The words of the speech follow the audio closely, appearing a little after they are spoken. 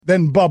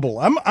than bubble.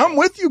 I'm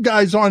with you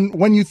guys on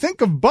when you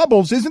think of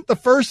bubbles, isn't the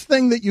first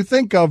thing that you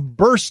think of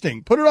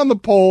bursting? Put it on the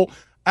poll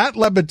at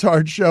Le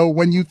Batard Show.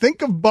 When you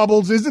think of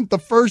bubbles, isn't the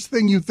first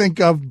thing you think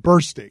of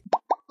bursting?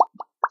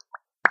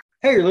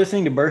 Hey, you're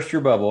listening to Burst Your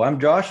Bubble. I'm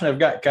Josh, and I've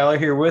got Kyler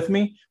here with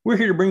me. We're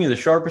here to bring you the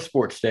sharpest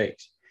sports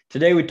takes.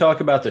 Today, we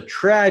talk about the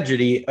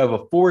tragedy of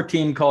a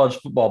 4-team college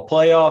football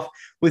playoff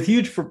with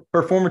huge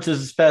performances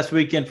this past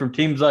weekend from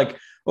teams like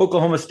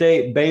Oklahoma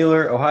State,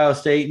 Baylor, Ohio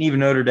State, and even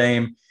Notre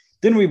Dame.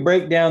 Then we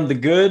break down the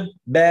good,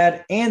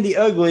 bad, and the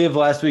ugly of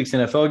last week's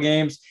NFL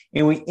games,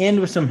 and we end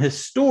with some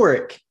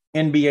historic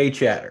NBA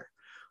chatter.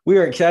 We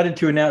are excited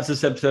to announce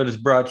this episode is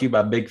brought to you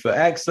by Bigfoot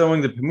Axe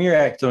Sewing, the premier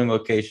axe sewing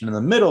location in the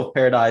middle of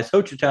paradise,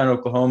 Ho Chi Town,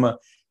 Oklahoma.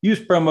 Use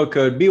promo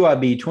code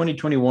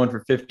BYB2021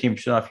 for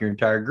 15% off your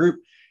entire group.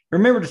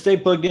 Remember to stay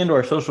plugged into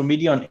our social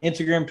media on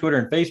Instagram, Twitter,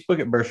 and Facebook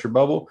at Burst Your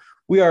Bubble.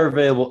 We are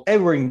available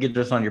everywhere you can get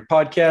us on your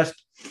podcast.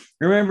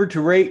 Remember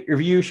to rate,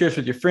 review, share this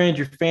with your friends,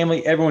 your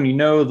family, everyone you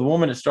know, the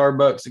woman at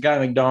Starbucks, the guy at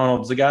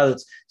McDonald's, the guy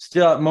that's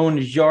still out mowing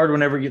his yard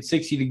whenever it gets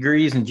 60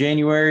 degrees in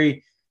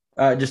January.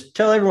 Just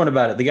tell everyone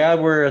about it. The guy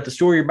where at the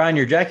store you're buying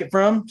your jacket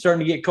from,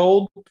 starting to get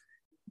cold,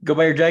 go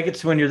buy your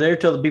jackets when you're there.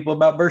 Tell the people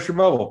about Burst Your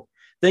Bubble.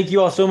 Thank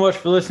you all so much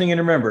for listening. And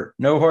remember,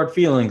 no hard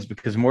feelings,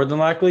 because more than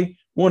likely,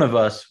 one of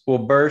us will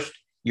burst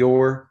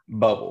your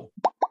bubble.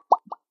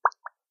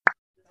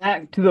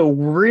 Back to the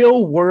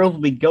real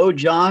world we go,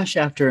 Josh,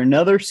 after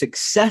another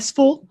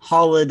successful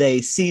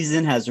holiday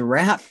season has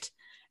wrapped.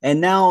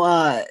 And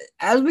now,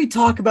 as we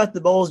talk about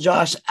the bowls,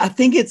 Josh, I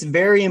think it's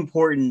very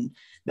important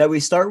that we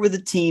start with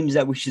the teams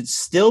that we should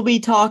still be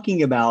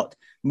talking about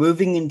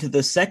moving into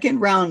the second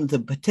round of the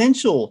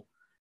potential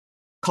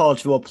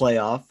college football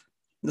playoff.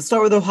 Let's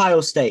start with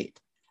Ohio State.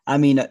 I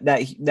mean,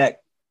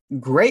 that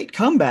great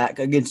comeback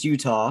against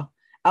Utah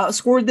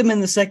outscored them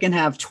in the second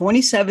half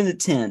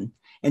 27-10.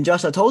 And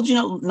Josh, I told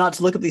you not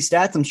to look up these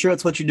stats. I'm sure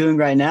that's what you're doing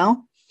right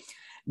now.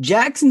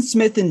 Jackson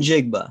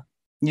Smith-Njigba.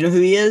 You know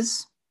who he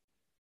is?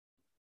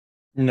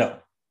 No.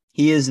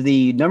 He is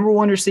the number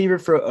one receiver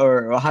for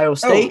Ohio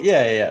State.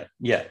 Oh,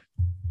 yeah.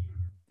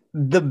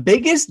 The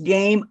biggest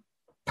game,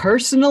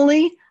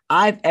 personally,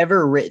 I've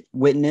ever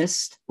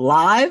witnessed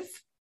live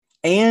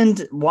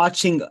and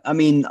watching. I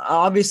mean,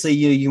 obviously,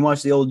 you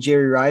watch the old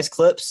Jerry Rice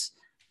clips.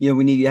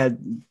 When he had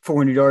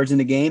 400 yards in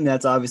the game,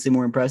 that's obviously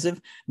more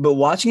impressive. But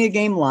watching a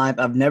game live,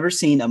 I've never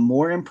seen a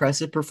more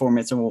impressive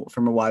performance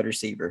from a wide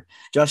receiver.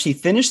 Josh, he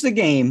finished the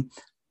game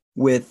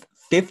with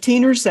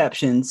 15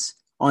 receptions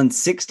on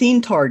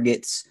 16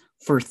 targets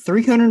for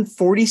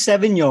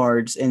 347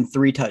 yards and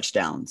 3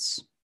 touchdowns.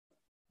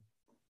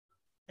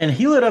 And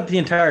he lit up the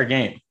entire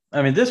game.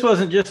 I mean, this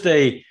wasn't just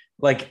it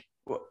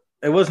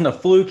wasn't a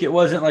fluke. It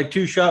wasn't like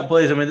 2 shot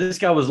plays. I mean, this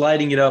guy was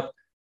lighting it up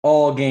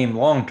all game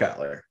long,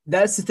 Kyler.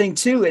 That's the thing,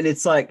 too. And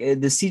it's like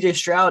the C.J.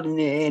 Stroud,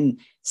 and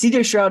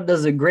C.J. Stroud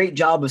does a great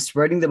job of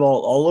spreading the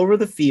ball all over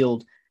the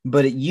field.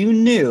 But you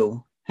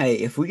knew, hey,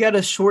 if we got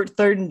a short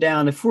 3rd and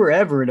down, if we're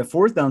ever in a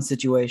 4th down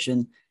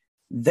situation,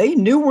 they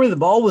knew where the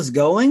ball was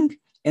going.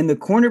 And the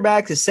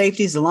cornerbacks, the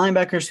safeties, the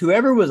linebackers,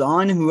 whoever was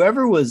on him,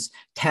 whoever was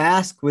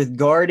tasked with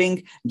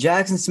guarding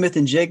Jackson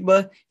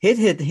Smith-Njigba,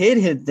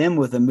 hit them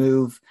with a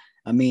move.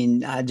 I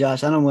mean,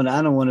 Josh, I don't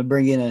want to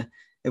bring in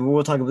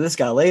we'll talk about this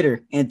guy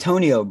later,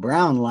 Antonio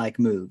Brown-like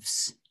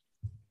moves.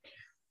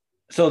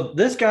 So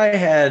this guy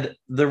had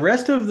the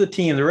rest of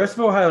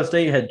Ohio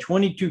State had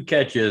 22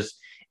 catches,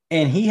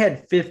 and he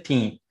had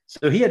 15.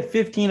 So he had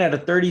 15 out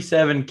of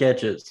 37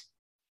 catches.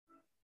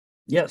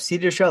 Yep,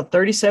 C.J. Stroud,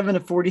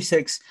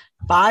 37-46,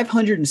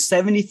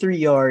 573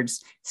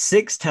 yards,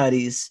 6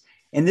 tutties.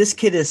 And this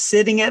kid is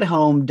sitting at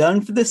home, done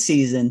for the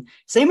season.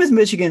 Same as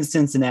Michigan,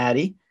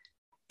 Cincinnati.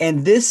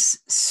 And this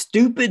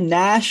stupid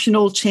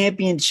national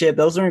championship,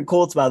 those are in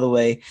quotes, by the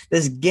way,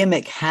 this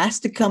gimmick has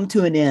to come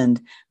to an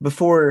end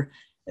before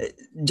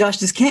Josh,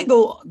 this can't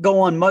go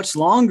on much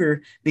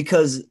longer,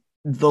 because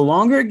the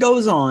longer it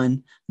goes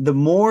on, the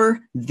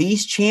more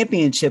these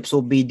championships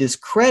will be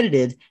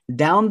discredited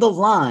down the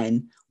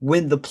line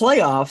when the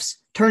playoffs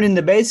turn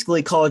into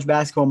basically college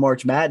basketball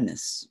March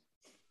Madness.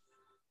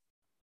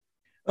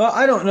 Well,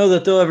 I don't know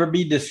that they'll ever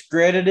be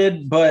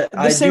discredited, but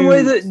the same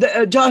way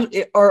that Josh,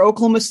 are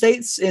Oklahoma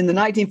State's in the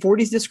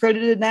 1940s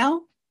discredited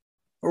now?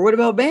 Or what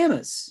about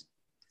Bama's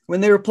when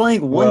they were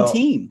playing one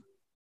team?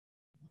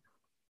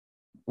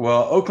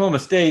 Well, Oklahoma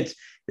State's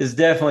is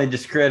definitely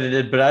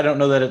discredited, but I don't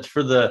know that it's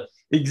for the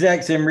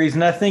exact same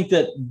reason. I think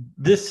that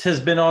this has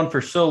been on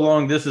for so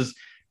long. This is,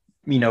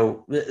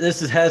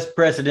 has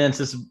precedence.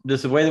 This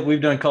is the way that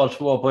we've done college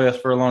football playoffs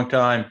for a long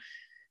time.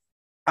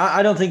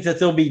 I don't think that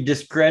they'll be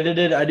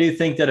discredited. I do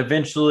think that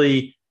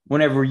eventually,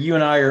 whenever you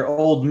and I are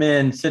old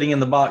men sitting in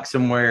the box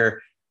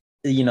somewhere,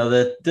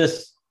 the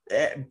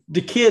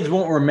kids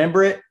won't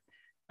remember it.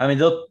 I mean,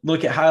 they'll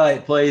look at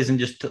highlight plays and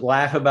just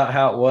laugh about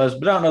how it was,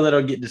 but I don't know that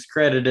it'll get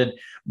discredited.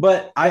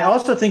 But I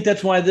also think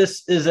that's why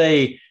this is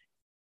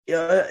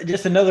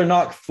just another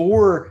knock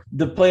for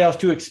the playoffs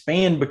to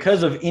expand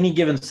because of any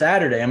given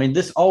Saturday. I mean,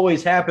 this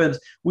always happens.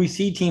 We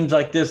see teams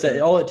like this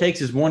that all it takes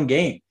is one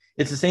game.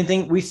 It's the same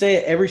thing. We say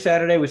it every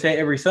Saturday. We say it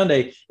every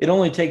Sunday. It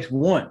only takes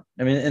one.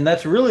 I mean, and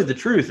that's really the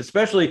truth,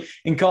 especially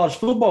in college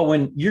football.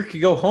 When you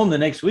could go home the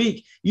next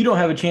week, you don't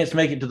have a chance to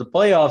make it to the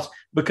playoffs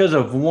because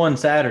of one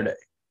Saturday.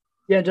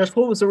 Yeah, Josh,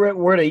 what was the right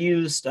word I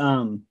used?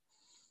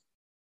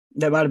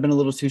 That might have been a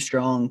little too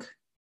strong.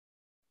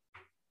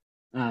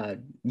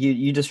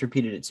 You just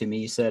repeated it to me.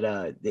 You said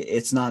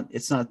it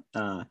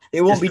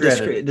won't be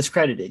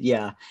discredited.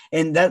 Yeah,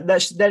 and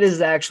that is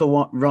the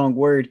actual wrong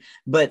word.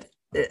 But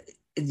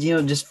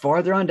just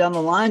farther on down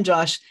the line,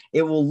 Josh,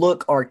 it will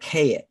look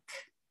archaic.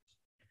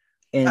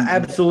 And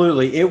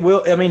absolutely, it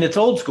will. I mean, it's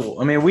old school.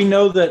 I mean, we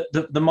know that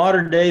the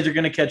modern days are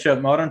going to catch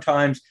up. Modern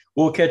times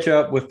will catch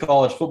up with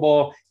college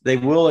football. They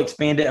will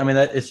expand it. I mean,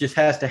 that it just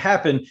has to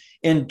happen.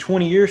 In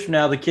 20 years from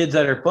now, the kids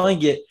that are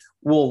playing it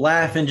will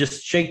laugh and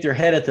just shake their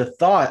head at the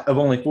thought of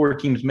only 4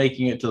 teams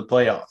making it to the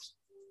playoffs.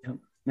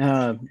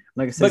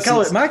 Like I said,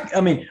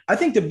 but I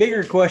think the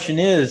bigger question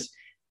is,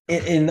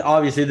 and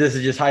obviously this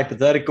is just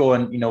hypothetical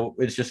and,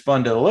 it's just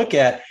fun to look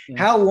at. Yeah.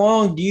 How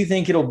long do you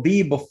think it'll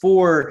be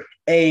before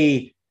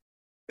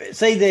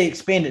say they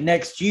expand it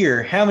next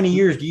year? How many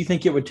years do you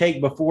think it would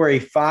take before a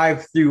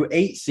 5 through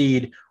 8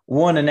 seed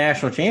won a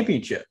national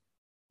championship?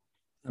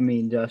 I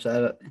mean, Josh,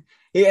 I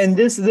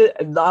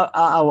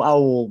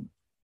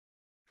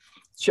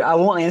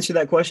won't answer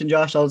that question,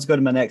 Josh. I'll just go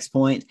to my next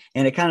point,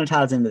 and it kind of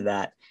ties into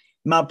that.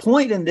 My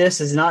point in this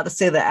is not to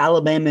say that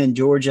Alabama and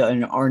Georgia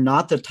are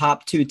not the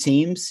top 2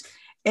 teams,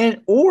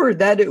 or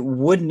that it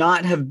would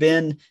not have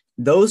been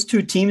those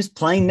 2 teams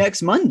playing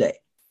next Monday.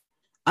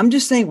 I'm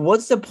just saying,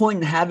 what's the point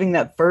in having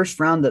that first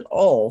round at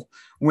all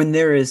when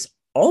there is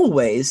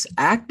always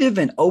active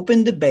and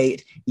open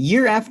debate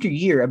year after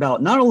year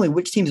about not only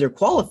which teams are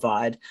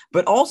qualified,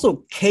 but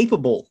also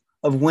capable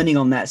of winning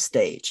on that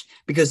stage?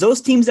 Because those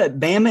teams that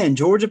Bama and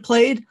Georgia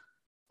played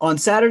on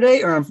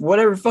Saturday or on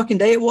whatever fucking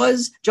day it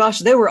was, Josh,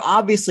 they were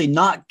obviously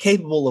not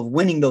capable of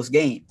winning those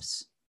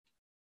games.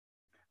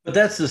 But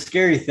that's the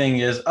scary thing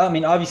is, I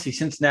mean, obviously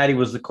Cincinnati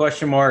was the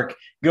question mark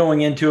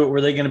going into it.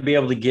 Were they going to be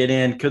able to get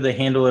in? Could they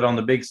handle it on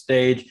the big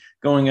stage,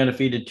 going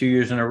undefeated 2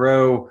 years in a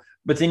row?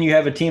 But then you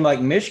have a team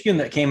like Michigan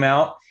that came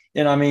out,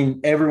 and, I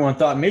mean, everyone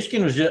thought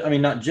Michigan was just,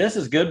 not just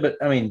as good, but,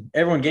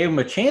 everyone gave them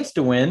a chance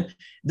to win.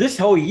 This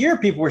whole year,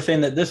 people were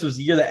saying that this was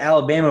the year that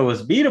Alabama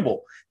was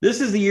beatable.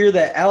 This is the year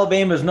that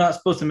Alabama is not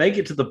supposed to make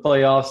it to the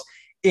playoffs,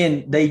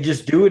 and they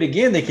just do it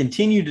again. They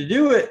continue to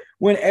do it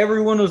when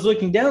everyone was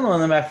looking down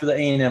on them after the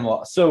A&M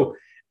loss. So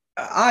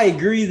I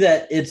agree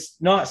that it's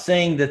not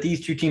saying that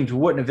these 2 teams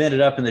wouldn't have ended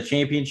up in the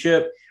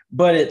championship,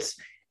 but it's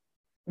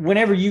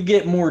whenever you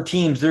get more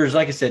teams, there's,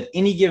 like I said,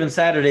 any given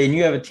Saturday, and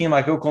you have a team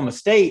like Oklahoma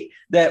State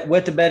that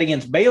wet the bed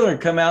against Baylor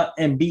and come out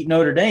and beat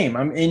Notre Dame.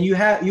 And you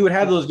would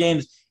have those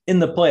games in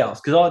the playoffs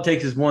because all it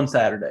takes is one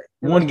Saturday,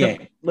 one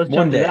game, let's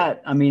jump to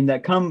that.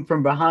 That come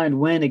from behind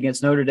win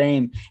against Notre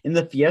Dame in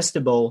the Fiesta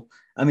Bowl.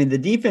 The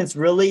defense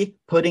really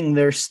putting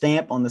their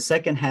stamp on the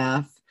second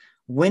half,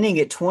 winning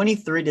it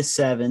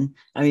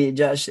 23-7.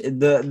 Josh,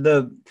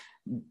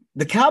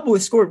 the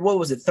Cowboys scored,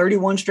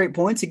 31 straight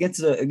points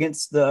against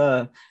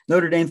the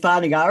Notre Dame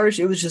Fighting Irish.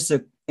 It was just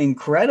an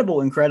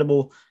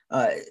incredible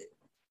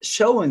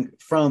showing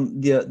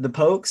from the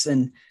Pokes.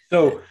 And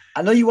so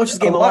I know you watch this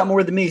game a lot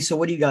more than me. So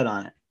what do you got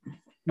on it?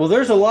 Well,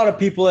 there's a lot of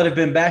people that have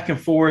been back and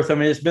forth.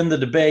 It's been the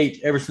debate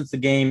ever since the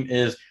game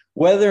is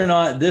whether or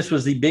not this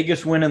was the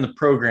biggest win in the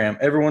program.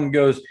 Everyone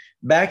goes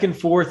back and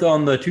forth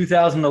on the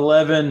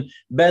 2011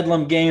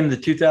 Bedlam game, the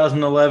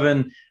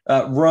 2011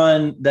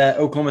 run that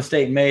Oklahoma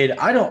State made.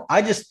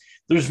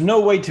 There's no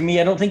way to me.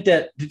 I don't think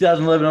that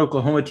 2011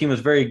 Oklahoma team was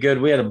very good.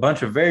 We had a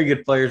bunch of very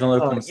good players on the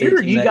Oklahoma State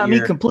team. You got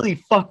me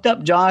completely fucked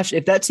up, Josh.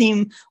 If that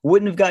team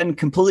wouldn't have gotten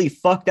completely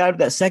fucked out of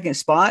that second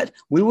spot,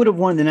 we would have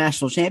won the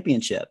national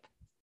championship.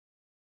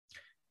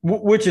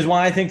 Which is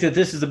why I think that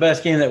this is the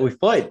best game that we've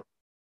played.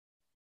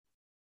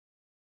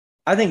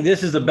 I think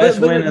this is the best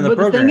win in the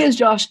program. The thing is,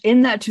 Josh,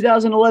 in that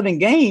 2011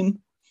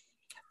 game,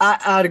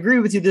 I'd agree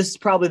with you. This is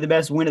probably the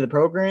best win of the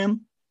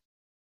program.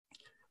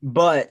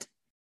 But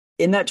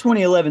in that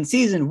 2011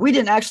 season, we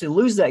didn't actually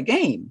lose that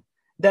game.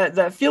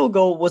 That field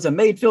goal was a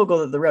made field goal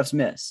that the refs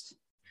missed.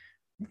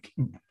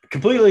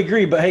 Completely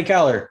agree. But, hey,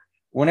 Kyler,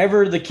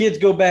 whenever the kids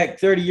go back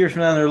 30 years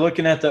from now and they're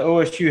looking at the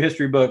OSU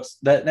history books,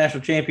 that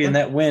national champion,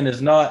 that win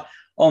is not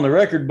on the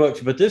record books.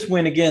 But this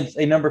win against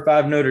a number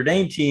 5 Notre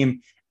Dame team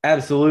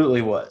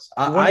absolutely was.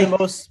 One of the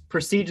most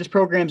prestigious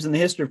programs in the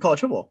history of college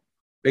football.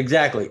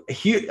 Exactly.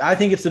 I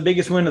think it's the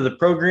biggest win of the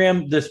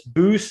program. This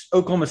boosts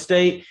Oklahoma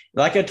State.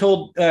 Like I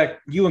told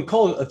you and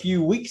Cole a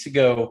few weeks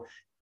ago,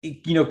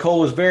 Cole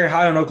was very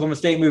high on Oklahoma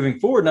State moving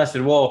forward. And I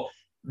said, well,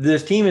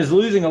 this team is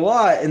losing a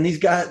lot. And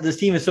this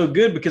team is so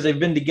good because they've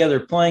been together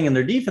playing and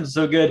their defense is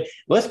so good.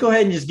 Let's go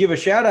ahead and just give a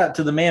shout out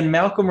to the man,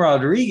 Malcolm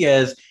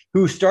Rodriguez,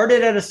 who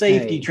started at a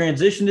safety,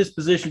 transitioned his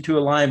position to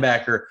a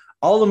linebacker,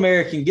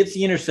 All-American, gets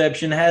the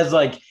interception, has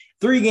like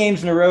 3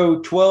 games in a row,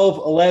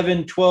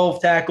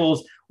 12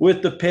 tackles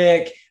with the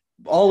pick,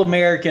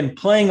 All-American,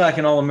 playing like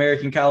an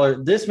All-American,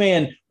 Kyler. This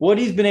man, what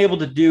he's been able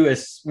to do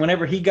is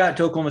whenever he got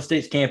to Oklahoma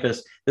State's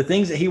campus, the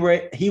things that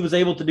he was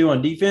able to do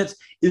on defense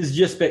is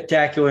just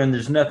spectacular, and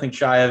there's nothing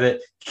shy of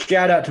it.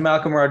 Shout out to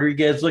Malcolm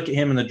Rodriguez. Look at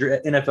him in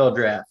the NFL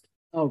draft.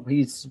 Oh,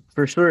 he's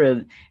for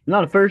sure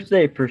not a first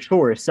day, for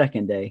sure a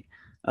second day.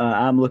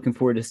 I'm looking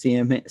forward to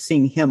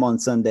seeing him on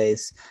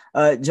Sundays.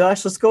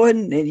 Josh, let's go ahead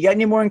and you got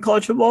any more in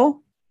college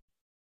football?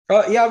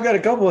 Yeah, I've got a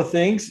couple of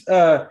things.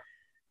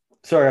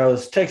 Sorry, I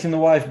was texting the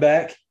wife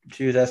back.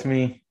 She was asking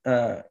me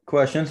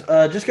questions.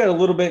 Just got a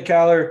little bit,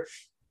 Kyler.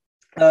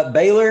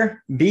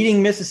 Baylor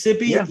beating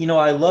Mississippi. Yeah.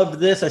 I loved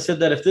this. I said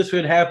that if this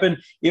would happen,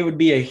 it would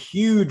be a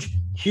huge,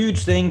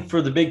 huge thing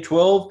for the Big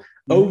 12.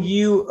 Mm-hmm.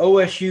 OU,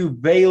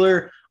 OSU,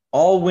 Baylor,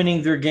 all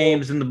winning their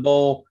games in the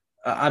bowl.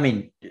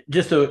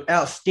 Just an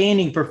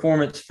outstanding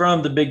performance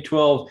from the Big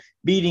 12,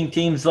 beating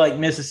teams like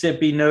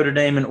Mississippi, Notre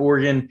Dame, and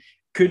Oregon.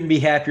 Couldn't be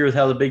happier with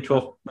how the Big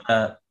 12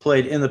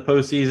 played in the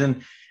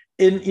postseason.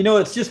 And,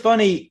 it's just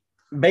funny,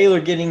 Baylor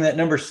getting that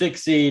number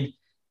 6 seed.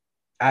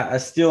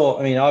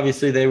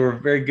 Obviously they were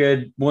very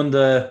good, won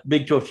the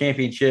Big 12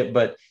 championship,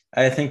 but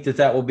I think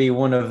that will be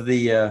one of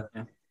the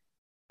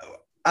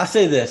I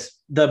say this,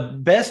 the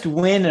best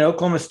win in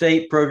Oklahoma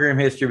State program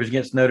history was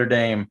against Notre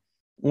Dame.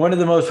 One of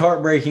the most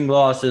heartbreaking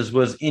losses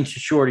was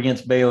inches short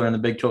against Baylor in the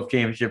Big 12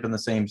 championship in the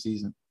same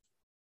season.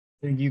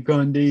 Thank you,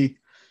 Gandhi.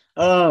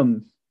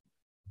 What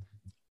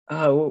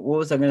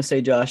was I going to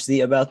say, Josh?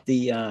 About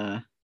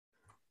the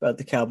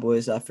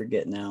Cowboys, I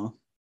forget now.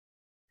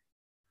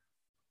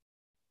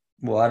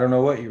 Well, I don't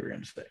know what you were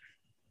going to say.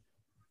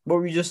 What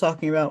were you just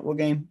talking about? What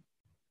game?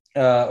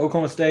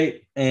 Oklahoma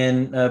State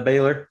and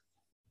Baylor,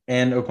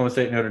 and Oklahoma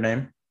State Notre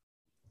Dame.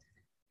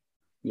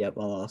 Yep,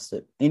 I lost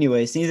it.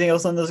 Anyways, anything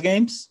else on those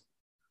games?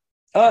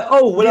 We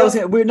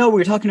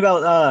were talking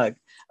about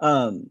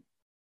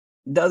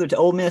the other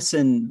Ole Miss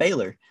and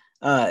Baylor.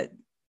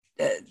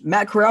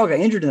 Matt Corral got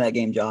injured in that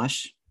game,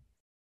 Josh.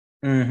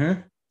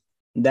 Mm-hmm.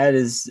 That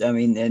is,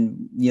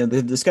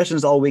 the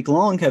discussions all week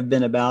long have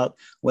been about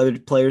whether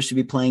players should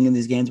be playing in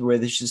these games or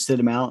whether they should sit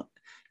them out,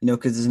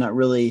 because it's not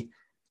really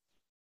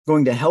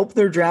going to help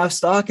their draft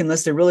stock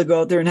unless they really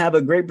go out there and have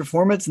a great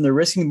performance and they're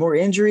risking more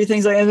injury,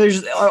 things like that.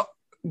 There's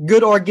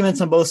good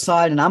arguments on both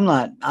sides, and I'm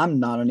not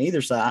on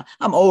either side.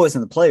 I'm always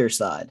on the player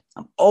side.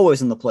 If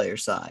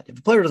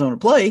a player doesn't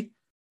want to play,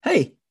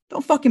 hey,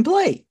 don't fucking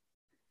play.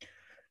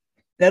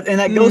 That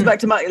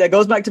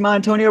goes back to my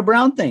Antonio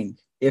Brown thing.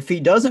 If he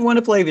doesn't want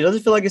to play, if he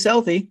doesn't feel like he's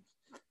healthy,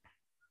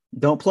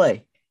 don't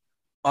play.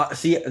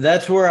 See,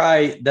 that's where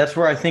I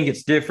think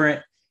it's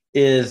different,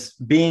 is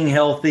being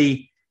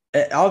healthy.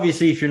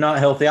 Obviously, if you're not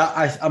healthy,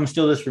 I'm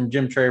still this from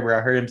Jim Traber.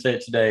 I heard him say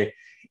it today.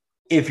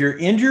 If you're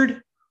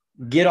injured,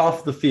 get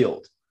off the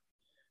field.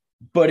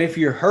 But if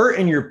you're hurt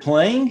and you're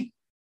playing,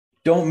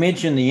 don't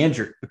mention the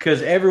injury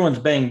because everyone's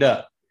banged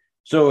up.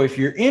 So if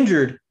you're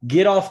injured,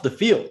 get off the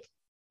field.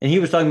 And he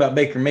was talking about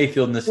Baker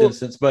Mayfield in this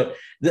instance, but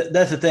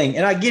that's the thing.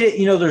 And I get it,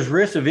 there's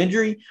risk of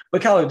injury,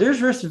 but Kyler,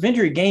 there's risk of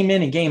injury game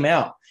in and game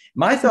out.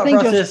 My thought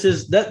process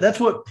is that's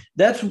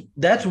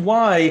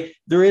why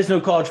there is no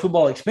college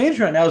football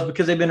expansion right now, is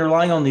because they've been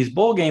relying on these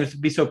bowl games to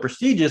be so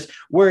prestigious,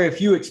 where if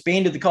you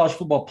expanded the college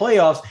football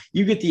playoffs,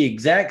 you get the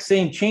exact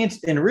same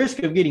chance and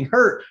risk of getting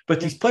hurt.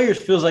 But these players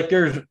feels like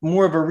there's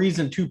more of a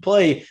reason to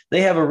play.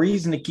 They have a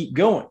reason to keep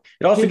going.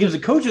 It also gives the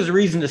coaches a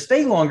reason to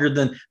stay longer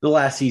than the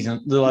last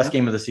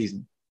game of the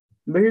season.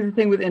 But here's the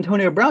thing with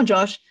Antonio Brown,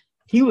 Josh.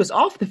 He was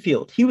off the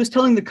field. He was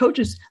telling the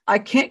coaches, I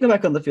can't go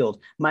back on the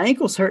field. My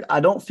ankle's hurt. I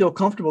don't feel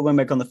comfortable going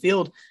back on the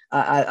field.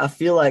 I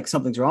feel like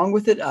something's wrong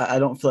with it. I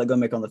don't feel like going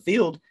back on the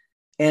field.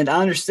 And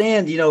I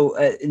understand,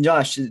 and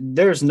Josh,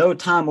 there's no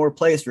time or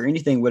place for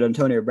anything what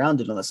Antonio Brown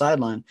did on the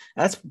sideline.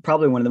 That's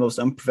probably one of the most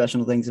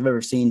unprofessional things I've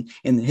ever seen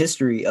in the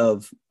history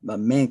of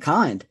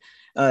mankind.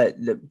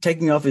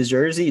 Taking off his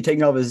jersey,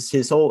 taking off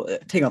his whole,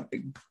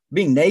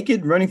 being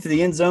naked, running through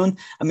the end zone.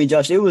 I mean,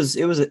 Josh, it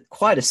was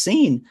quite a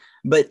scene,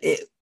 but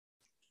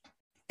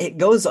it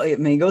goes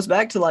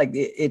back to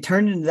it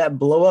turned into that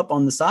blow up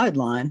on the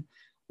sideline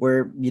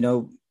where,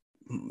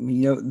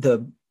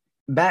 the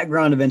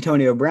background of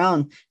Antonio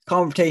Brown,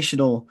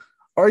 confrontational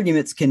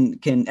arguments can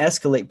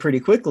escalate pretty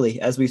quickly,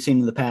 as we've seen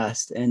in the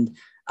past. And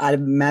I'd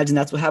imagine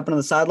that's what happened on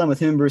the sideline with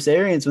him and Bruce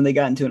Arians when they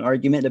got into an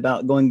argument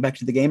about going back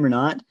to the game or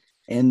not.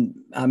 And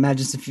I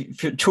imagine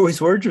some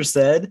choice words were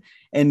said.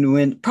 And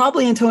when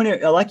probably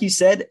Antonio, like you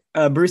said,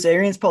 Bruce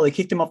Arians probably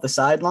kicked him off the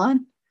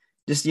sideline.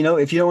 Just,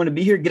 if you don't want to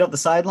be here, get off the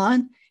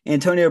sideline.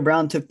 Antonio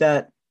Brown took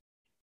that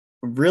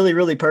really,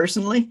 really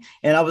personally.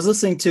 And I was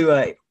listening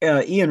to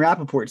Ian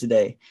Rappaport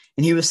today,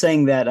 and he was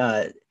saying that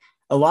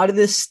a lot of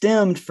this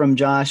stemmed from,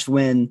 Josh,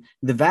 when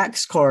the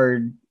Vax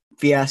card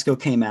fiasco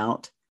came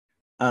out.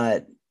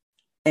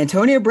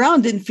 Antonio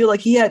Brown didn't feel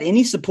like he had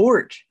any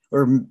support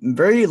or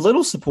very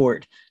little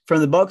support from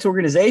the Bucs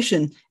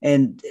organization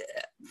and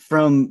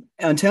from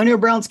Antonio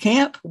Brown's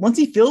camp. Once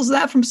he feels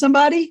that from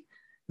somebody,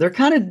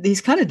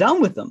 he's kind of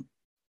done with them.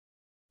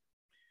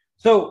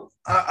 So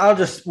I'll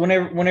just,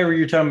 whenever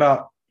you're talking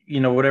about,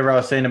 whatever I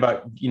was saying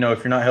about, if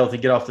you're not healthy,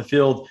 get off the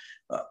field.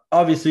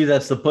 obviously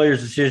that's the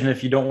player's decision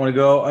if you don't want to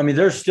go. I mean,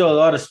 there's still a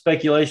lot of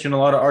speculation, a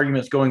lot of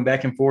arguments going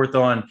back and forth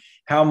on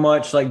how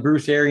much like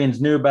Bruce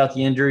Arians knew about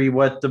the injury,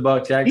 what the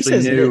Bucs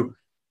actually knew.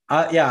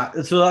 Yeah.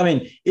 So, I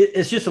mean,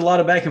 it's just a lot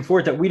of back and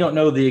forth that we don't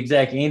know the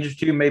exact answers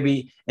to.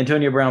 Maybe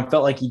Antonio Brown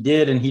felt like he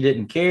did and he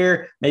didn't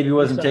care. Maybe he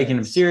wasn't taking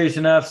him serious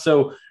enough.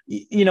 So,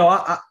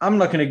 I'm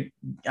not going to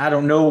 – I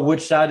don't know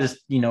which side is,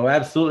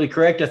 absolutely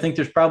correct. I think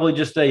there's probably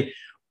just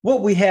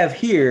what we have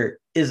here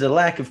is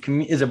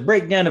a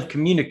breakdown of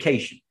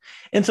communication.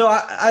 And so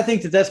I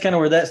think that's kind of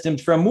where that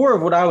stems from. More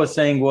of what I was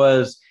saying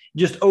was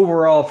just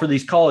overall for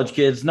these college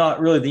kids, not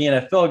really the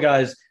NFL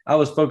guys. I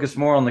was focused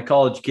more on the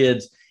college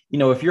kids.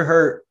 If you're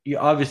hurt,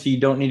 you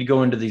don't need to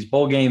go into these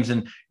bowl games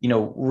and,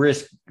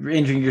 risk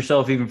injuring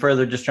yourself even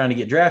further just trying to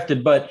get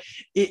drafted. But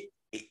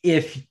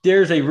if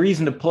there's a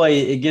reason to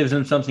play, it gives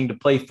them something to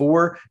play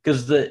for,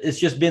 because it's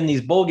just been these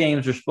bowl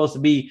games are supposed to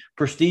be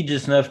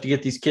prestigious enough to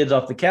get these kids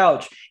off the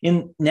couch.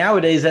 And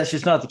nowadays, that's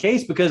just not the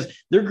case, because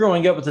they're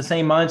growing up with the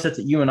same mindset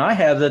that you and I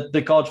have, that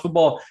the college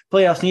football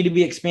playoffs need to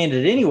be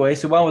expanded anyway.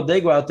 So why would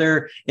they go out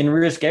there and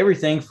risk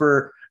everything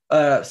for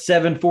a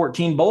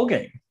 7-14 bowl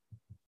game?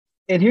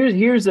 And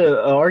here's an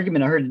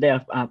argument I heard today.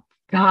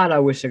 God, I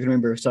wish I could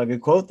remember so I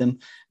could quote them.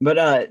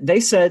 But they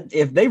said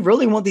if they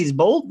really want these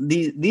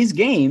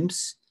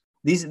games,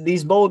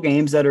 these bowl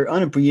games that are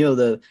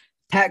the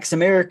Pax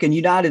American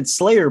United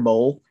Slayer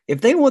Bowl,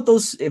 if they want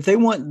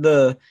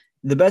the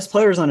best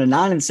players on a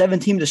 9-7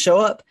 team to show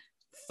up,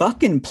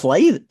 fucking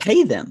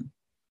pay them,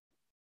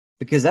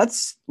 because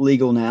that's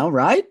legal now,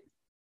 right?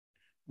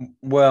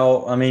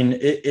 Well, I mean,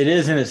 it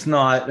is and it's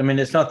not. I mean,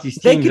 it's not these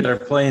teams that are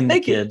playing the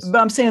kids.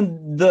 But I'm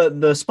saying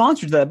the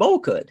sponsors of that bowl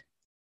could.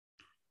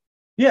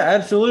 Yeah,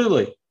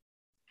 absolutely.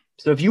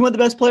 So if you want the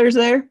best players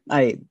there,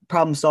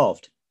 problem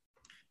solved.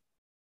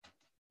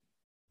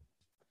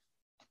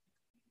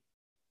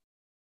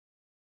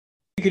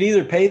 You could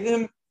either pay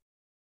them.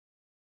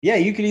 Yeah,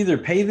 you could either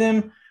pay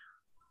them,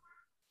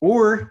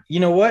 or, you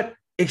know what,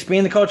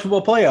 expand the college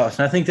football playoffs.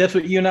 And I think that's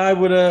what you and I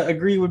would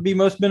agree would be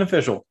most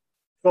beneficial.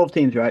 12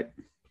 teams, right?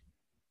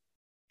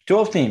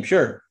 12 teams,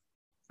 sure.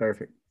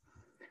 Perfect.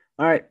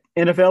 All right,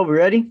 NFL, we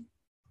ready?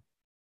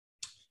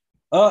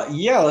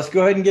 Yeah, let's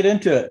go ahead and get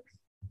into it.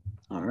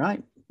 All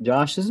right,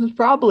 Josh, this is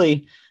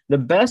probably the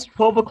best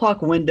 12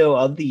 o'clock window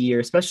of the year,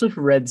 especially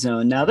for Red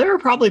Zone. Now, there are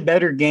probably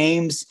better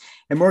games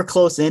and more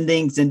close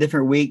endings in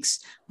different weeks,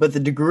 but the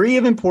degree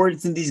of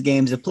importance in these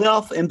games, the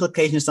playoff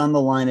implications on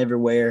the line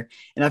everywhere,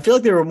 and I feel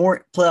like there were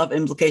more playoff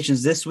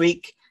implications this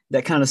week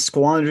that kind of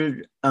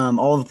squandered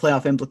all the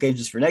playoff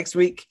implications for next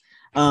week.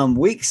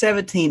 Week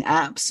 17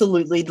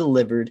 absolutely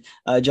delivered.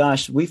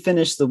 Josh, we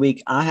finished the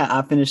week.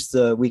 I finished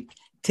the week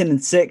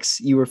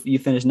 10-6. You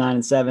finished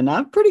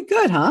 9-7. Pretty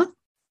good, huh?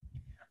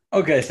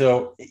 Okay,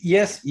 so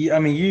yes, I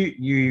mean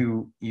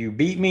you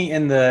beat me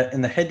in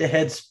the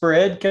head-to-head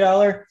spread,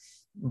 Kyler.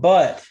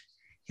 But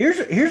here's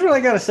what I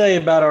got to say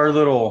about our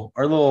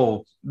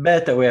little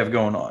bet that we have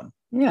going on.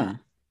 Yeah,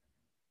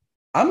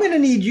 I'm going to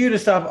need you to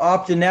stop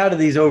opting out of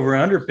these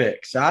over/under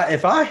picks.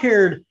 If I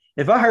heard,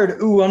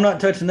 ooh, I'm not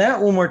touching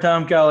that one more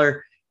time,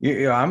 Kyler.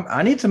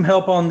 I need some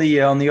help on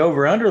the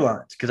over/under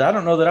lines, because I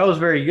don't know that I was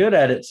very good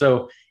at it.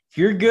 So if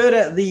you're good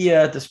at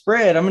the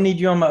spread, I'm gonna need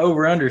you on my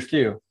over/unders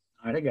too.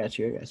 All right, I got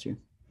you.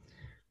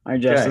 All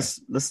right, Josh, okay.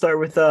 Let's start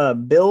with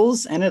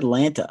Bills and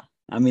Atlanta.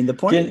 I mean, the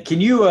point. Can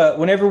you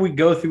whenever we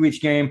go through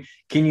each game,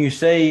 can you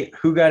say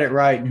who got it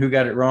right and who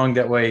got it wrong?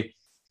 That way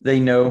they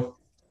know.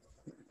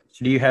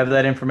 Do you have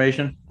that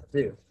information? I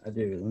do. Let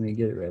me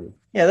get it ready.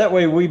 Yeah, that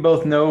way we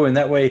both know, and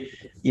that way,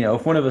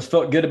 if one of us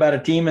felt good about a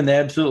team and they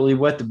absolutely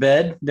wet the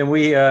bed, then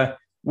we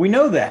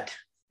know that.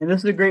 And this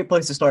is a great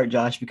place to start,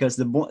 Josh, because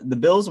the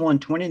Bills won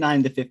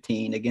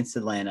 29-15 against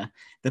Atlanta.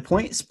 The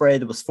point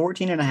spread was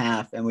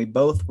 14.5, and we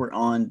both were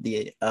on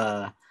the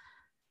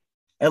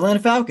Atlanta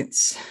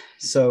Falcons.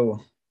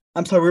 So,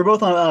 I'm sorry, we were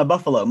both on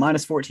Buffalo,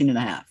 minus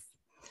 14.5.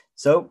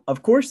 So,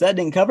 of course, that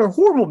didn't cover.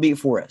 Horrible beat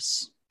for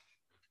us.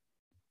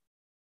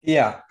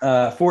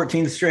 Yeah,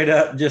 14 straight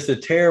up, just a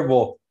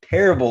terrible,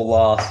 terrible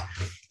loss.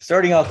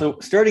 Starting off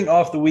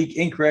the week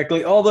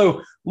incorrectly.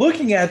 Although,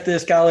 looking at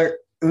this, Kyler,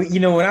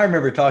 when I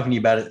remember talking to you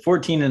about it,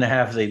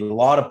 14.5 is a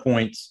lot of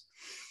points.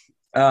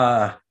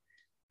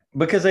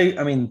 Because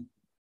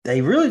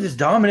they really just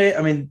dominate.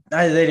 I mean,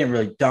 they didn't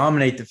really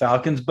dominate the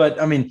Falcons,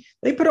 but I mean,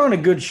 they put on a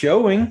good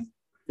showing.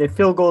 They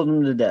field goaled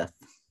them to death.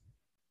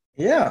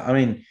 Yeah, I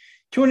mean,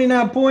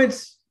 29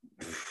 points.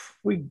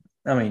 3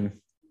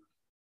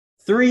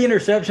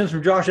 interceptions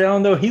from Josh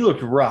Allen, though. He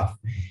looked rough.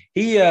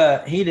 He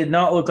did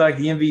not look like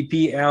the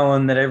MVP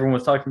Allen that everyone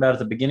was talking about at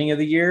the beginning of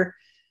the year.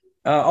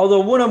 Although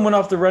one of them went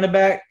off the running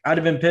back, I'd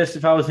have been pissed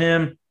if I was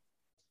him.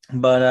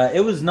 But it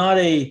was not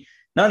a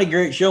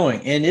great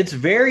showing, and it's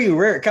very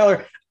rare.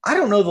 Kyler, I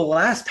don't know the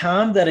last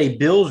time that a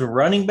Bills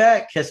running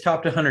back has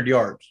topped 100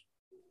 yards.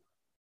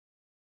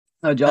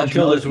 Oh, Josh,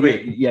 until this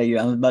week. Yeah,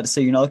 I was about to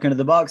say you're not looking at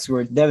the box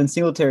where Devin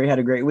Singletary had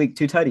a great week,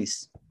 2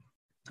 tutties,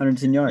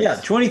 110 yards. Yeah,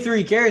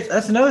 23 carries.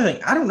 That's another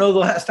thing. I don't know the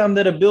last time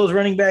that a Bills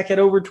running back had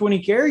over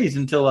 20 carries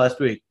until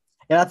last week.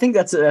 And I think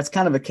that's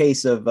kind of a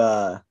case of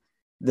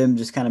them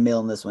just kind of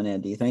mailing this one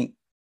in. Do you think?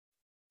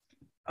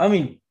 I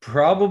mean,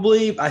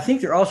 probably. I think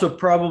they're also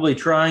probably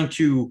trying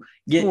to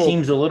get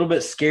teams a little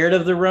bit scared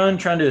of the run,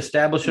 trying to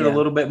establish it a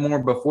little bit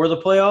more before the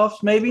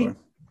playoffs, maybe.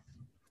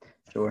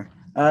 Sure.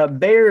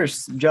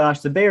 Bears,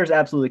 Josh. The Bears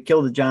absolutely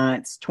killed the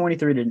Giants,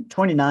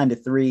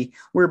 29-3.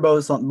 We're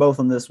both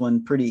on this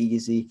one, pretty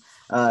easy.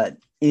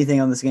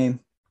 Anything on this game?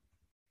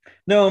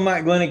 No,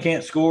 Mike Glennon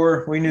can't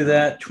score. We knew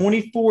that.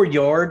 24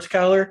 yards,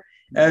 Kyler,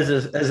 as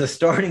a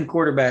starting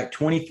quarterback.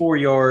 24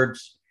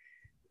 yards.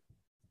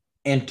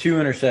 And 2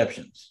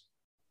 interceptions.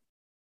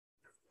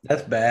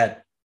 That's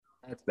bad.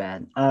 That's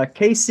bad.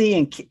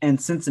 KC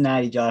and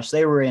Cincinnati, Josh,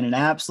 they were in an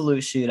absolute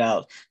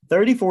shootout,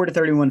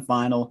 34-31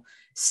 final.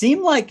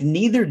 Seemed like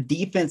neither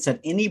defense had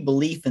any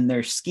belief in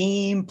their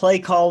scheme, play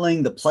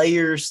calling, the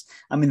players.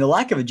 I mean, the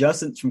lack of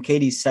adjustments from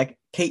KC's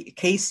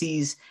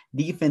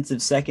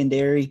defensive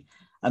secondary.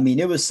 I mean,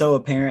 it was so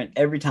apparent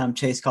every time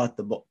Chase caught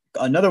the ball.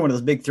 Another one of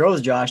those big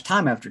throws, Josh,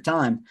 time after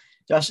time.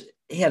 Josh,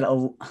 he had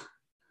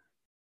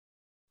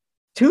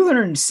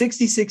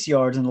 266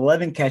 yards and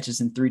 11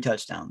 catches and 3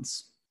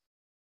 touchdowns.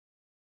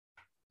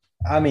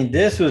 I mean,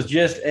 this was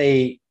just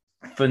a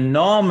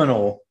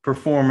phenomenal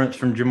performance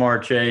from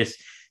Ja'Marr Chase.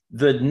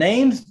 The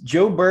names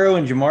Joe Burrow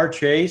and Ja'Marr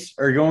Chase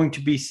are going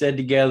to be said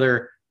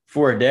together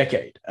for a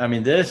decade. I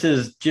mean, this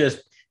is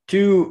just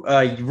two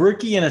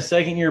rookie and a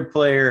second-year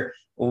player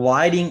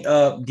lighting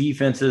up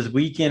defenses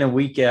week in and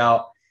week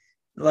out.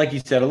 Like you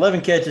said, 11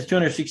 catches,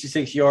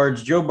 266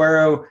 yards. Joe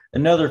Burrow,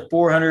 another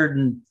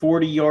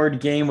 440-yard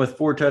game with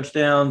 4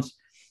 touchdowns.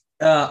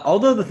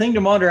 Although the thing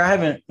to monitor, I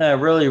haven't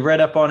really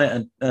read up on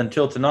it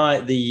until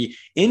tonight, the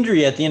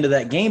injury at the end of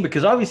that game,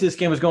 because obviously this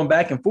game was going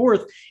back and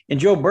forth, and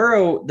Joe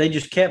Burrow, they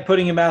just kept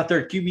putting him out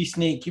there, QB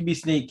sneak, QB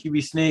sneak,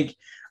 QB sneak.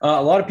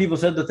 A lot of people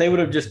said that they would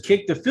have just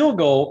kicked the field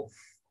goal,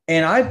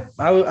 and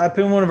I put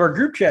in one of our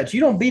group chats, you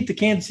don't beat the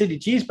Kansas City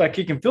Chiefs by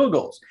kicking field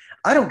goals.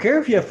 I don't care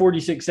if you have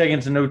 46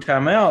 seconds and no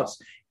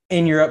timeouts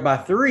and you're up by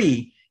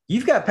 3.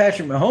 You've got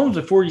Patrick Mahomes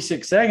with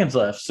 46 seconds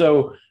left.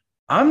 So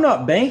I'm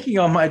not banking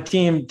on my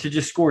team to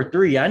just score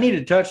 3. I need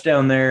a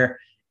touchdown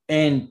there.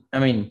 And, I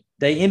mean,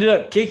 they ended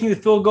up kicking the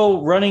field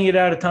goal, running it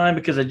out of time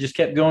because I just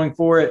kept going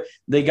for it.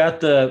 They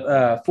got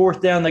the 4th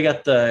down. They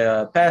got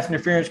the pass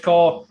interference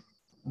call,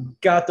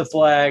 got the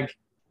flag,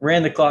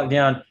 ran the clock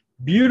down.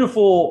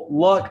 Beautiful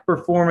luck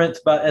performance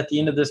at the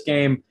end of this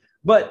game.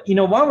 But, you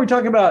know, while we're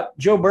talking about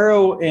Joe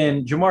Burrow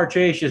and Ja'Marr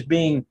Chase just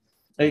being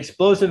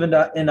explosive and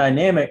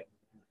dynamic,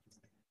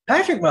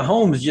 Patrick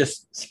Mahomes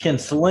just can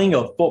sling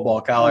a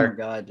football, Kyler. Oh, my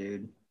God,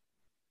 dude.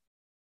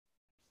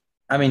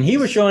 I mean, he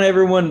was showing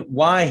everyone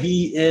why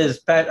he is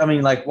 –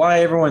 why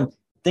everyone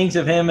thinks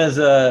of him as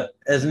an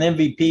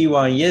MVP,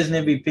 why he is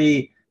an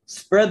MVP.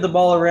 Spread the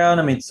ball around.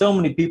 I mean, so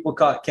many people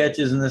caught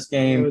catches in this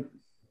game.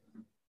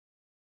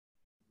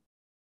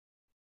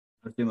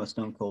 Let's do my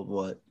Stone Cold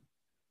what?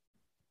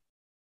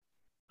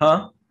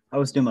 Huh? I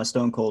was doing my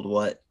Stone Cold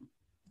what?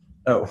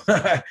 Oh,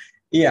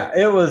 yeah.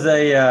 It was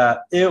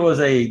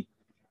a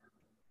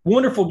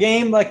wonderful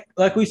game. Like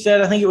we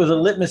said, I think it was a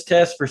litmus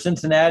test for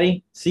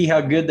Cincinnati. See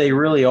how good they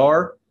really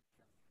are,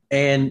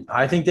 and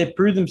I think they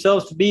proved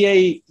themselves to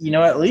be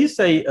at least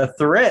a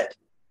threat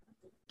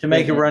to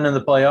make a run in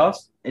the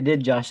playoffs. It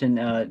did, Josh,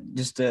 and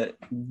just to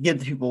give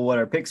the people what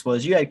our picks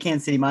was, you had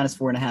Kansas City minus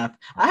 4.5.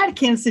 I had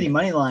Kansas City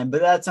money line,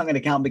 but that's not going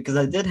to count because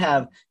I did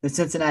have the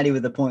Cincinnati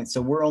with the points,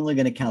 so we're only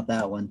going to count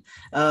that one.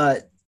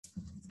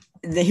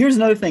 Here's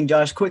another thing,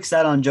 Josh. Quick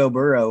stat on Joe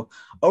Burrow.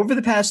 Over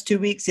the past 2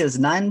 weeks, he has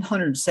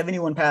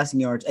 971 passing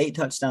yards, 8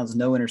 touchdowns,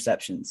 no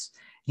interceptions.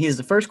 He is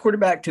the first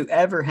quarterback to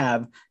ever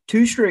have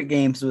 2 straight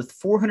games with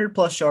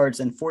 400-plus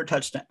yards and 4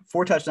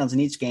 touchdowns in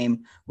each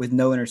game with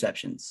no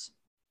interceptions.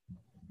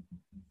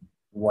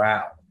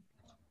 Wow.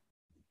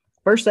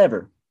 First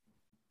ever.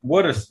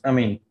 What a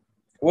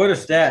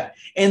stat.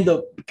 And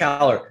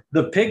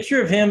the picture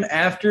of him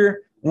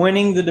after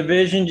winning the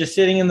division, just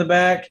sitting in the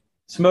back,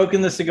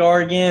 smoking the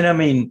cigar again. I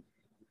mean,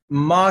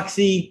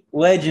 moxie,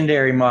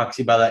 legendary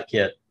moxie by that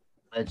kid.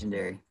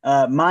 Legendary.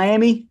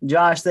 Miami,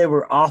 Josh, they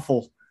were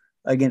awful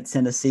against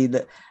Tennessee.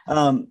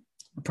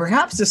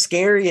 Perhaps the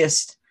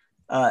scariest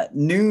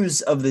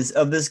news of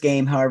this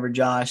game, however,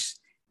 Josh,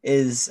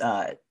 is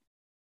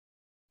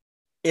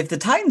if the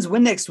Titans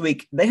win next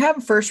week, they have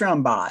a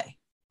first-round bye,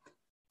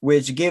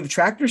 which give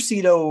Tractor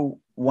Cito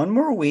one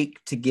more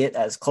week to get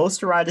as close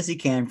to right as he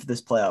can for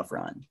this playoff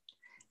run.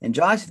 And,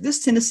 Josh,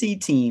 this Tennessee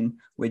team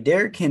with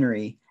Derrick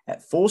Henry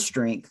at full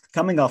strength,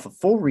 coming off a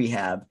full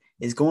rehab,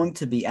 is going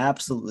to be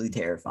absolutely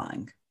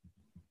terrifying.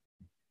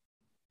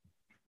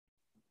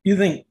 You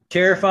think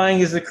terrifying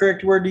is the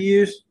correct word to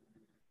use?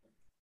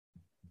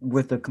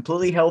 With a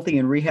completely healthy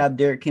and rehab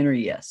Derrick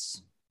Henry,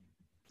 yes.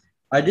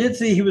 I did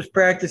see he was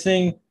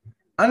practicing.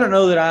 I don't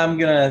know that I'm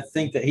going to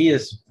think that he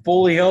is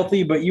fully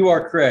healthy, but you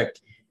are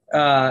correct.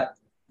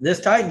 This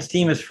Titans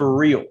team is for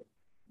real.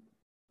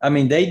 I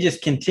mean, they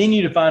just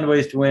continue to find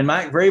ways to win.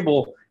 Mike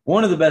Vrabel,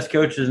 one of the best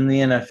coaches in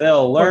the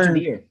NFL, Coach of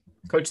the year.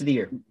 Coach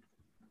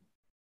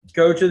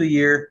of the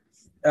year.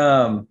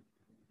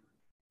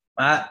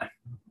 I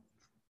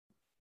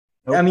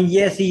mean,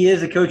 yes, he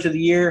is a coach of the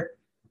year,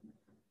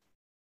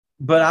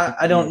 but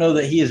I don't know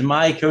that he is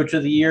my coach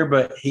of the year,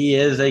 but he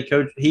is a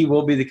coach. He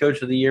will be the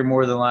coach of the year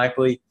more than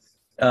likely.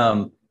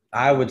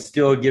 I would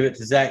still give it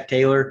to Zach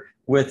Taylor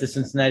with the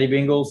Cincinnati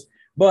Bengals,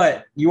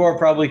 but you are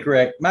probably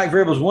correct. Mike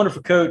Vrabel's a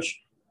wonderful coach.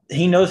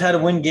 He knows how to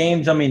win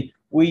games. I mean,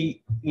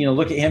 we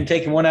look at him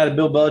taking one out of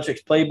Bill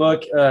Belichick's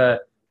playbook a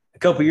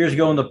couple years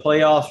ago in the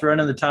playoffs,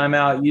 running the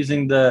timeout,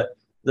 using the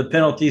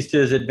penalties to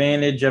his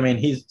advantage. I mean,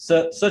 he's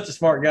such a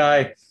smart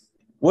guy.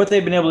 What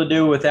they've been able to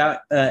do without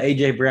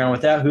A.J. Brown,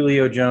 without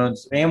Julio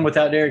Jones, and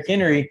without Derrick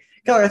Henry.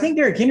 Keller, I think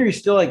Derrick Henry's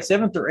still like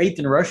 7th or 8th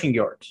in rushing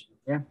yards.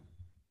 Yeah.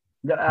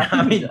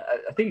 I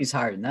think he's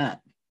higher than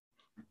that.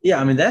 Yeah,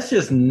 I mean, that's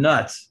just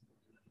nuts.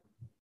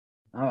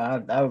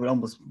 I would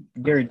almost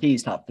guarantee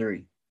he's top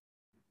 3.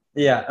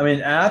 Yeah, I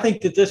mean, I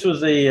think that this was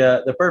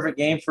the perfect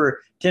game for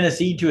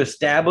Tennessee to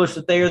establish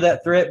that they are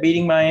that threat,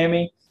 beating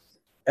Miami,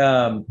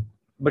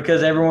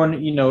 because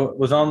everyone,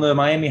 was on the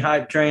Miami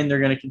hype train. They're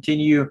going to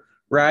continue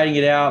riding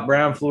it out.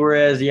 Brown,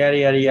 Flores, yada,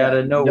 yada,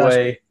 yada. No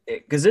way.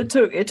 Because it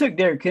took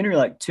Derrick Henry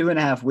like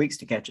 2.5 weeks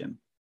to catch him.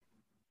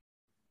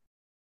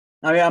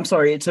 I mean, I'm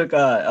sorry. It took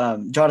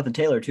Jonathan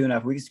Taylor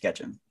 2.5 weeks to catch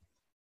him.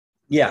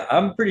 Yeah,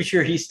 I'm pretty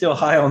sure he's still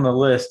high on the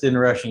list in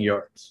rushing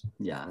yards.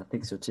 Yeah, I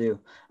think so too.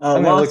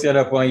 I'm going to look that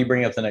up while you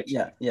bring up the next.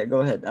 Yeah, go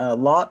ahead.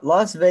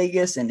 Las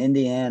Vegas and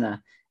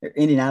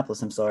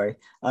Indianapolis. I'm sorry.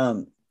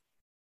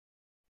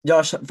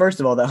 Josh, first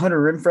of all, that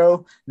Hunter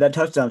Renfrow, that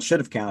touchdown should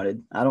have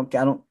counted. I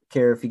don't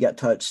care if he got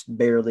touched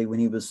barely when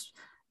he was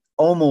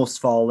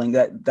almost falling.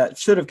 That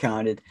should have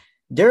counted.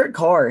 Derek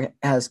Carr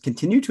has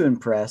continued to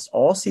impress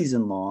all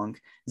season long.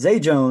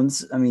 Zay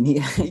Jones, I mean,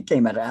 he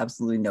came out of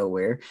absolutely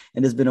nowhere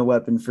and has been a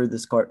weapon for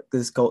this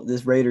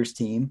Raiders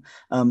team.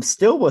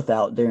 Still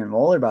without Darren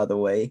Waller, by the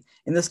way.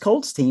 And this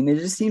Colts team, it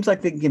just seems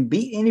like they can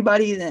beat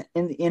anybody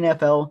in the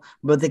NFL,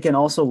 but they can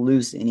also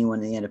lose to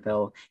anyone in the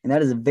NFL. And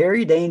that is a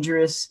very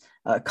dangerous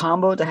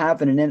combo to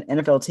have in an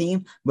NFL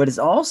team, but it's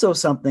also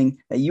something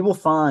that you will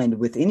find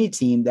with any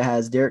team that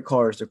has Derek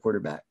Carr as their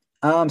quarterback.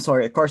 I'm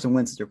sorry, Carson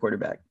Wentz as their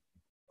quarterback.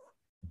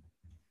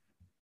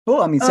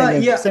 Well, I mean,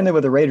 same thing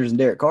with the Raiders and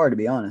Derek Carr, to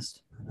be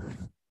honest.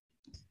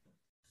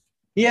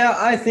 Yeah,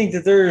 I think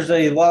that there's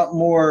a lot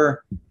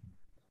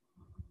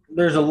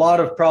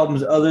of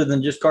problems other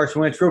than just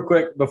Carson Wentz. Real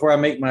quick, before I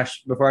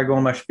go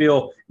on my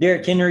spiel,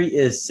 Derrick Henry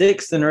is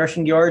 6th in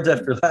rushing yards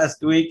after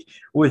last week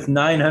with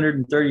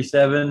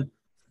 937.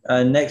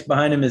 Next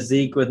behind him is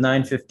Zeke with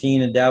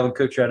 915, and Dalvin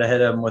Cook's right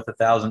ahead of him with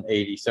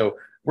 1,080. So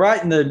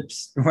right in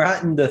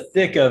the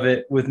thick of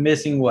it with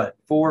missing 4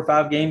 or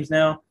 5 games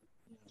now.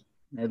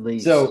 At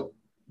least. So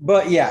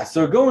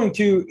going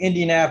to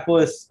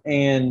Indianapolis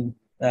and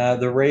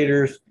the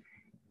Raiders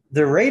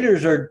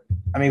are,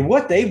 I mean,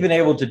 what they've been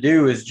able to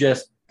do is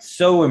just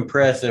so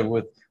impressive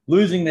with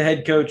losing the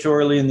head coach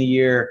early in the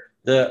year.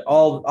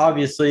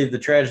 Obviously the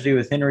tragedy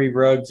with Henry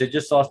Ruggs. They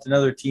just lost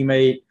another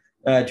teammate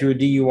to a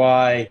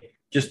DUI.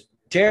 Just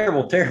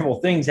terrible, terrible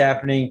things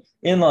happening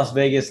in Las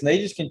Vegas, and they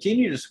just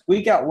continue to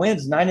squeak out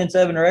wins,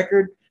 9-7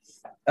 record.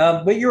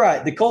 But you're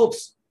right, the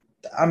Colts.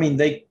 I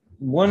mean,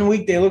 one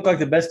week they look like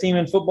the best team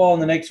in football,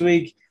 and the next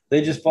week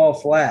they just fall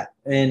flat.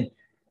 And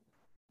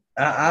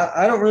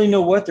I don't really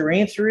know what their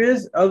answer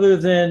is other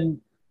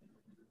than,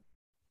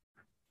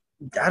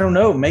 I don't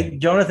know, make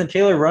Jonathan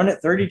Taylor run it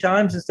 30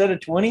 times instead of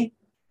 20.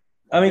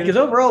 I mean, because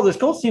overall this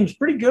Colts team's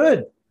pretty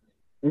good.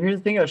 And here's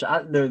the thing,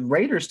 the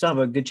Raiders still have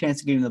a good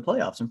chance of getting to the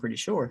playoffs, I'm pretty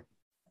sure.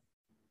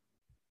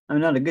 I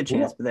mean, not a good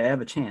chance, but they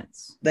have a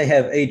chance. They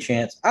have a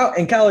chance.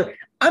 And Kyler,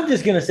 I'm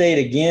just going to say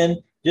it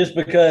again, just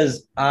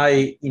because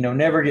I,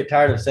 never get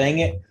tired of saying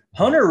it.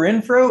 Hunter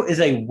Renfrow is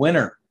a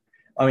winner.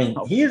 I mean,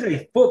 he is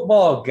a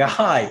football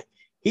guy.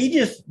 He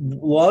just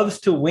loves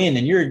to win,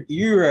 and you're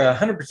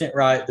 100%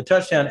 right. The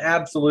touchdown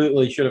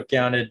absolutely should have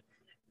counted.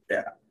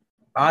 Yeah.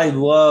 I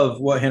love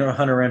what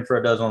Hunter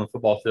Renfrow does on the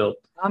football field.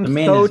 I'm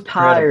so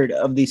tired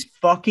of these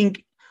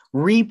fucking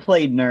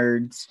replay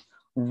nerds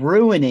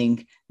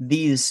ruining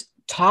these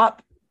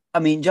top. I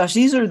mean, Josh,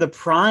 these are the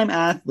prime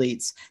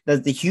athletes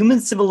that the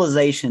human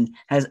civilization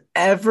has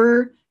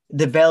ever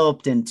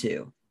developed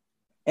into.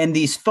 And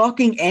these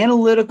fucking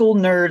analytical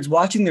nerds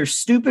watching their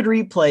stupid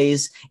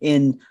replays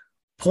in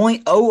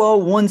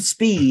 .001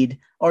 speed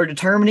are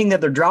determining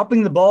that they're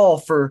dropping the ball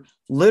for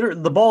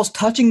the ball's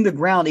touching the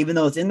ground, even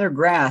though it's in their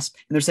grasp.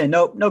 And they're saying,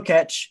 nope, no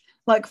catch.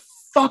 Like,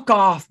 fuck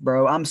off,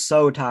 bro. I'm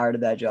so tired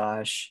of that,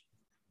 Josh.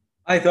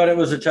 I thought it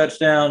was a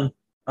touchdown.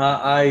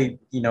 I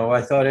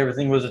thought it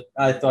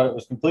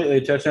was completely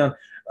a touchdown.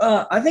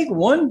 I think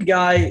one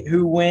guy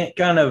who went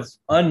kind of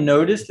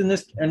unnoticed in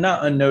this, or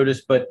not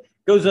unnoticed, but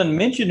goes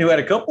unmentioned, who had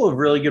a couple of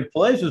really good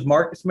plays, was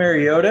Marcus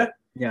Mariota.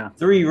 Yeah.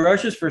 3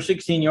 rushes for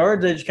 16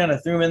 yards. They just kind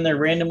of threw him in there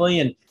randomly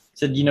and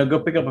said, go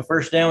pick up a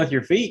first down with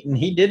your feet. And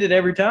he did it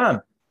every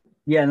time.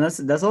 Yeah, and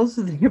that's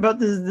also the thing about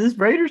this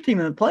Raiders team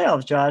in the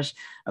playoffs, Josh.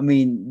 I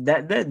mean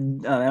that I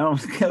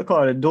don't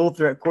call it a dual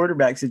threat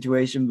quarterback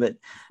situation, but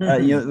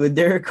with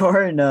Derek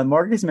Carr and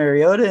Marcus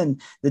Mariota and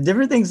the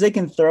different things they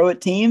can throw at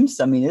teams.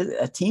 I mean,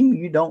 a team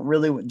you don't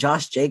really.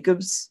 Josh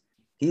Jacobs,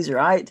 he's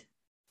right.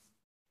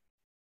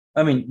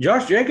 I mean,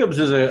 Josh Jacobs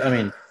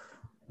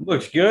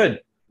looks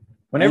good.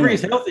 Whenever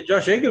he's healthy,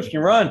 Josh Jacobs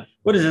can run.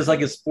 What is this, like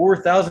his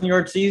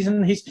 4,000-yard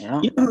season?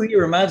 You know who he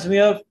reminds me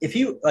of?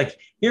 He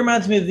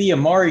reminds me of the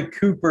Amari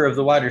Cooper of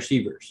the wide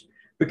receivers,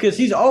 because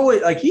he's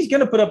always he's going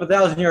to put up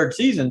 1,000-yard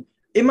season.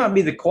 It might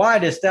be the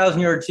quietest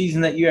 1,000-yard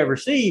season that you ever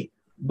see,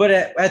 but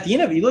at the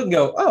end of it, you look and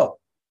go, oh,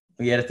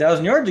 we had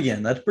 1,000 yards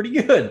again. That's pretty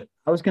good.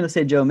 I was going to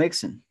say Joe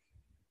Mixon.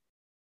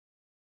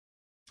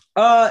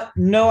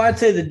 No, I'd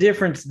say the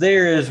difference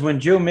there is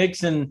when Joe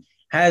Mixon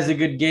has a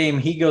good game,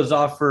 he goes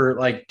off for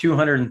like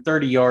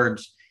 230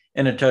 yards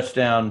and a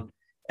touchdown.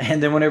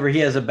 And then whenever he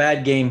has a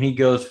bad game, he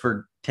goes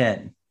for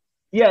 10.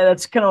 Yeah,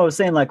 that's kind of what I was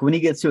saying. Like when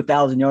he gets to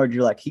 1,000 yards,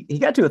 you're like, he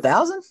got to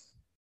 1,000?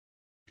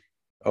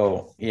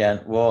 Oh, yeah.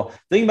 Well,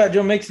 the thing about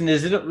Joe Mixon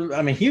is,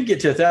 he'd get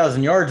to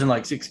 1,000 yards in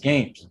like 6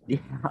 games. Yeah.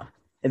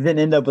 And then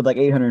end up with like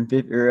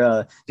 850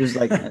 or just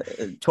like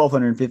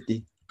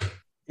 1,250.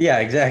 Yeah,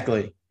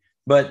 exactly.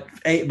 But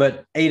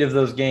eight of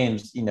those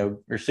games,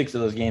 or 6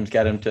 of those games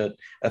got him to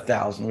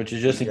 1,000, which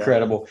is just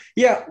incredible.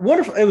 Yeah,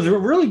 wonderful. It was a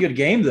really good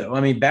game, though.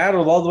 I mean,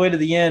 battled all the way to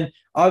the end.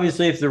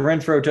 Obviously, if the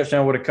Renfro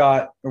touchdown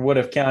would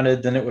have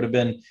counted, then it would have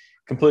been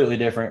completely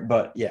different.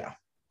 But yeah,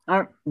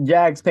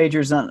 Jags,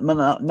 Patriots,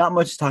 not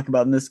much to talk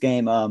about in this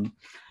game.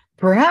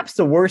 Perhaps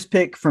the worst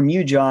pick from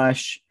you,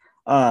 Josh,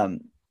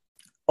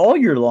 all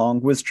year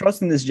long was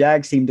trusting this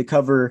Jags team to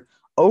cover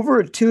over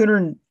a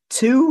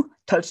 202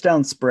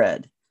 touchdown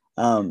spread.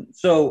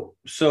 So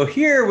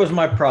here was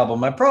my problem.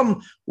 My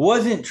problem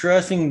wasn't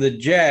trusting the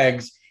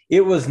Jags.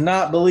 It was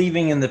not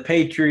believing in the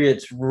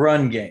Patriots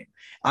run game.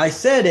 I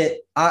said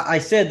it. I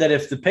said that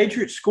if the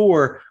Patriots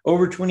score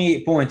over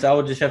 28 points, I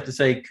would just have to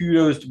say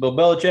kudos to Bill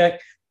Belichick.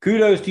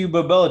 Kudos to you,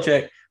 Bill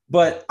Belichick.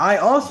 But I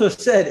also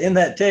said in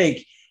that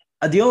take,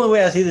 the only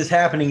way I see this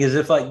happening is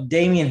if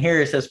Damian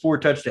Harris has 4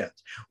 touchdowns.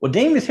 Well,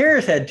 Damian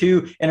Harris had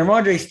 2 and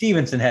Ramondre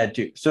Stevenson had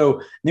 2. So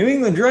New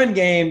England's run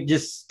game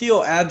just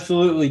still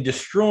absolutely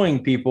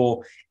destroying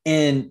people.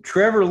 And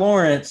Trevor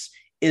Lawrence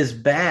is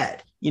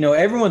bad.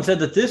 Everyone said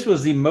that this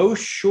was the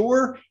most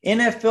sure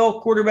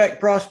NFL quarterback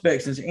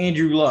prospect since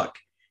Andrew Luck.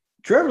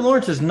 Trevor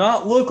Lawrence does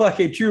not look like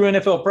a true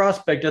NFL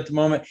prospect at the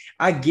moment.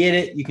 I get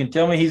it. You can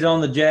tell me he's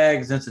on the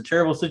Jags. It's a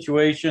terrible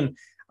situation.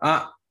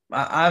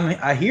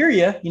 I hear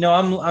you.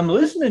 I'm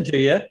listening to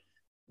you,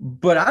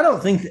 but I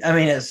don't think.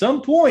 At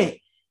some point,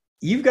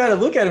 you've got to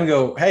look at him and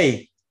go,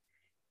 "Hey,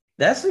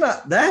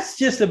 that's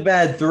just a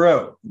bad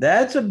throw.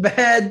 That's a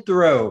bad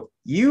throw.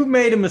 You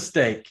made a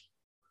mistake."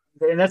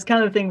 And that's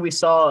kind of the thing we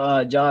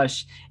saw,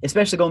 Josh,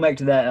 especially going back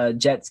to that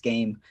Jets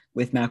game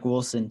with Mac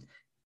Wilson.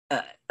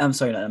 I'm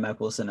sorry, not Mac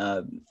Wilson.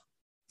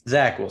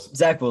 Zach Wilson.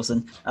 Zach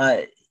Wilson.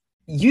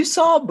 You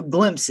saw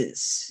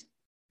glimpses.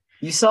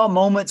 You saw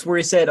moments where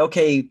he said,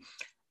 "Okay,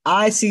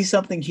 I see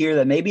something here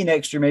that maybe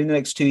next year, maybe the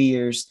next 2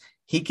 years,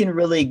 he can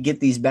really get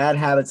these bad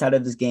habits out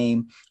of his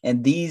game,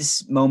 and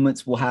these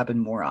moments will happen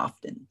more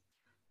often."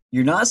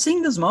 You're not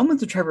seeing those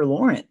moments with Trevor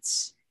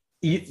Lawrence.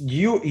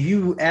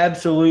 You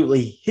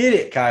absolutely hit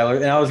it, Kyler.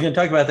 And I was going to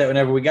talk about that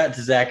whenever we got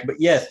to Zach. But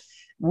yes,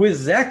 with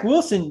Zach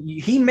Wilson,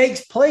 he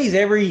makes plays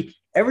every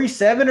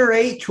 7 or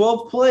 8,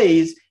 12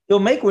 plays. He'll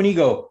make when you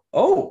go,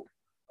 oh,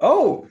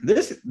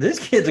 this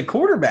kid's a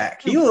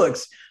quarterback. He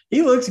looks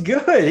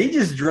good. He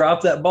just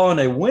dropped that ball in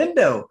a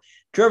window.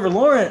 Trevor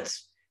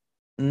Lawrence,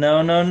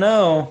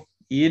 no.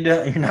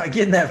 You're not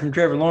getting that from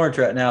Trevor Lawrence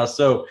right now.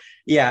 So,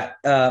 yeah,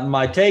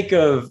 my take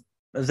of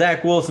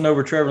Zach Wilson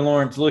over Trevor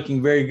Lawrence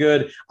looking very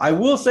good. I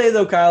will say,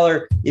 though,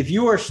 Kyler, if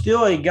you are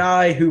still a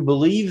guy who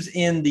believes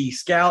in the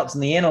scouts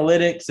and the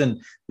analytics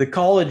and the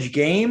college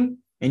game,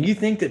 and you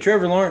think that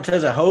Trevor Lawrence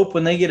has a hope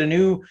when they get a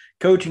new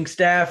coaching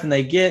staff and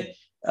they get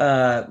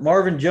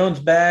Marvin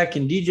Jones back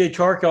and DJ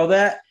Chark, all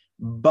that,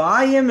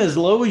 buy him as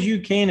low as you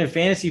can in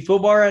fantasy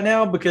football right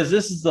now, because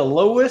this is the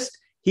lowest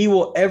he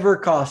will ever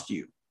cost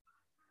you.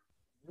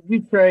 If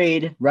you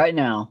trade right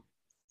now,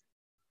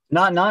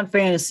 not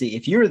fantasy,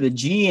 if you're the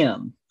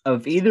GM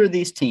of either of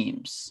these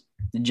teams,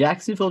 the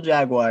Jacksonville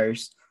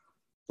Jaguars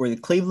or the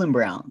Cleveland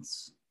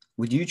Browns,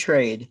 would you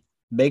trade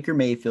Baker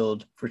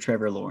Mayfield for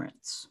Trevor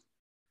Lawrence?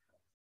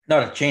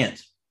 Not a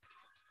chance.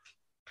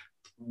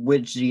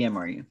 Which GM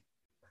are you?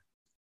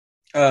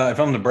 If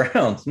I'm the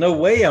Browns, no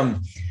way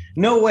I'm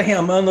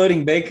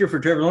unloading Baker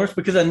for Trevor Lawrence,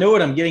 because I know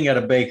what I'm getting out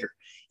of Baker.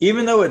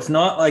 Even though it's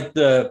not like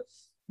the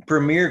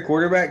premier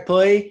quarterback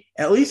play,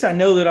 at least I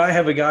know that I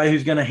have a guy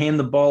who's going to hand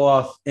the ball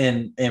off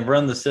and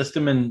run the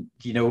system and,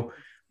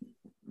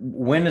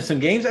 win some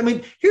games.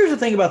 Here's the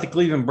thing about the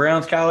Cleveland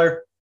Browns, Kyler.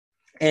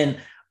 And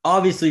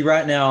obviously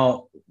right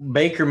now,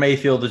 Baker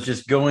Mayfield is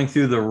just going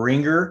through the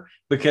ringer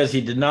because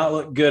he did not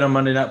look good on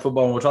Monday Night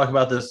Football. And we'll talk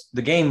about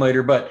the game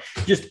later, but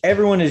just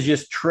everyone is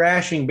just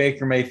trashing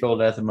Baker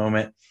Mayfield at the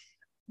moment.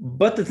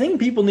 But the thing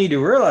people need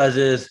to realize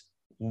is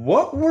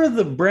what were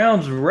the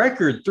Browns'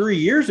 record 3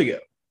 years ago?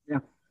 Yeah.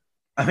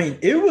 I mean,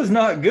 it was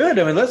not good.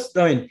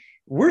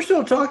 We're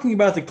still talking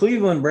about the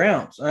Cleveland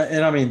Browns.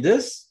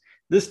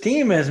 This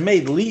team has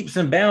made leaps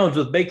and bounds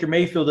with Baker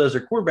Mayfield as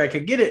their quarterback. I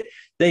get it.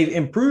 They've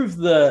improved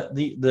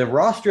the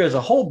roster as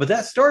a whole, but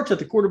that starts at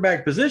the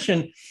quarterback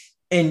position.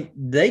 And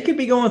they could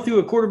be going through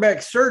a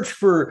quarterback search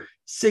for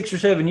 6 or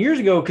 7 years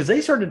ago because they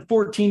started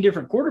 14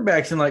 different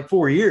quarterbacks in like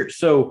 4 years.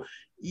 So,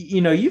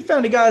 you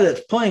found a guy that's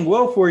playing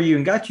well for you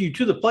and got you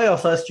to the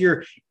playoffs last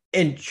year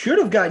and should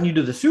have gotten you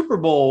to the Super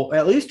Bowl,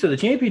 at least to the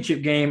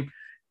championship game,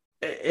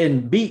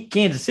 and beat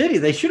Kansas City.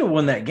 They should have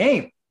won that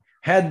game.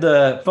 Had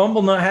the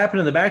fumble not happen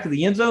in the back of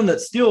the end zone,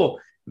 that's still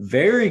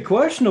very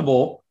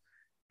questionable.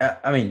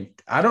 I mean,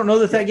 I don't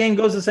know that game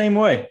goes the same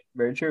way.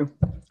 Very true.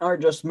 All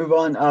right, just move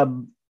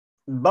on.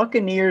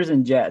 Buccaneers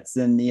and Jets.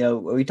 And,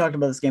 we talked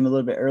about this game a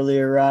little bit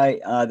earlier, right?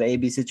 The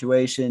AB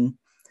situation.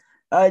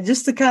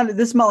 Just to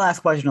this is my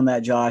last question on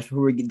that, Josh,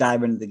 before we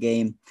dive into the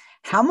game.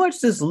 How much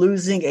does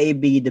losing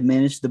AB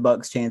diminish the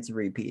Bucs' chance of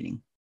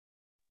repeating?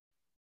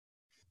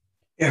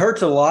 It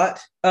hurts a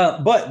lot.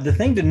 But the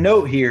thing to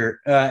note here,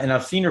 and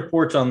I've seen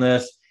reports on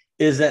this,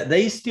 is that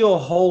they still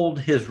hold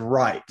his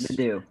rights. They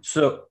do.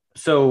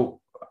 So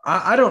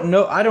I don't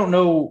know. I don't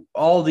know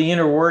all the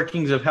inner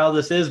workings of how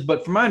this is,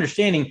 but from my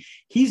understanding,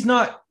 he's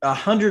not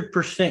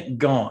 100%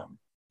 gone.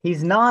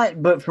 He's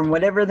not, but from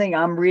everything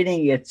I'm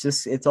reading,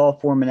 it's all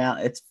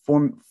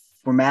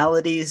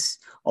formalities,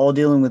 all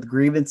dealing with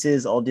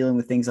grievances, all dealing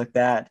with things like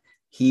that.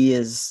 He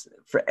is,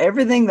 for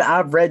everything that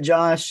I've read,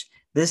 Josh,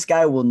 this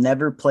guy will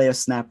never play a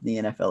snap in the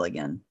NFL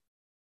again.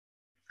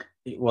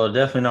 Well,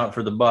 definitely not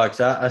for the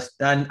Bucs.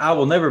 I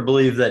will never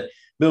believe that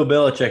Bill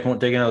Belichick won't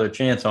take another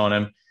chance on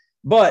him.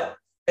 But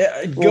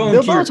going Bill to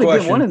your Belichick didn't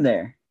question, want him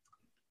there.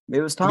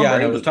 It was Tom Brady. Yeah,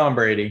 it was Tom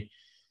Brady.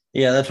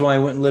 Yeah, that's why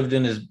he went and lived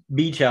in his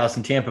beach house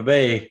in Tampa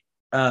Bay.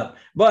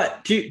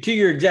 But to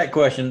your exact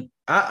question,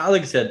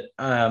 like I said,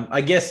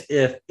 I guess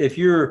if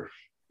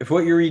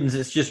what you're reading is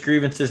it's just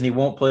grievances and he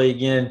won't play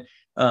again,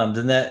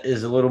 then that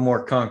is a little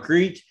more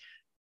concrete.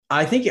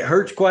 I think it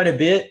hurts quite a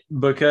bit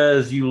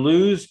because you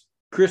lose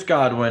Chris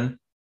Godwin.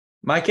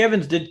 Mike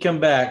Evans did come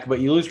back, but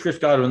you lose Chris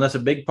Godwin. That's a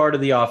big part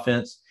of the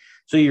offense.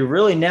 So you're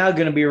really now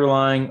going to be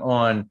relying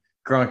on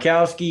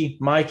Gronkowski,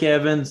 Mike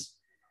Evans,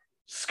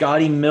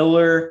 Scotty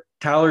Miller,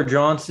 Tyler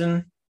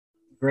Johnson,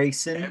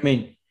 Grayson. I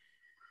mean,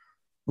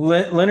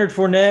 Leonard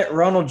Fournette,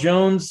 Ronald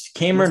Jones,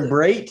 Cameron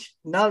Brate.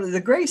 No,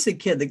 the Grayson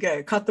kid, the guy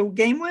who caught the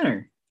game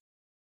winner.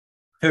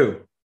 Who?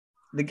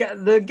 The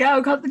guy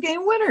who caught the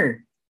game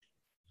winner.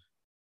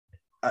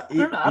 I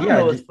don't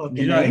know his fucking name.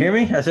 Did you not hear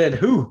me? I said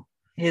who?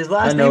 His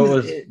last name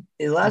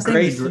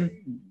is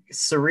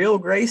Cyril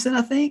Grayson,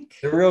 I think.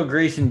 Cyril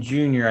Grayson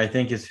Jr., I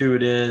think is who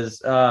it is.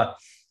 Tyler,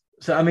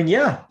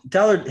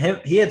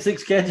 he had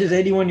 6 catches,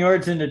 81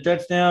 yards and a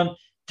touchdown.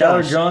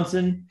 Tyler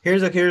Johnson.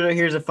 Here's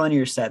a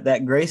funnier stat.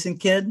 That Grayson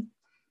kid,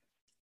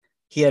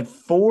 he had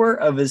 4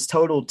 of his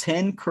total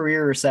 10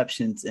 career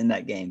receptions in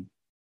that game.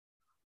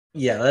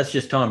 Yeah, that's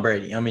just Tom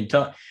Brady. I mean,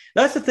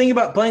 that's the thing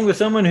about playing with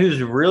someone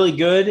who's really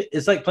good.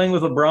 It's like playing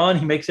with LeBron.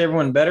 He makes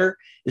everyone better.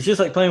 It's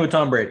just like playing with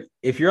Tom Brady.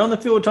 If you're on the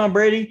field with Tom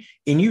Brady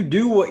and you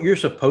do what you're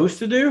supposed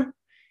to do,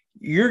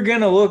 you're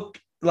going to look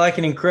like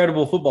an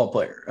incredible football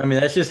player. I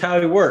mean, that's just how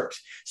it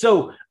works.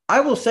 So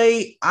I will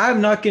say I'm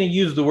not going to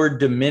use the word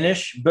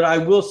diminish, but I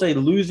will say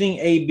losing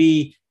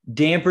AB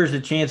dampers the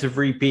chance of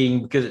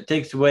repeating because it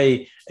takes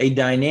away a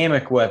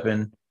dynamic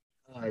weapon.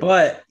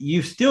 But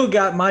you've still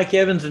got Mike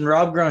Evans and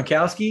Rob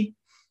Gronkowski.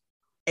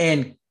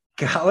 And,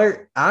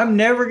 Kyler, I'm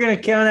never going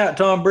to count out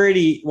Tom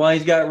Brady while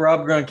he's got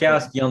Rob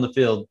Gronkowski on the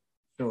field.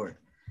 Sure.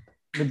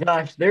 But,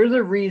 Josh, there's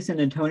a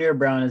reason Antonio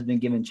Brown has been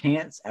given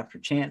chance after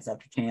chance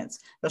after chance.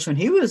 That's when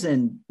he was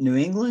in New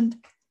England.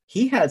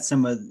 He had I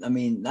don't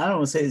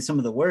want to say some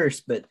of the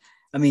worst, but,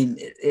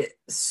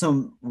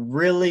 some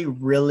really,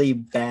 really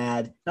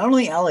bad, not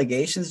only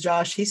allegations,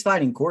 Josh, he's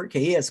fighting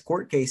he has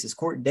court cases,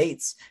 court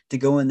dates to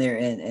go in there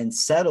and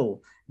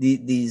settle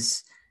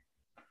these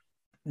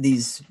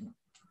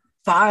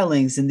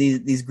filings and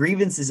these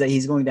grievances that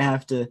he's going to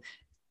have to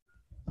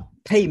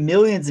pay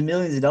millions and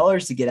millions of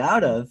dollars to get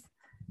out of.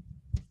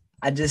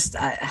 I don't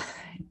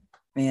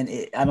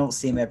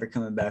see him ever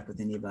coming back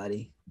with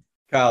anybody.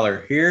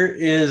 Kyler,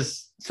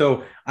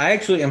 so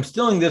I'm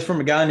stealing this from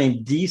a guy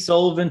named D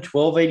Sullivan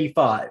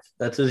 1285.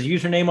 That's his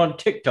username on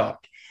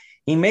TikTok.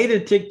 He made a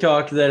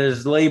TikTok that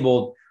is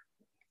labeled,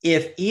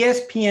 if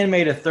ESPN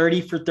made a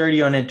 30 for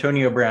 30 on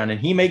Antonio Brown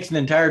and he makes an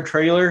entire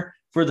trailer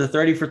for the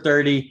 30 for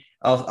 30,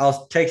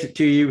 I'll text it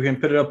to you. You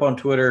can put it up on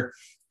Twitter.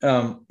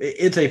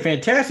 It's a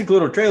fantastic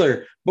little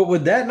trailer, but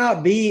would that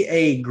not be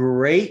a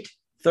great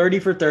 30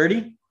 for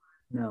 30?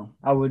 No,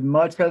 I would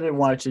much rather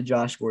watch a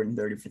Josh Gordon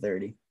 30 for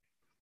 30.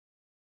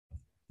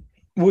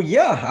 Well,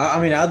 yeah.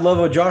 I'd love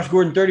a Josh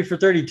Gordon 30 for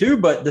 32,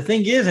 but the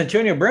thing is,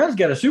 Antonio Brown's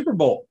got a Super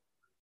Bowl.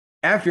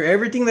 After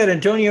everything that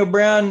Antonio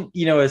Brown,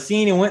 has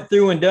seen and went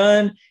through and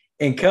done,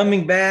 and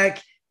coming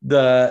back,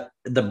 the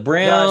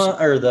Steelers,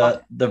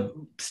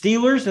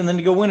 and then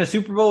to go win a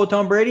Super Bowl with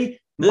Tom Brady,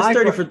 This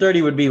 30 for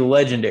 30 would be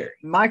legendary.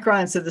 Mike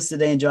Ryan said this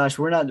today, and Josh,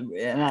 we're not,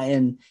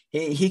 and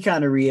he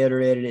kind of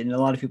reiterated it, and a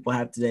lot of people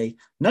have today.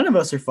 None of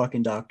us are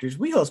fucking doctors.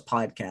 We host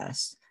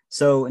podcasts.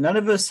 So none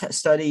of us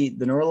study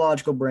the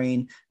neurological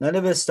brain. None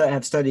of us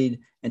have studied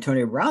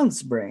Antonio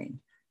Brown's brain.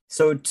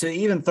 So to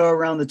even throw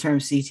around the term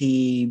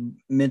CTE,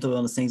 mental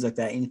illness, things like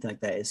that, anything like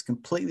that is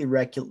completely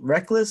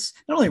reckless.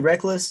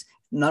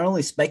 Not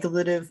only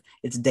speculative,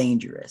 it's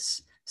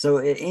dangerous. So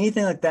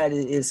anything like that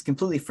is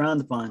completely frowned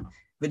upon.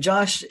 But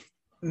Josh,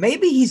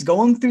 maybe he's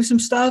going through some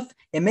stuff,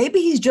 and maybe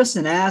he's just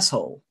an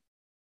asshole.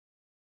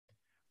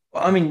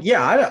 I mean,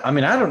 yeah, I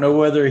don't know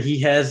whether he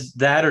has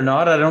that or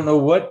not. I don't know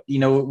what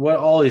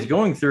all he's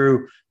going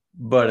through,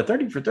 but a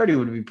 30 for 30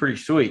 would be pretty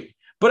sweet.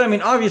 But I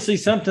mean, obviously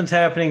something's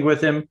happening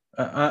with him.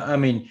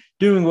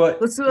 Doing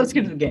what? Let's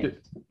get to the game.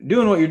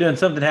 Doing what you're doing,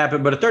 something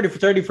happened. But a 30 for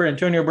 30 for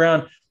Antonio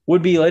Brown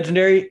would be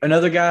legendary.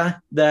 Another guy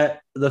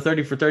that the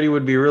 30 for 30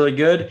 would be really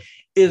good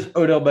is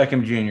Odell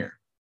Beckham Jr.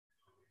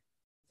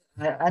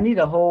 I need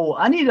a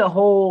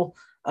whole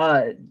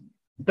 30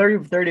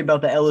 for 30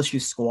 about the LSU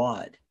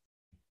squad.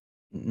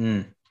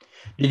 Did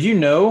you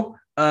know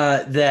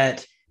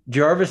that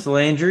Jarvis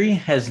Landry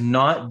has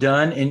not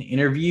done an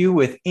interview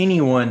with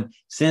anyone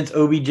since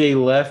OBJ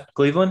left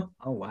Cleveland?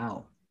 Oh,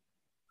 wow.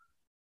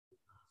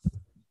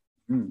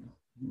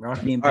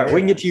 Rocky and all right,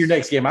 we can get to your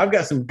next game. I've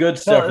got some good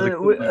stuff.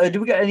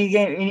 Do we got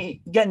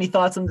any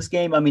thoughts on this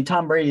game? I mean,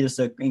 Tom Brady is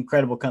an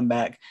incredible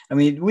comeback. I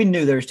mean, we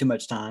knew there was too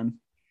much time.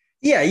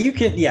 Yeah,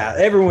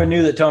 everyone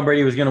knew that Tom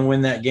Brady was going to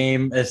win that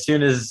game as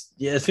soon as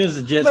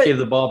the Jets gave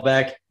the ball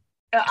back.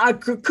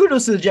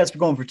 Kudos to the Jets for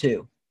going for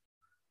two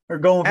or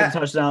going for the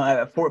touchdown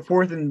at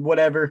fourth and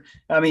whatever.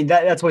 I mean,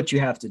 that's what you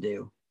have to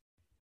do.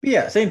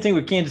 Yeah, same thing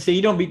with Kansas City.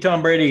 You don't beat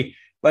Tom Brady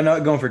by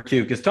not going for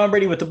two, because Tom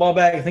Brady with the ball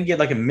back, I think he had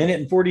like a minute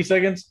and 40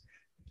 seconds.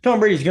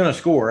 Tom Brady's going to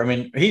score. I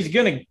mean, he's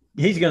going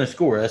to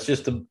score. That's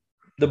just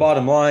the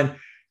bottom line.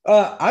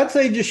 I'd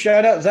say just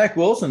shout out Zach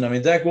Wilson. I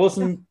mean, Zach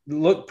Wilson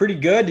looked pretty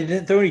good. He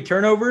didn't throw any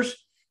turnovers.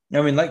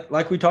 I mean,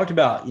 like we talked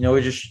about,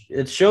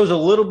 it shows a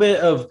little bit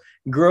of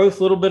growth,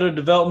 a little bit of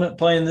development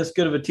playing this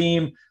good of a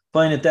team,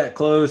 playing it that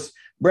close.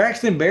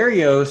 Braxton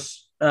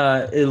Berrios,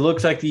 it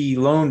looks like the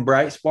lone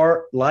bright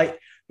spot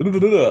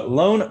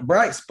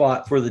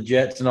for the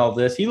Jets and all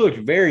this. He looked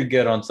very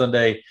good on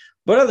Sunday.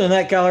 But other than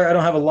that, Kyler, I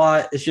don't have a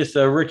lot. It's just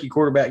a rookie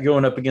quarterback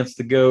going up against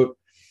the GOAT,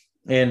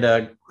 and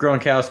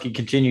Gronkowski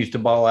continues to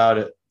ball out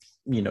at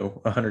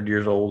 100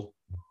 years old.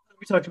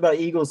 We talked about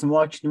Eagles and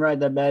watching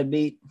ride that bad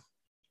beat.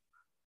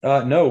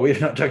 No, we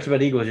have not talked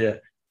about Eagles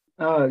yet.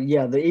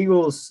 Yeah, the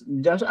Eagles.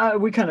 Josh, I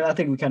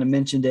think we kind of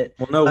mentioned it.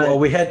 Well, no,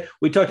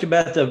 we talked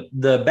about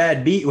the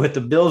bad beat with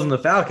the Bills and the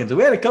Falcons.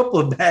 We had a couple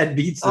of bad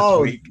beats this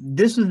week.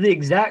 This was the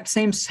exact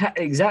same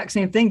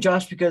thing,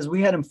 Josh, because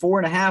we had them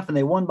 4.5 and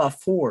they won by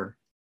 4.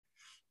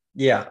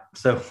 Yeah,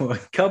 so a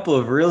couple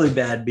of really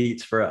bad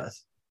beats for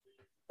us.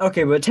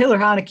 Okay, but Taylor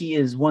Heineke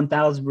is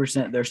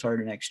 1,000% their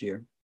starter next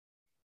year.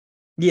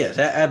 Yes,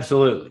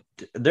 absolutely.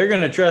 They're going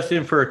to trust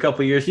him for a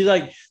couple of years. He's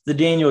like the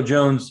Daniel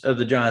Jones of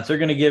the Giants. They're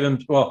going to give him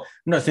 – well,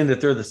 I'm not saying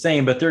that they're the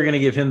same, but they're going to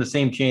give him the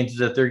same chances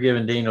that they're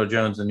giving Daniel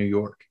Jones in New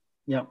York.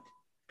 Yep.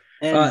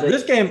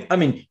 This game, I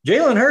mean,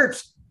 Jalen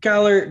Hurts,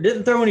 Kyler,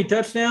 didn't throw any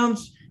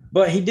touchdowns,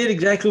 but he did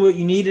exactly what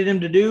you needed him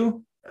to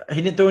do.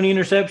 He didn't throw any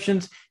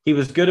interceptions. He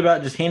was good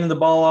about just handing the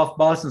ball off.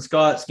 Boston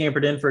Scott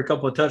scampered in for a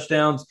couple of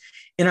touchdowns.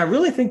 And I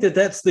really think that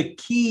that's the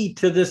key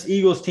to this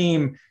Eagles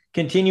team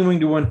continuing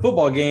to win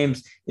football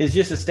games, is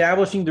just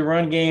establishing the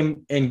run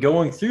game and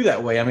going through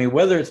that way. I mean,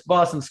 whether it's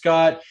Boston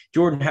Scott,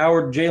 Jordan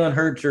Howard, Jalen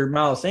Hurts, or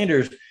Miles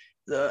Sanders,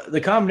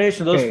 the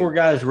combination of those four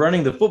guys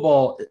running the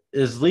football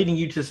is leading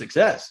you to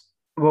success.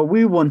 Well,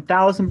 we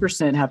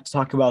 1,000% have to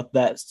talk about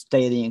that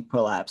stadium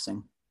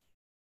collapsing.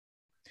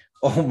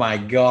 Oh, my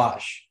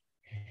gosh.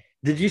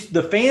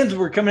 The fans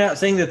were coming out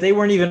saying that they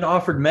weren't even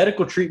offered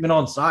medical treatment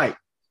on site.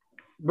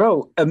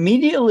 Bro,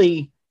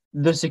 immediately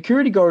the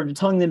security guard was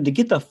telling them to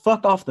get the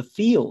fuck off the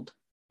field.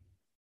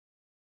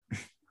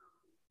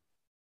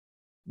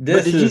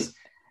 Did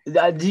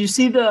you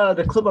see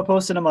the clip I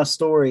posted on my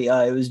story?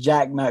 It was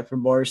Jack Mack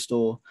from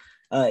Barstool.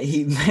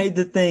 He made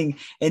the thing,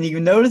 and you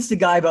noticed the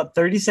guy about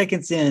 30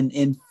 seconds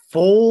in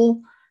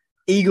full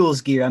Eagles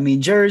gear. I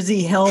mean,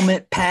 jersey,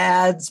 helmet,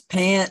 pads,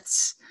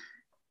 pants.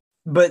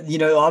 But,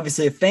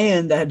 obviously a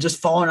fan that had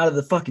just fallen out of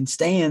the fucking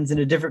stands in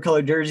a different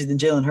colored jersey than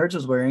Jalen Hurts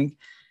was wearing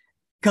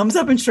comes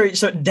up and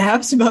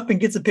dabs him up and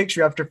gets a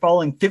picture after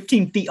falling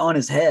 15 feet on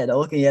his head. I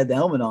look, he had the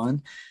helmet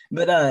on.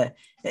 But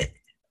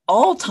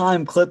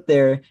all-time clip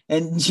there,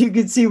 and you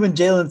can see when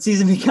Jalen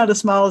sees him, he kind of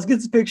smiles,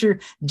 gets a picture.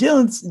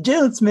 Jalen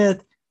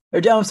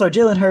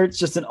Hurts,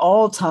 just an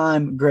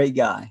all-time great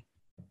guy.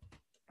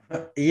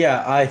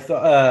 Yeah, I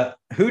thought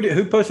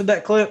who posted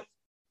that clip?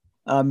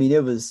 I mean,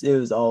 it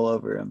was all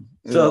over him.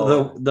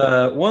 So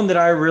the one that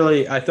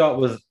I thought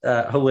was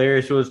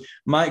hilarious was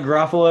Mike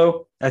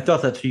Garafolo. I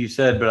thought that's who you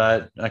said,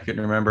 but I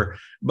couldn't remember.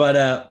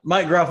 But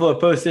Mike Garafolo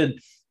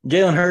posted,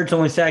 Jalen Hurts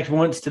only sacked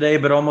once today,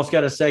 but almost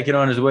got a second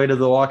on his way to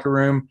the locker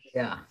room.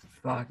 Yeah.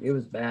 Fuck, it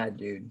was bad,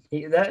 dude.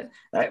 That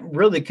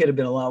really could have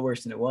been a lot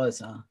worse than it was,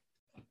 huh?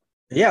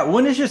 Yeah,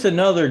 when it's just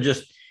another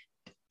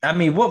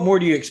what more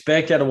do you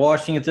expect out of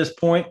Washington at this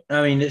point?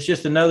 I mean, it's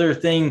just another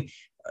thing,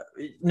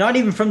 not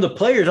even from the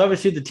players.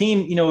 Obviously, the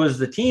team, is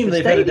the team.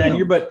 They've had it down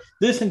here, but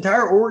this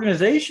entire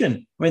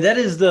organization, I mean,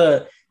 that's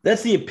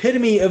the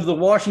epitome of the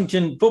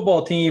Washington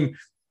football team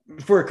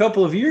for a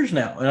couple of years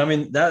now. And I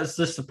mean, that's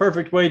just the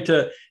perfect way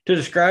to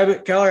describe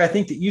it. Kyler, I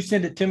think that you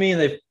sent it to me,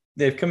 and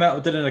they've come out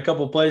with it in a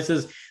couple of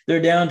places.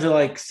 They're down to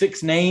like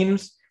 6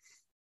 names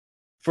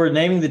for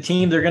naming the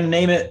team. They're going to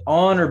name it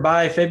on or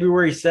by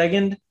February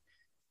 2nd.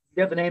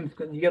 You got the names.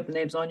 You got the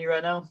names on you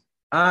right now?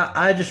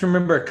 I just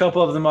remember a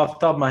couple of them off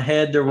the top of my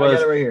head. There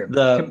was right here.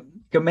 The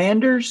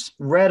Commanders,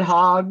 Red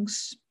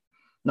Hogs,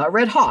 not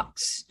Red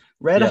Hawks,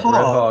 Red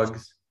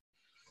Hogs.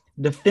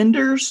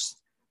 Defenders,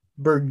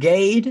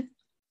 Brigade,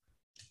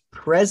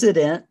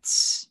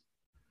 Presidents,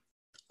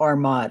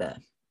 Armada.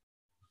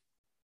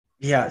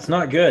 Yeah, it's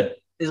not good.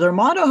 Is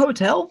Armada a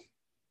hotel?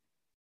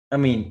 I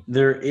mean,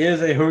 there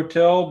is a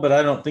hotel, but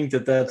I don't think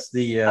that's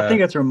the. I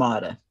think it's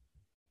Armada.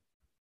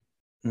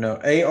 No,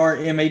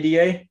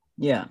 Armada.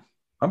 Yeah,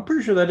 I'm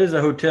pretty sure that is a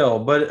hotel,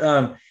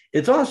 but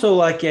it's also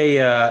like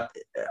I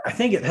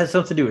think it has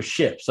something to do with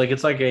ships. Like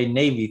it's like a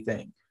Navy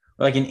thing,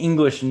 like an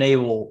English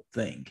naval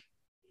thing.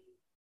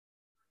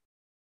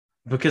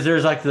 Because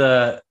there's like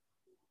I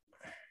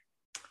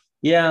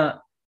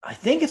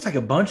think it's like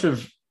a bunch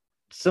of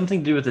something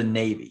to do with the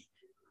Navy,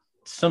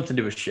 something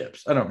to do with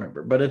ships. I don't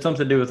remember, but it's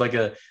something to do with like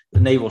a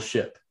naval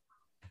ship,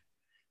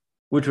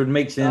 which would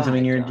make sense. I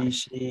mean, you're in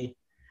DC.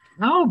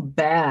 How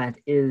bad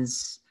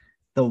is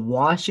the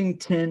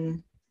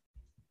Washington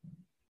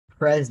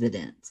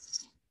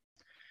Presidents?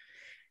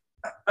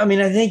 I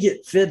mean, I think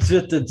it fits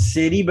with the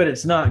city, but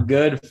it's not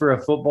good for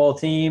a football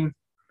team.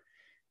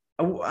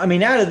 I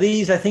mean, out of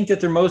these, I think that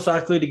they're most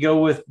likely to go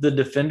with the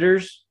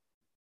Defenders.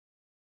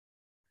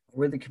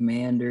 We're the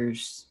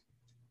Commanders.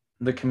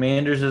 The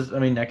Commanders is, I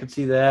mean, I could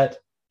see that.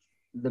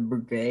 The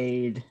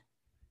Brigade.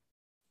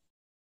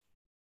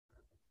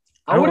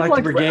 I don't like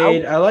the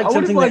Brigade. I like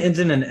something that ends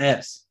in an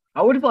S.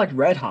 I would have liked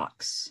Red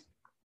Hawks.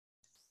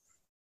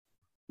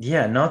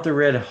 Yeah, not the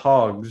Red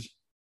Hogs.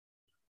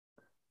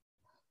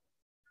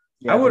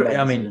 Yeah,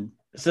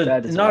 so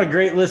not a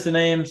great list of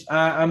names.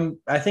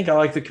 I think I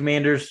like the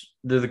Commanders.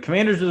 The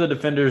Commanders or the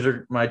Defenders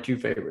are my 2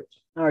 favorites.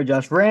 All right,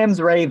 Josh.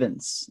 Rams,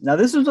 Ravens. Now,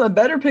 this was a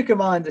better pick of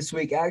mine this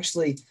week.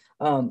 Actually,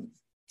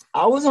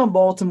 I was on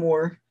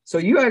Baltimore. So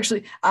you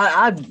actually,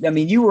 I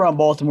mean, you were on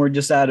Baltimore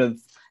just out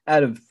of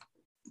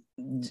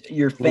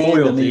your fandom.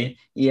 Loyalty.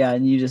 Yeah,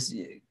 and you just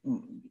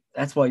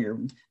that's why your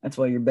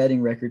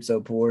betting record's so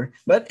poor.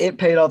 But it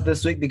paid off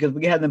this week because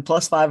we had them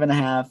plus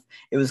 5.5.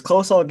 It was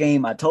close all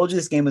game. I told you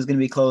this game was going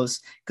to be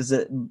close because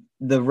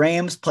the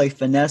Rams play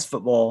finesse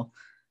football.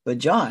 But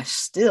Josh,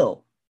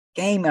 still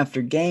game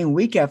after game,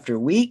 week after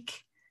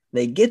week,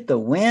 they get the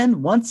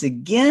win once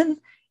again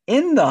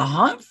in the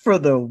hunt for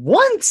the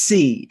 1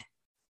 seed.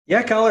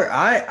 Yeah, Kyler,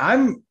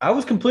 I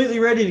was completely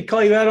ready to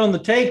call you out on the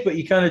take, but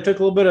you kind of took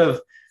a little bit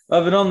of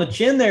it on the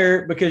chin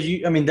there because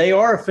they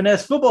are a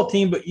finesse football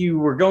team, but you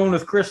were going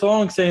with Chris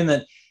Long saying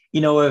that,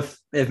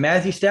 if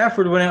Matthew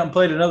Stafford went out and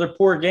played another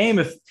poor game,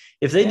 if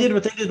they did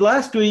what they did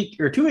last week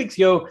or 2 weeks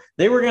ago,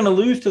 they were going to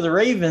lose to the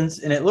Ravens,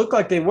 and it looked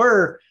like they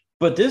were.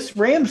 But this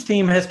Rams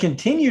team has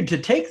continued to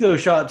take those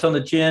shots on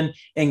the chin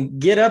and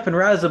get up and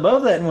rise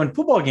above that and win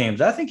football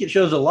games. I think it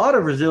shows a lot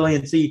of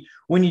resiliency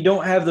when you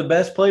don't have the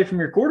best play from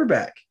your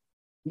quarterback.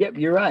 Yep,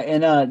 you're right.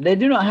 And they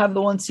do not have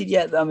the 1 seed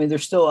yet. I mean, they're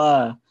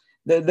still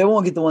they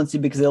won't get the 1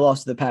 seed because they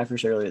lost to the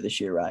Packers earlier this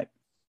year, right?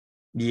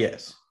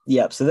 Yes.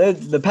 Yep. So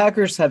the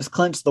Packers have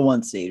clinched the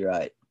 1 seed,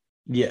 right?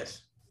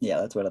 Yes.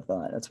 Yeah, that's what I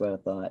thought.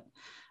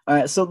 All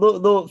right, so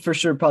they'll for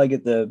sure probably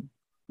get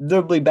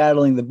they'll be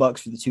battling the Bucs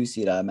for the 2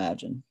 seed, I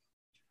imagine.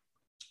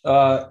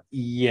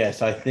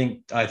 Yes, I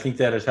think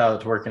that is how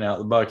it's working out.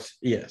 The Bucs,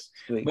 yes.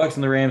 Sweet. Bucs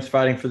and the Rams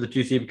fighting for the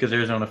 2 seed because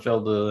Arizona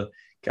fell to the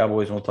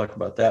Cowboys, and we'll talk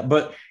about that.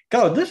 But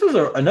God, this was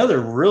another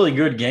really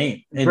good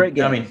game. And, great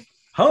game. I mean,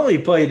 Huntley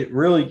played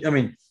really. I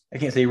mean, I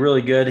can't say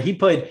really good. He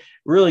played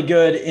really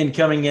good in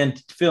coming in,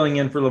 filling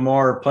in for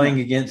Lamar,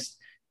 playing against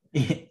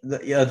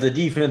the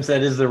defense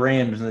that is the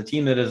Rams and the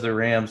team that is the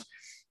Rams.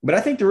 But I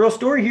think the real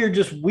story here,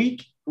 just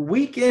week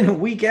in and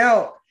week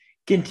out,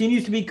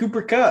 continues to be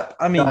Cooper Kupp.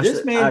 I mean,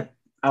 this man.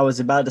 I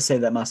was about to say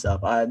that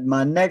myself.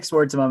 My next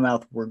words in my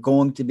mouth were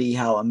going to be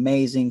how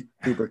amazing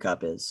Cooper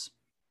Kupp is.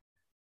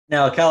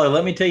 Now, Kyler,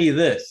 let me tell you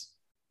this.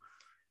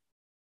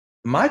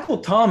 Michael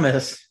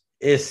Thomas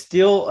is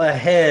still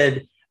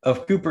ahead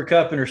of Cooper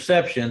Kupp in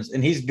receptions,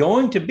 and he's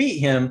going to beat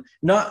him,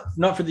 not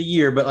for the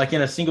year, but like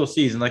in a single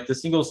season, like the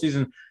single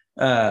season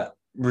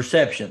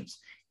receptions.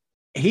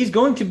 He's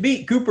going to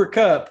beat Cooper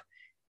Kupp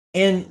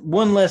in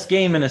one less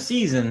game in a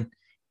season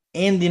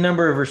and the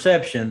number of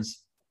receptions.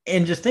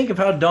 And just think of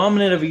how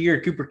dominant of a year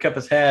Cooper Kupp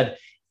has had.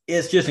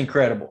 It's just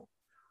incredible.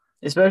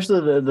 especially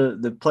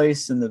the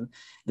place and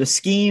the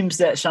schemes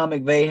that Sean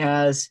McVay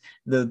has,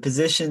 the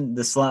position,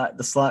 the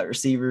slot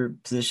receiver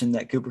position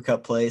that Cooper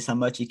Kupp plays, how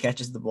much he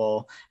catches the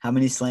ball, how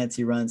many slants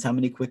he runs, how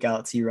many quick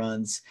outs he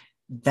runs.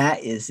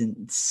 That is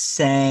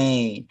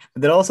insane.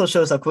 But that also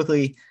shows how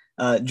quickly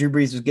Drew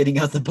Brees was getting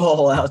out the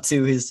ball out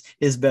to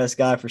his best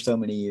guy for so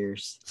many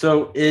years.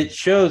 So it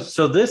shows.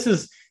 So this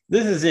is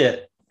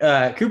it.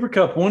 Cooper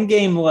Kupp, 1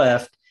 game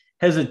left,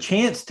 has a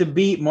chance to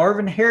beat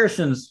Marvin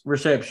Harrison's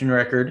reception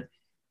record.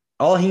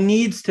 All he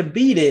needs to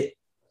beat it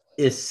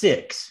is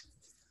 6.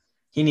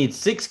 He needs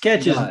 6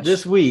 catches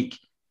this week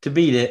to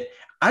beat it.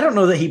 I don't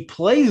know that he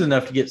plays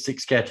enough to get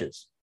 6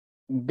 catches.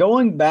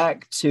 Going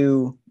back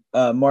to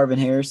Marvin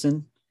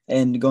Harrison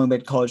and going back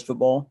to college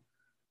football,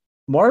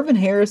 Marvin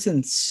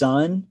Harrison's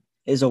son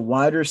is a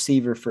wide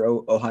receiver for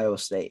Ohio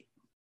State.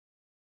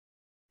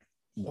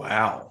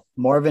 Wow.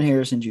 Marvin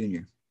Harrison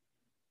Jr.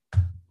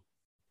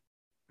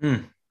 Hmm.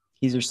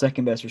 He's their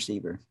second best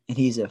receiver, and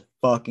he's a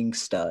fucking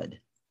stud.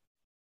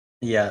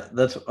 Yeah,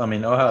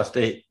 Ohio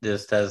State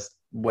just has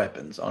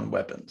weapons on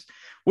weapons,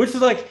 which is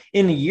like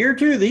in a year or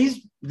two,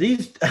 these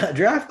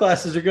draft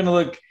classes are going to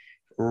look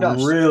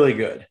really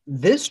good.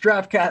 This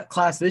draft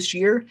class this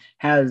year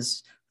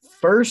has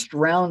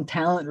first-round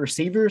talent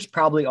receivers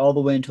probably all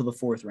the way until the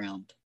 4th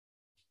round.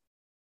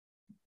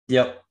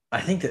 Yep.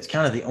 I think that's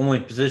kind of the only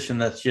position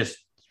that's just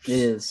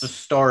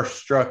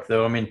star-struck,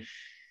 though. I mean,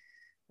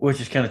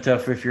 which is kind of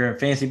tough if you're in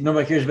fantasy.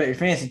 Nobody cares about your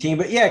fantasy team.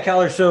 But, yeah,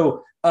 Kyler,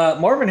 so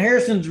Marvin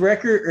Harrison's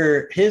record,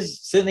 or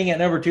his sitting at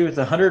number 2 with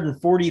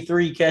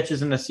 143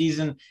 catches in a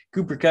season.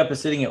 Cooper Kupp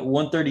is sitting at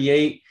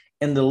 138.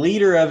 And the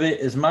leader of it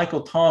is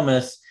Michael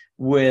Thomas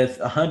with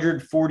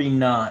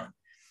 149.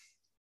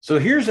 So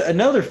here's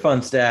another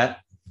fun stat.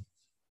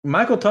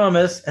 Michael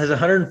Thomas has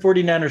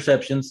 149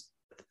 receptions,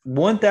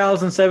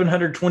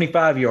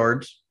 1,725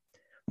 yards.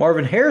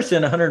 Marvin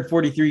Harrison,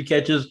 143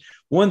 catches,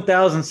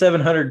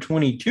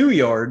 1,722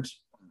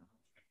 yards.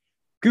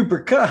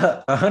 Cooper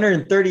Kupp,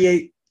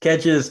 138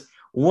 catches,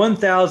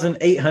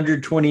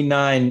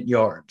 1,829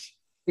 yards.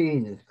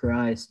 Jesus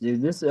Christ,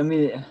 dude. This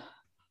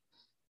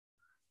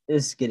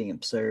is getting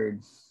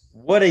absurd.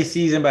 What a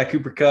season by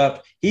Cooper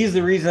Kupp. He's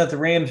the reason that the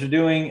Rams are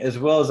doing as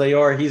well as they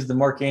are. He's the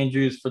Mark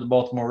Andrews for the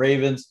Baltimore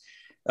Ravens.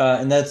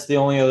 And that's the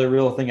only other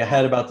real thing I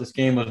had about this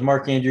game was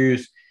Mark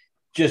Andrews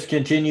just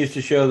continues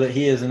to show that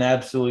he is an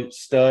absolute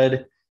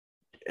stud.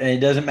 And it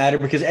doesn't matter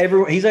because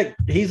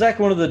he's like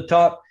one of the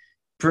top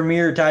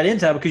premier tight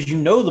ends now because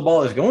the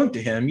ball is going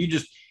to him. You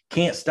just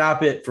can't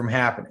stop it from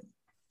happening.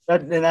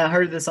 And I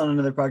heard this on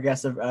another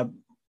podcast.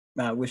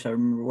 I wish I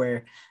remember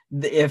where.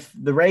 If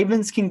the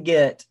Ravens can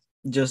get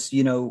just,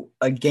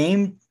 a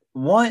game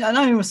one, I'm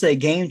not even going to say a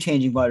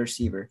game-changing wide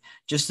receiver,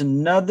 just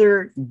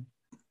another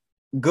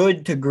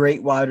good to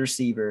great wide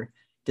receiver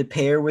to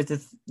pair with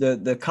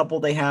the couple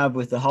they have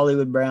with the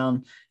Hollywood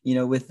Brown,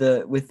 with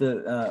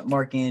the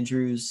Mark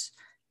Andrews.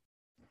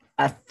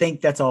 I think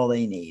that's all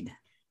they need.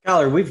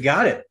 Kyler, we've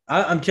got it.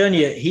 I'm telling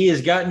you, he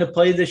has gotten to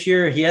play this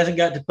year. He hasn't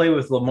got to play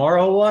with Lamar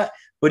a whole lot,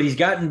 but he's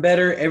gotten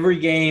better every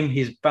game.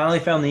 He's finally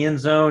found the end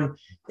zone,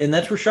 and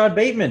that's Rashad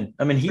Bateman.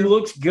 I mean, he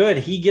looks good.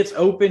 He gets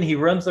open. He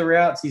runs the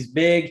routes. He's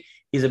big.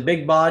 He's a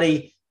big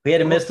body. We had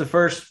to miss the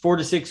first 4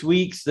 to 6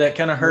 weeks. That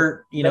kind of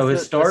hurt,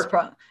 his start.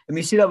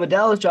 You see that with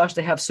Dallas, Josh,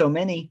 they have so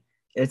many.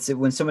 It's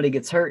when somebody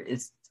gets hurt,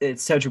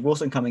 it's Cedric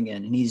Wilson coming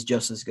in, and he's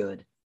just as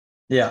good.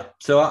 Yeah,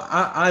 so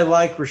I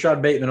like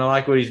Rashad Bateman. I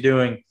like what he's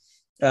doing.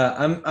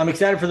 I'm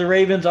excited for the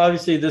Ravens.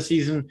 Obviously, this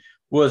season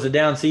was a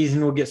down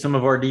season. We'll get some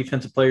of our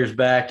defensive players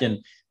back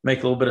and make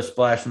a little bit of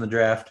splash in the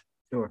draft.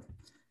 Sure.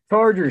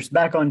 Chargers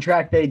back on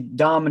track. They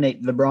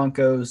dominate the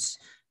Broncos.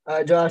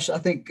 Josh, I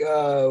think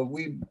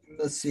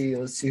let's see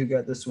who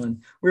got this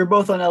one. We were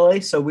both on LA,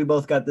 so we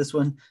both got this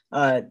one.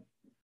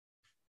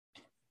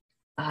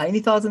 Any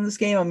thoughts on this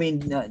game? I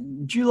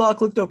mean, Drew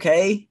Lock looked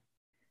okay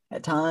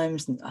at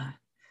times.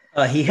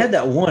 He had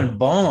that one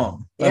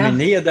bomb. Yeah. I mean,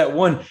 he had that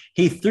one.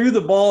 He threw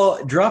the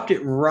ball, dropped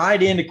it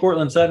right into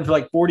Cortland Sutton for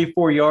like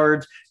 44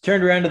 yards,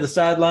 turned around to the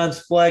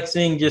sidelines,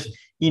 flexing, just,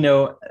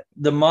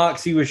 the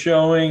mocks he was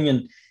showing.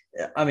 And,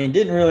 I mean,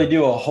 didn't really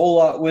do a whole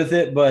lot with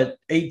it, but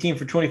 18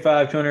 for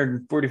 25,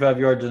 245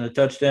 yards and a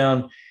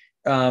touchdown.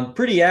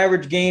 Pretty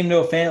average game.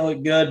 Noah Fant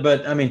looked good.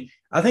 But, I mean,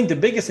 I think the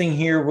biggest thing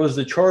here was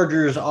the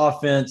Chargers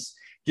offense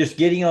just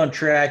getting on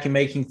track and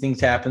making things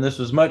happen. This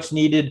was much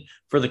needed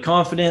for the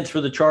confidence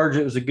for the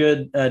Chargers. It was a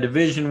good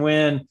division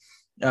win,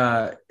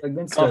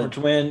 conference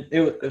win.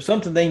 It was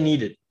something they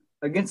needed.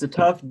 Against a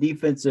tough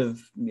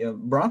defensive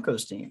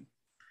Broncos team.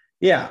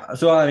 Yeah.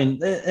 So, I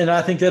mean, and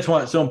I think that's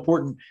why it's so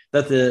important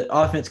that the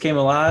offense came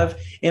alive.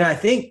 And I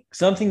think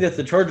something that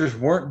the Chargers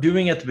weren't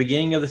doing at the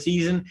beginning of the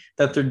season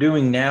that they're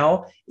doing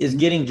now is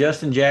getting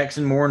Justin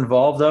Jackson more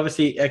involved.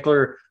 Obviously,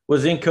 Eckler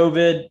was in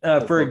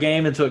COVID for a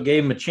game, and so it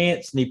gave him a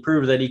chance, and he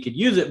proved that he could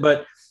use it.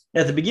 But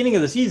at the beginning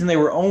of the season, they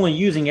were only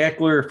using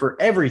Eckler for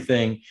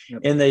everything,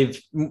 and they've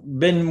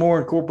been more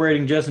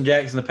incorporating Justin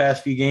Jackson the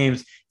past few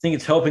games. I think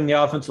it's helping the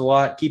offense a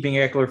lot, keeping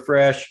Eckler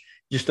fresh,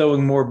 just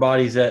throwing more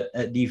bodies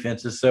at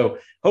defenses. So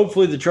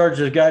hopefully the Chargers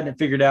have gotten it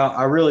figured out.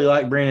 I really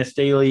like Brandon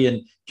Staley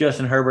and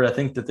Justin Herbert. I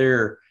think that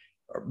they're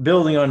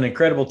building on an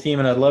incredible team,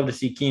 and I'd love to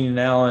see Keenan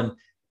Allen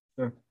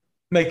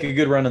make a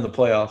good run in the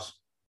playoffs.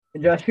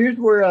 And Josh, here's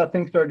where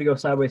things started to go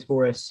sideways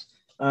for us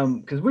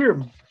because we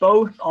were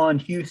both on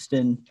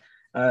Houston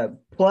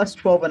plus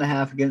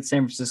 12.5 against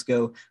San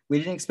Francisco. We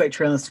didn't expect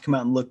Trey Lance to come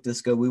out and look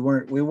this good. We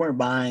weren't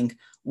buying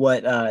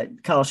what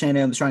Kyle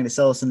Shanahan was trying to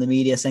sell us in the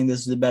media, saying this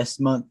is the best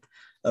month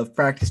of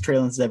practice Trey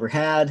Lance has ever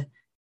had.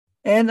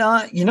 And,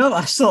 I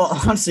still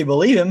honestly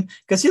believe him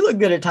because he looked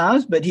good at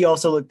times, but he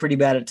also looked pretty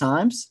bad at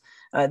times.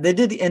 They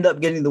did end up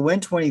getting the win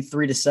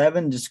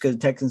 23-7 just because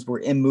the Texans were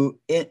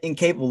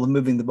incapable of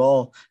moving the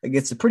ball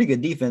against a pretty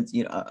good defense,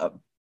 a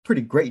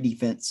pretty great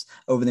defense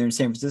over there in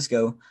San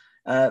Francisco.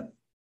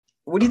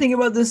 What do you think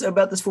about this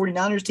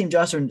 49ers team,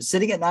 Josh? Are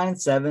sitting at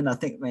 9-7. I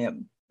think,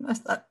 man,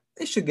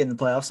 they should get in the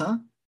playoffs, huh?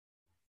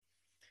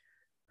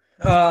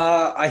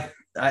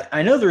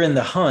 I know they're in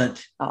the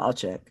hunt. I'll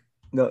check.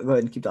 Go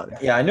ahead and keep talking.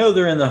 Yeah, I know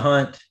they're in the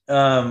hunt.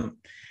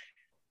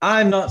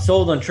 I'm not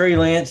sold on Trey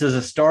Lance as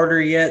a starter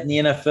yet in the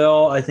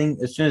NFL. I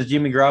think as soon as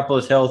Jimmy Garoppolo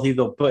is healthy,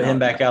 they'll put him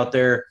back out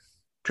there.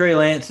 Trey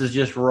Lance is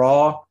just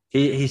raw.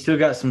 He's still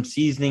got some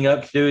seasoning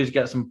up to do. He's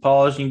got some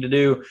polishing to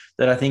do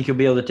that I think he'll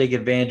be able to take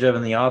advantage of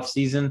in the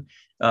offseason.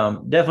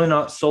 Definitely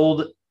not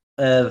sold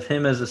of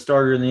him as a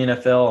starter in the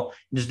NFL.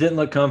 Just didn't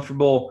look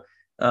comfortable.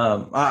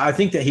 I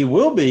think that he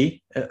will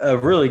be a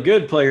really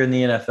good player in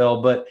the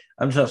NFL, but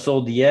I'm just not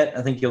sold yet.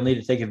 I think he'll need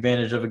to take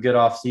advantage of a good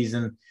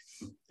offseason.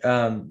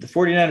 The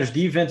 49ers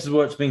defense is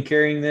what's been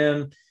carrying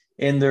them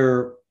in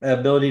their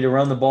ability to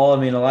run the ball.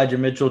 I mean, Elijah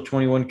Mitchell,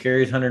 21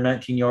 carries,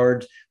 119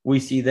 yards. We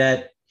see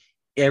that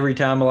every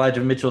time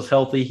Elijah Mitchell's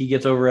healthy, he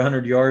gets over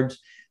 100 yards.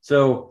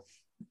 So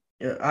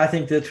I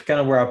think that's kind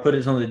of where I put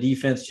it on the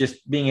defense,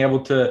 just being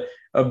able to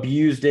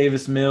abuse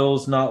Davis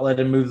Mills, not let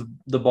him move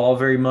the ball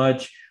very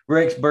much.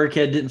 Rex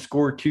Burkhead didn't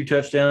score 2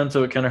 touchdowns,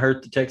 so it kind of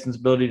hurt the Texans'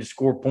 ability to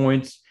score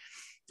points.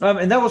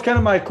 And that was kind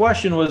of my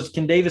question was,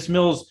 can Davis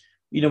Mills –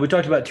 we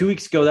talked about 2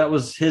 weeks ago, that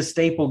was his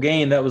staple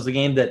game. That was the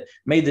game that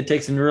made the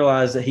Texans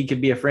realize that he could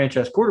be a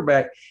franchise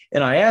quarterback.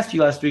 And I asked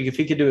you last week if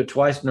he could do it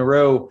twice in a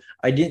row.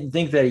 I didn't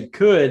think that he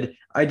could.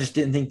 I just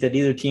didn't think that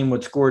either team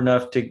would score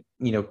enough to,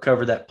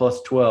 cover that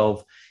plus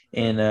 12.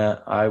 And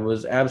I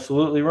was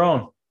absolutely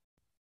wrong.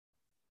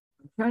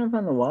 I'm trying to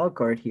find the wild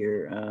card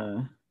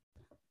here.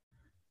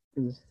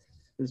 This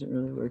isn't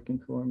really working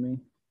for me.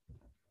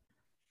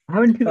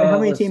 How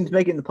many teams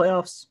making the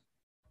playoffs?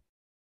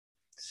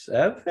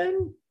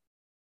 7?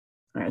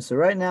 All right, so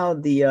right now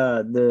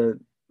the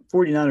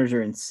 49ers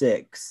are in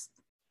 6th,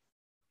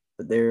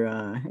 but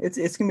they're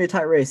it's gonna be a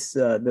tight race.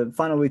 The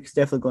final week is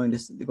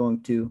definitely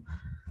going to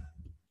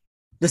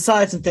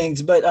decide some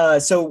things.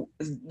 But so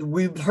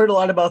we've heard a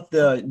lot about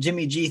the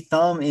Jimmy G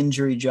thumb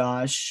injury,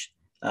 Josh.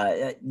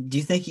 Do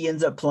you think he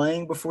ends up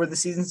playing before the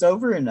season's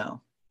over or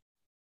no?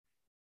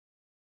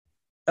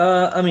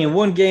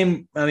 One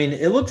game. I mean,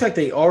 it looks like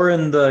they are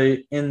in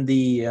the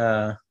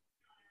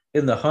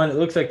hunt. It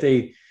looks like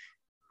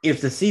if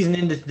the season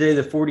ended today,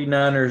 the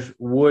 49ers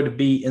would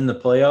be in the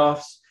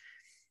playoffs.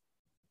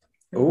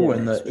 Oh,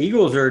 and the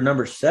Eagles are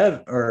number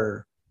 7.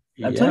 I'm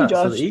telling you,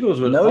 Josh, so the Eagles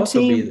would also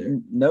be there.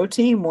 No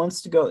team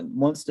wants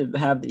to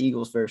have the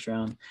Eagles first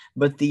round,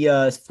 but the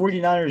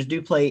 49ers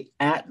do play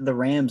at the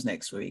Rams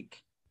next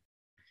week.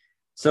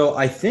 So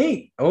I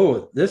think,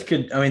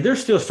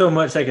 there's still so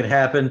much that could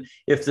happen.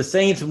 If the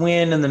Saints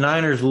win and the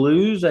Niners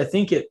lose, I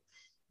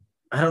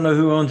don't know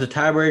who owns the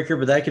tiebreaker,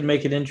 but that could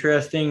make it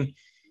interesting.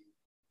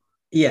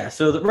 Yeah,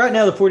 so right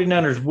now the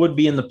 49ers would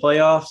be in the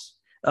playoffs.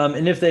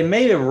 And if they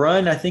made a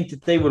run, I think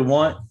that they would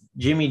want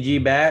Jimmy G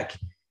back,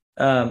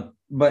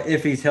 but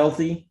if he's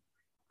healthy.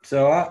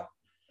 So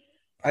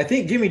I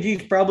think Jimmy G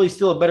is probably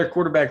still a better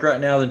quarterback right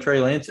now than Trey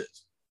Lance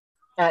is.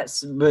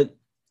 But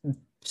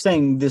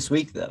saying this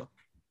week, though.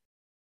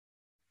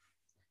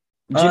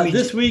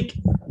 This week,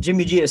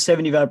 Jimmy G at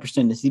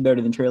 75%. Is he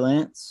better than Trey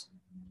Lance?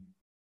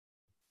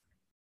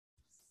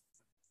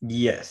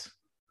 Yes.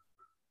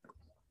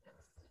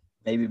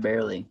 Maybe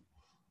barely.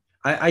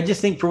 I just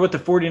think for what the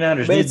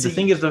 49ers need, the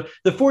thing is the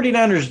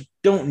 49ers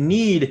don't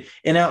need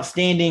an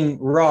outstanding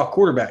raw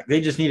quarterback. They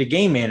just need a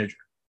game manager.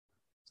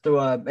 So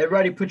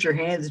everybody put your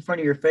hands in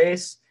front of your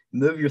face,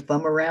 move your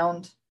thumb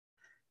around.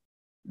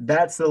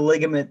 That's the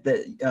ligament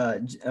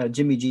that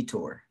Jimmy G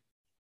tore.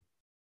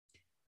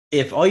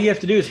 If all you have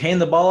to do is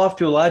hand the ball off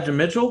to Elijah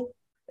Mitchell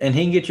and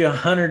he can get you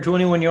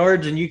 121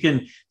 yards and you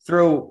can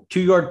throw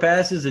 2-yard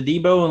passes to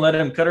Debo and let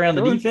him cut around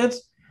the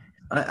defense,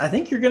 I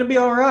think you're going to be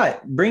all right.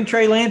 Bring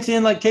Trey Lance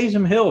in like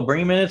Taysom Hill.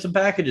 Bring him in some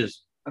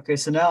packages. Okay,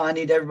 so now I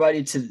need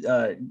everybody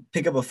to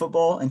pick up a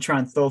football and try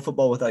and throw a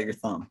football without your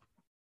thumb.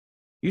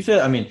 You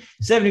said,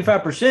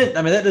 75%.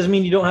 That doesn't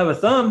mean you don't have a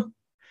thumb.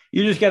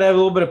 You just got to have a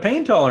little bit of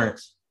pain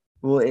tolerance.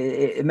 Well,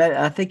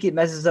 I think it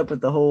messes up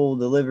with the whole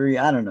delivery.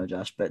 I don't know,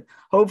 Josh, but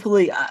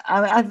hopefully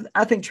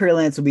I think Trey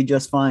Lance will be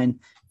just fine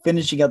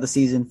finishing out the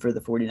season for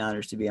the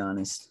 49ers, to be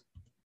honest.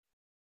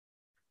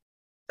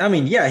 I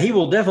mean, yeah, he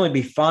will definitely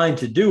be fine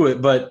to do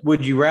it, but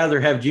would you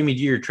rather have Jimmy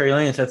G or Trey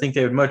Lance? I think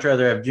they would much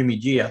rather have Jimmy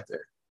G out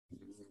there.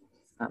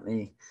 Not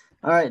me.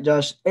 All right,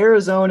 Josh.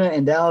 Arizona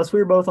and Dallas, we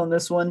were both on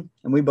this one,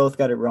 and we both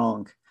got it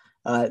wrong.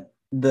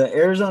 The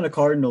Arizona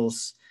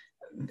Cardinals,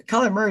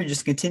 Kyler Murray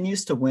just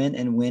continues to win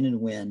and win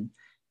and win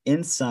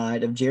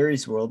inside of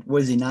Jerry's world.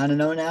 Was he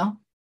 9-0 now?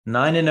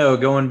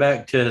 9-0 going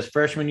back to his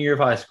freshman year of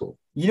high school.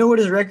 You know what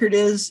his record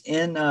is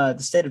in the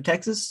state of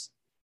Texas?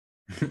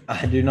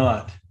 I do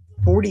not.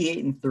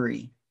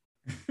 48-3.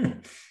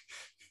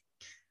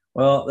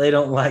 Well, they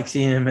don't like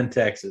seeing him in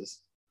Texas.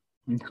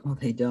 No,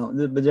 they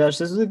don't. But Josh,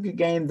 this was a good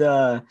game.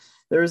 There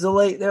was a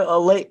late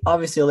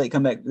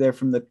comeback there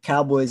from the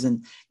Cowboys,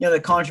 and the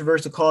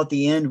controversial call at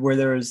the end where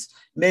there was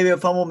maybe a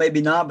fumble,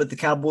 maybe not, but the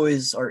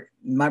Cowboys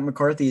Mike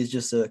McCarthy is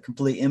just a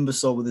complete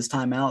imbecile with his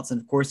timeouts, and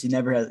of course he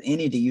never has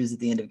any to use at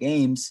the end of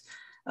games.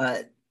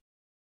 I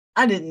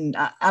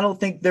don't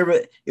think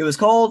it was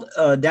called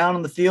down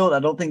on the field. I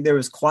don't think there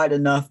was quite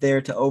enough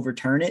there to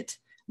overturn it,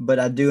 but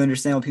I do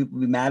understand why people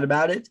would be mad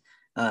about it.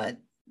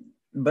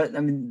 But I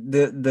mean,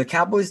 the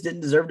Cowboys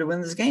didn't deserve to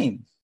win this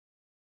game.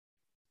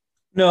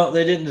 No,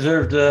 they didn't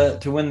deserve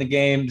to win the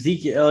game.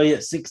 Zeke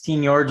Elliott,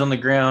 16 yards on the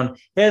ground.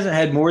 He hasn't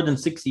had more than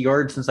 60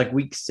 yards since like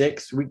week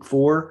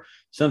 4,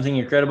 something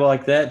incredible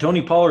like that.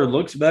 Tony Pollard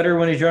looks better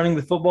when he's running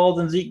the football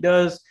than Zeke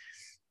does.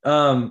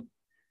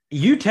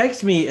 You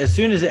texted me as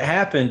soon as it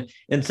happened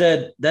and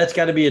said that's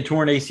got to be a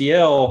torn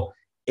ACL,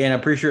 and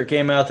I'm pretty sure it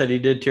came out that he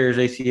did tear his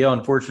ACL,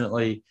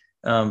 unfortunately,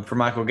 for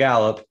Michael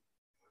Gallup.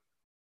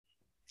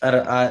 I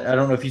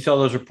don't know if you saw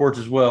those reports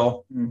as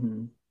well.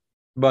 Mm-hmm.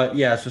 But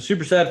yeah, so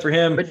super sad for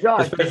him. But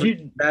Josh,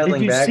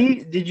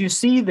 did you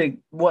see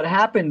what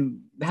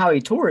happened? How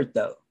he tore it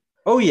though?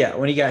 Oh yeah,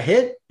 when he got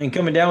hit and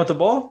coming down with the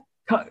ball.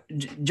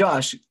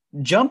 Josh,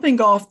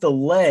 jumping off the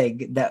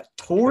leg that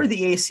tore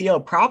the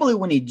ACL, probably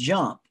when he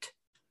jumped.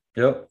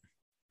 Yep.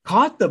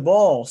 Caught the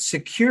ball,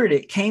 secured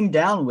it, came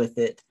down with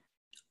it.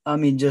 I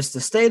mean, just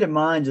the state of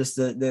mind, just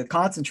the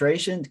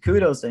concentration.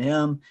 Kudos to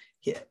him.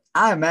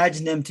 I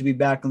imagine him to be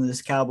back on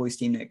this Cowboys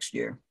team next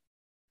year.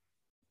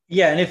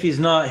 Yeah, and if he's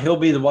not, he'll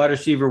be the wide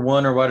receiver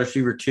 1 or wide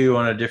receiver 2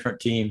 on a different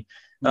team.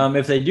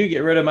 If they do get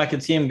rid of him, I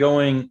could see him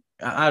going.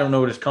 I don't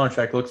know what his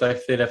contract looks like.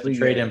 If they'd have to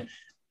trade him.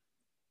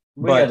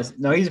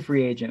 No, he's a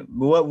free agent.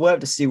 But we'll have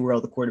to see where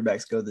all the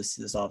quarterbacks go this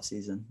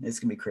offseason. It's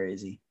going to be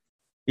crazy.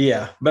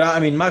 Yeah, but I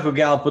mean, Michael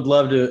Gallup would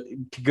love to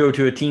go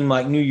to a team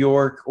like New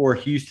York or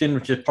Houston,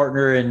 which is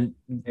partner and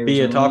be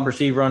a top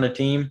receiver on a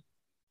team.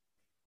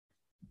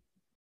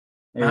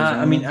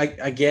 I mean,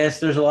 I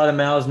guess there's a lot of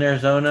mouths in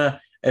Arizona.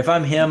 If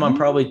I'm him, I'm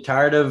probably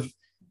tired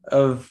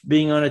of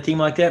being on a team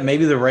like that.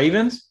 Maybe the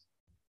Ravens.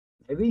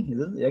 Maybe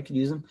I could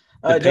use them.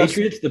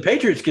 The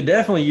Patriots could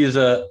definitely use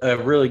a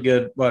really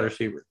good wide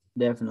receiver.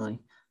 Definitely.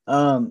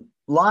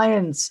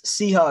 Lions,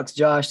 Seahawks,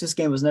 Josh, this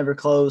game was never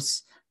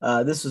close.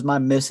 This was my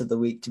miss of the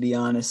week, to be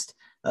honest.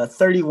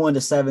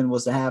 31-7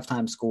 was the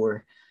halftime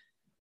score.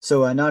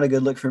 So not a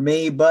good look for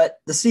me, but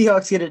the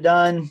Seahawks get it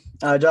done.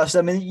 Josh,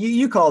 I mean,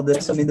 you called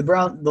this. I mean,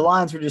 the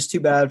Lions were just too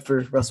bad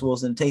for Russell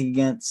Wilson to take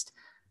against.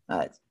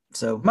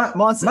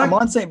 Amon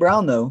St.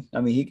 Brown, though,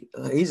 I mean,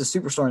 he's a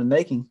superstar in the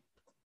making.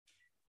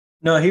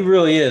 No, he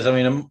really is. I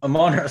mean,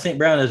 Amon St.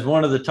 Brown is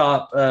one of the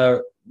top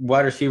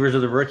wide receivers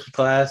of the rookie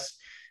class.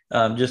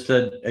 Just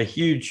a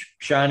huge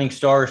shining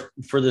star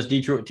for this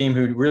Detroit team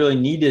who really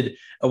needed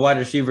a wide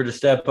receiver to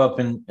step up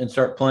and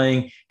start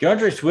playing.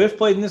 DeAndre Swift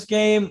played in this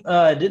game.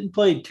 Didn't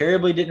play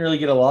terribly, didn't really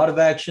get a lot of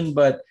action,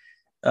 but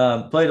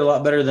played a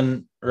lot better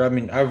than – I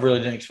really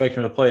didn't expect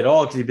him to play at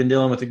all because he's been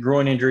dealing with a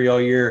groin injury all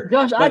year.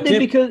 Josh,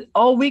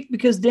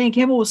 because Dan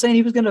Campbell was saying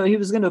he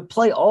was gonna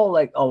play a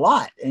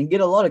lot and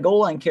get a lot of goal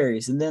line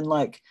carries. And then,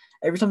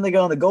 every time they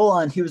got on the goal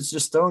line, he was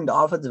just throwing to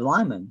offensive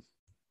linemen.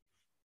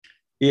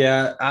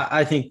 Yeah,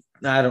 I think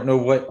I don't know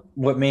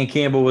what Man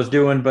Campbell was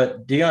doing,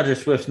 but DeAndre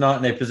Swift's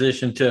not in a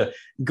position to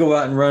go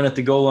out and run at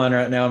the goal line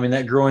right now. I mean,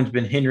 that groin's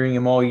been hindering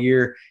him all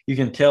year. You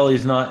can tell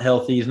he's not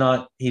healthy. He's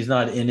not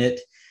in it.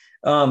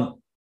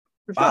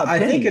 I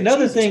think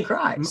another thing.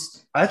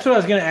 Christ. That's what I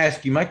was going to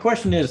ask you. My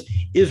question is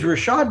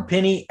Rashad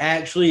Penny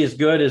actually as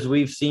good as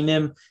we've seen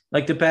him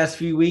the past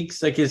few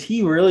weeks? Is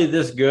he really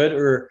this good,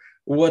 or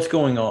what's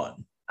going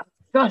on?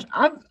 Gosh,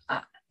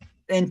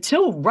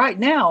 until right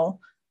now,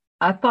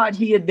 I thought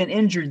he had been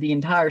injured the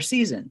entire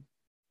season.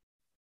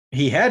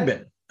 He had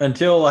been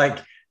until 4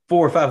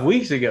 or 5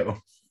 weeks ago.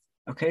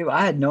 Okay, well,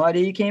 I had no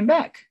idea he came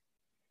back.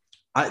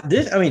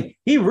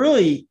 He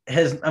really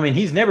has.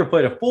 He's never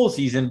played a full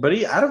season, but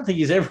I don't think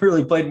he's ever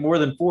really played more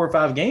than 4 or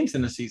 5 games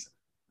in a season.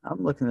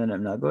 I'm looking at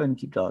him now. Go ahead and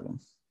keep talking.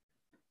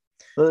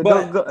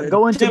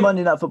 Go into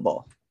Monday Night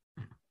Football.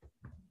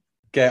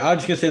 Okay, I'm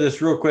just going to say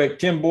this real quick.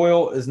 Tim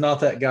Boyle is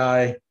not that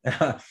guy.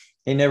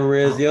 He never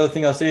is. The other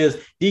thing I'll say is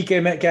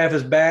DK Metcalf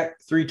is back.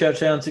 3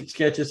 touchdowns, 6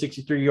 catches,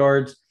 63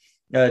 yards.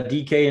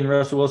 DK and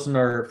Russell Wilson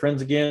are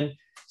friends again.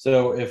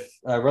 So if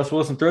Russell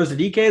Wilson throws to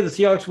DK, the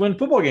Seahawks win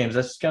football games.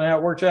 That's just kind of how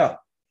it works out.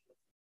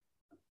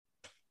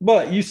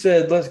 But you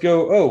said let's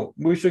go. Oh,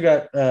 we still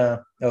got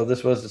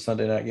this was the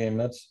Sunday night game.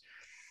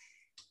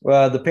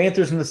 The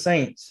Panthers and the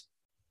Saints.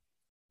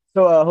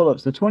 So hold up.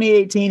 So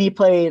 2018, he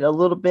played a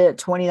little bit.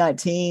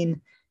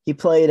 2019, he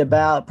played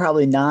about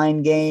probably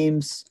 9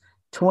 games.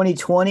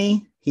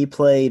 2020, he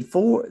played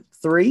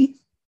 3.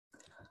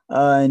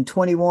 In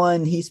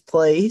 21, he's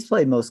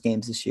played most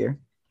games this year.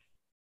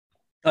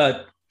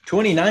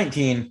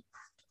 2019,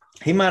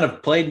 he might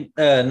have played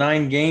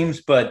 9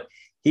 games, but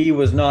he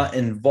was not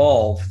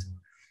involved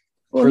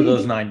for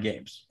those 9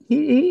 games.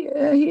 He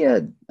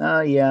had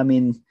I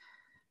mean,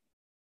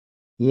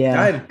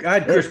 yeah. I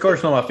had Chris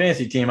Carson on my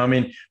fantasy team. I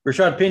mean,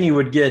 Rashad Penny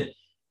would get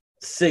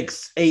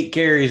 6-8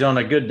 carries on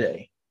a good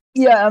day.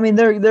 Yeah, I mean,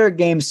 there are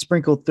games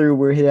sprinkled through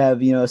where he'd have,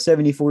 a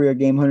 74-yard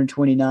game,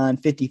 129,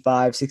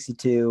 55,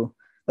 62.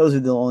 Those are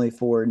the only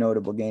 4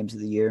 notable games of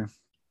the year.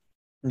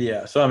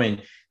 Yeah, so I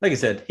mean, like I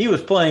said, he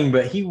was playing,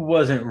 but he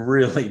wasn't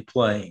really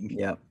playing.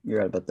 Yeah, you're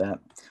right about that.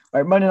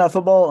 All right, Monday Night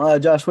Football.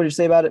 Josh, what did you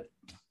say about it?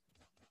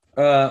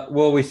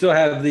 Well, we still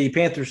have the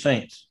Panthers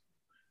Saints.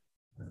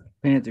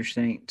 Let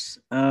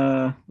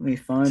me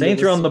find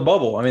Saints are on the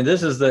bubble. I mean,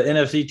 this is the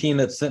NFC team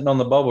that's sitting on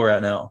the bubble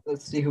right now.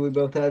 Let's see who we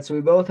both had. So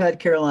we both had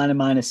Carolina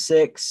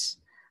 -6.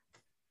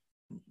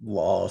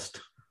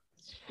 Lost.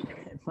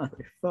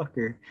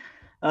 Motherfucker.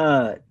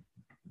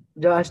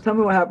 Josh, tell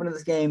me what happened to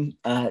this game.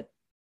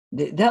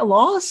 That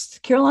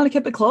lost? Carolina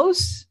kept it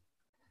close?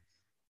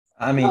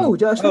 I mean,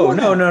 Josh.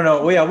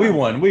 No. Yeah, we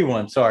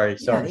won. Sorry.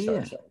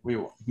 Yeah. We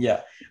won.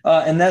 Yeah.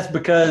 And that's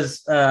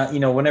because,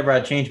 whenever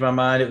I changed my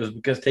mind, it was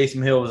because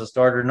Taysom Hill was a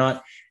starter,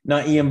 not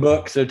Ian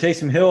Book. So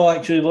Taysom Hill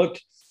actually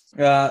looked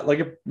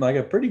like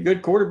a pretty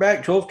good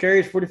quarterback, 12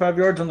 carries, 45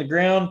 yards on the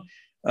ground.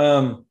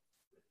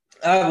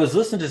 I was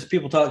listening to some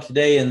people talk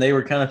today, and they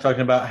were kind of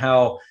talking about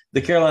how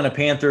the Carolina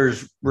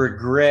Panthers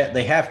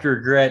have to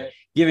regret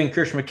giving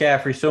Christian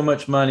McCaffrey so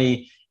much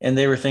money. And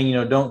they were saying,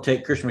 don't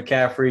take Christian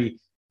McCaffrey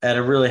at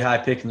a really high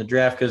pick in the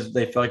draft because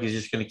they feel like he's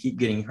just going to keep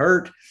getting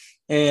hurt.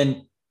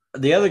 And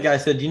the other guy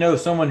said,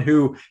 someone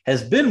who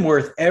has been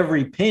worth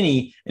every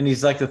penny, and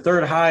he's like the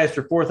 3rd highest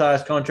or 4th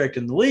highest contract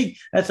in the league,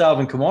 that's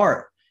Alvin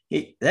Kamara.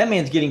 That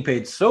man's getting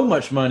paid so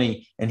much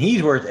money, and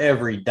he's worth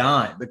every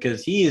dime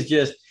because he is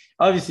just –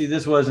 obviously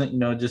this wasn't,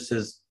 just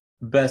his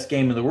best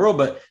game in the world,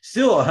 but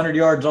still 100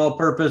 yards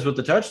all-purpose with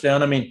the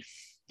touchdown. I mean,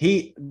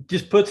 he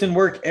just puts in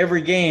work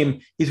every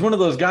game. He's one of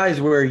those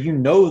guys where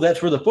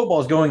that's where the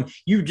football's going.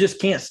 You just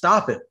can't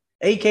stop it.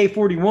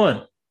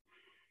 AK-41.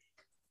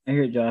 I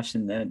hear it, Josh.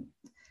 And then,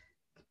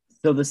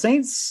 so the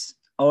Saints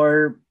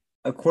are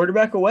a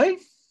quarterback away?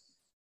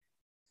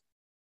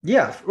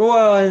 Yeah.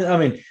 Well, I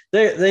mean,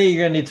 they're going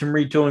to need some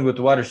retooling with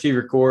the wide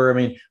receiver core. I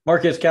mean,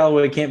 Marquez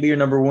Callaway can't be your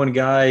number 1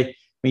 guy. I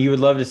mean, you would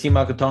love to see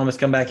Michael Thomas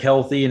come back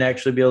healthy and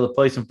actually be able to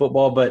play some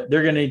football, but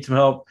they're going to need some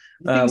help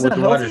with the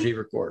wide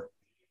receiver core.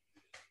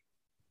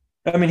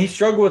 I mean, he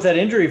struggled with that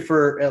injury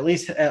for at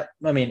least, a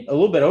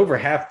little bit over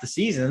half the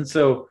season.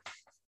 So,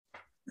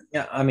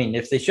 yeah, I mean,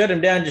 if they shut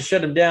him down, just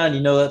shut him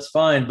down. That's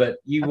fine. But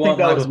you want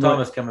Michael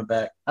Thomas coming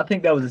back. I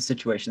think that was the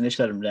situation. They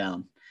shut him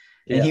down.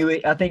 Yeah.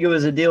 And I think it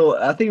was a deal.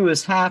 I think it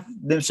was half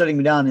them shutting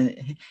him down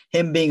and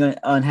him being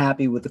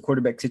unhappy with the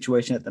quarterback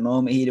situation at the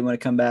moment. He didn't want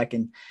to come back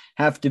and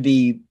have to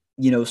be,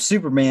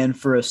 Superman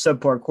for a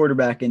subpar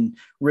quarterback and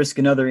risk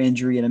another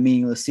injury in a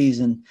meaningless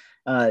season.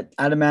 I'd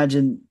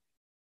imagine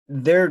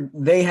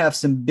they have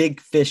some big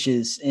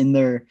fishes in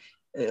their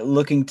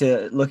looking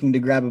to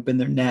grab up in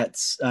their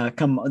nets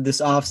come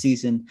this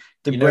offseason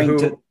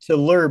to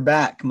lure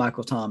back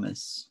Michael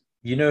Thomas.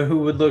 You know who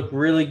would look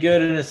really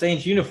good in a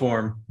Saints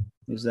uniform?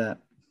 Who's that?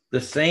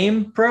 The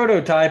same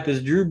prototype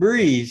as Drew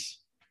Brees,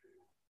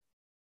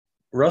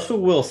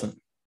 Russell Wilson.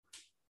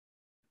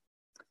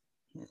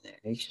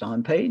 Hey,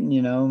 Sean Payton,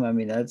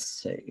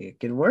 it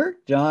could work,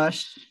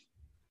 Josh.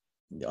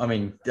 I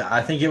mean,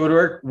 I think it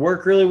would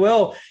work really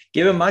well.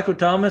 Give him Michael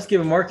Thomas, give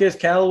him Marquez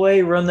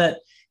Callaway, run that,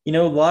 a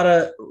lot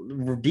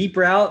of deep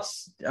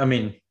routes. I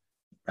mean,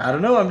 I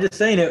don't know. I'm just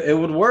saying it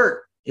would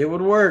work. It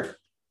would work.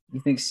 You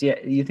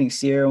think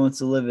Sierra wants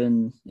to live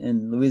in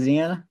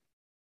Louisiana?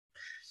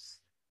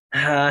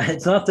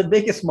 It's not the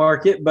biggest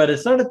market, but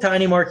it's not a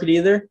tiny market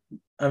either.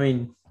 I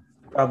mean,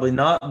 probably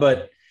not,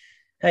 but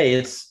hey,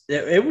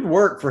 it would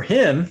work for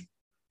him.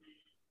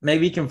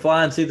 Maybe he can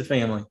fly and see the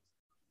family.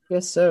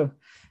 Guess so.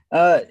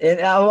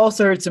 And I've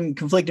also heard some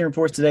conflicting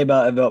reports today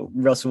about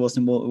Russell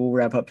Wilson. We'll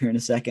wrap up here in a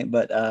second,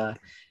 but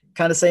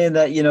kind of saying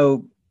that,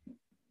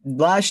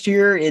 last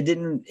year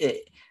Ian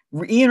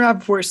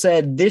Rappaport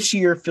said this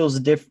year feels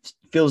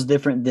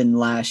different than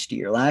last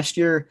year. Last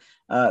year,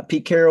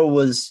 Pete Carroll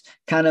was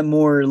kind of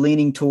more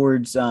leaning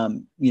towards,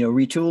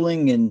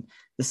 retooling and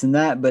this and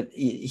that, but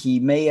he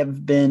may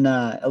have been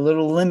a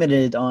little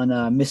limited on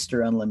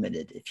Mr.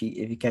 Unlimited, if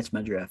you catch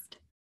my drift.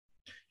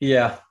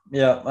 Yeah,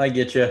 I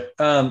get you.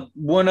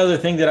 One other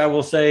thing that I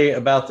will say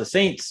about the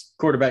Saints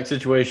quarterback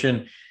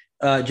situation,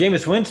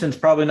 Jameis Winston's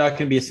probably not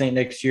going to be a Saint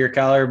next year,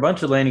 Kyler. A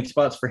bunch of landing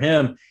spots for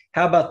him.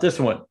 How about this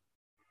one?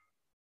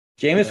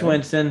 Jameis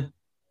Winston,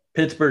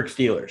 Pittsburgh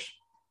Steelers.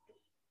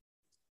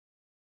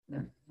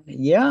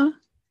 Yeah.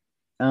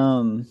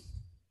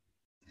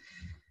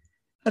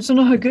 I just don't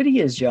know how good he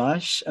is,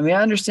 Josh. I mean,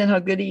 I understand how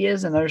good he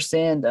is and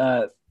understand,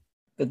 but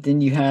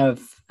then you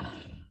have.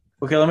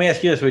 Okay, let me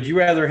ask you this. Would you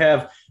rather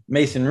have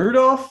Mason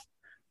Rudolph,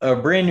 a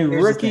brand new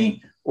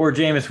rookie, or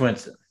Jameis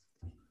Winston?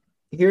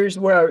 Here's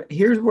where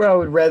I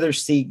would rather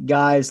see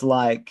guys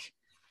like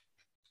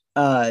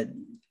who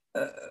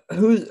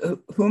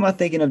am I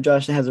thinking of,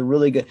 Josh, that has a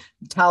really good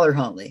Tyler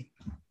Huntley.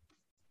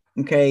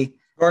 Okay.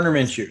 Gardner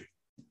Minshew.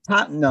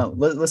 No,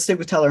 let's stick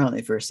with Tyler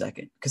Huntley for a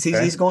second because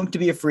he's going to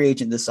be a free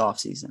agent this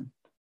offseason.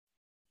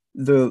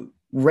 The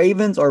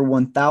Ravens are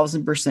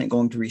 1,000%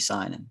 going to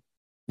re-sign him.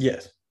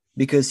 Yes.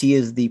 Because he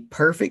is the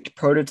perfect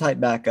prototype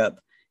backup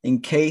in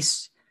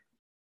case,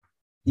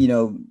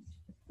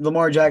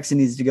 Lamar Jackson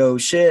needs to go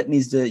test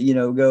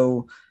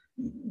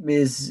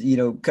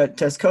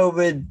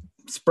COVID,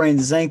 sprains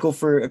his ankle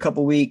for a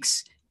couple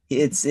weeks.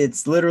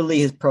 It's literally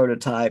his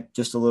prototype,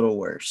 just a little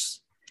worse.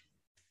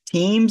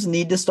 Teams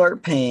need to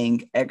start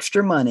paying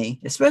extra money,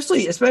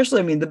 especially, the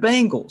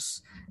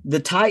Bengals,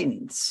 the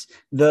Titans,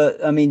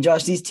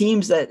 Josh, these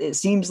teams that it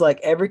seems like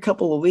every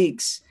couple of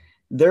weeks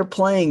they're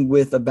playing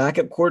with a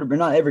backup quarterback,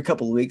 not every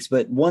couple of weeks,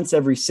 but once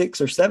every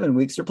 6 or 7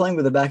 weeks, they're playing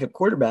with a backup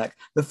quarterback.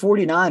 The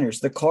 49ers,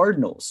 the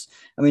Cardinals,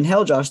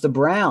 hell, Josh, the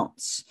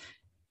Browns,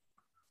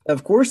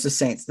 of course, the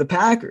Saints, the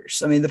Packers.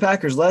 The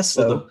Packers less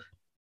so. Well,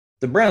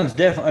 the Browns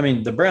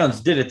definitely, the Browns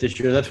did it this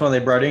year. That's why they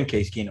brought in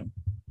Case Keenum.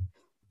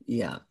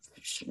 Yeah.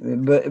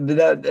 But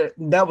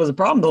that was a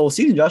problem the whole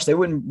season, Josh. They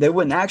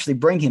wouldn't actually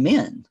bring him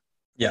in.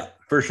 Yeah,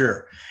 for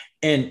sure.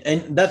 And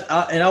that's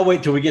and I'll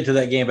wait till we get to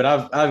that game. But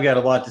I've got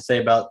a lot to say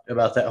about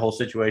that whole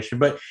situation.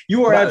 But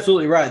you are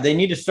absolutely right. They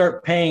need to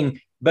start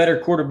paying better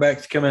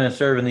quarterbacks to come in and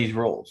serve in these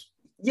roles.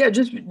 Yeah,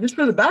 just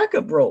for the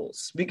backup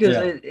roles because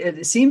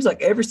it seems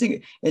like every single.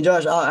 And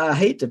Josh, I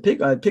hate to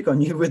pick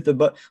on you with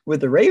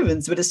the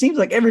Ravens, but it seems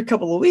like every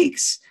couple of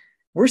weeks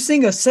we're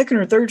seeing a second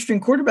or third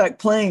string quarterback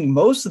playing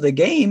most of the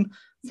game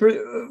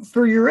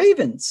for your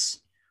Ravens.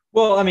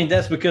 Well,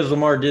 that's because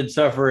Lamar did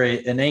suffer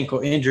an ankle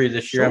injury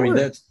this year.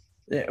 Sure.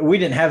 We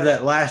didn't have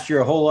that last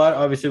year a whole lot.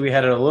 Obviously, we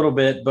had it a little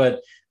bit,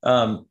 but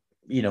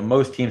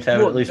most teams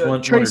have at least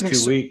one or 2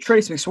 weeks.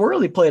 Trace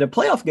McSorley played a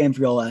playoff game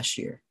for y'all last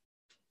year.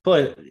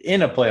 Played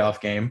in a playoff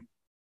game.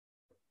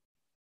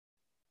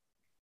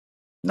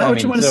 Not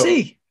what you want to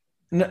see.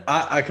 No,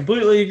 I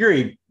completely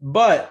agree,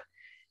 but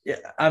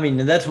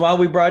that's why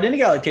we brought in a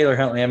guy like Taylor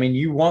Huntley.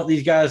 You want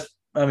these guys.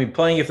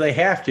 Playing if they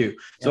have to.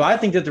 So I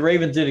think that the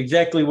Ravens did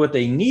exactly what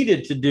they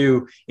needed to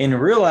do in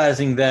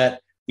realizing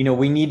that,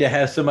 we need to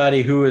have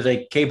somebody who is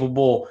a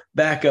capable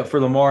backup for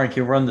Lamar and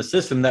can run the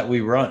system that we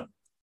run.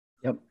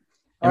 Yep.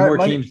 And more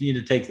teams need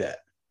to take that.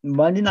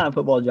 Monday Night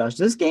Football, Josh.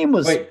 This game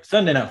was – Wait,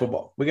 Sunday Night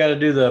Football. We got to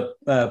do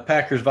the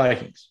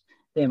Packers-Vikings.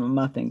 Damn,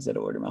 my thing's out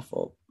of order. My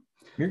fault.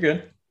 You're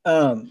good.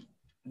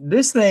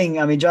 This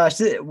thing,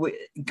 Josh,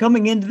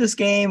 coming into this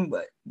game,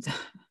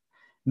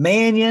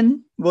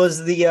 Mannion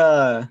was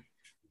the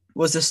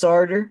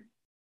starter.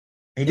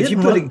 He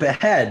didn't look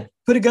bad.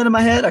 Put a gun in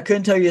my head. I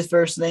couldn't tell you his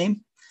first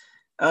name.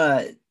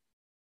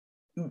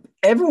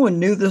 Everyone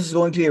knew this was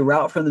going to be a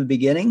route from the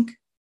beginning.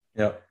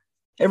 Yep.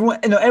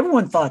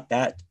 Everyone thought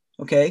that.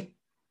 Okay.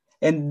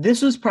 And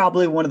this was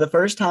probably one of the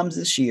first times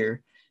this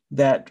year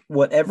that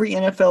what every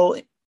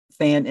NFL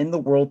fan in the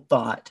world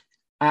thought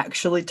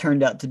actually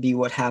turned out to be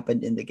what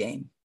happened in the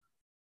game.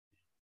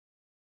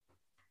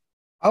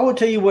 I will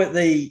tell you what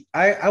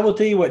I will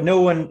tell you what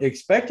no one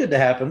expected to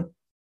happen.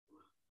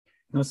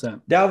 What's that?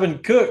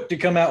 Dalvin Cook to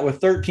come out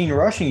with 13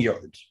 rushing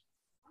yards.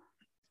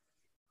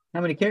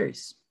 How many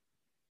carries?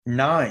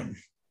 9.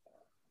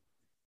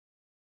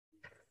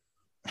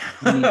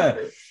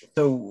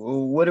 So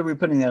what are we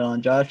putting that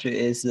on, Josh?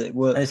 It's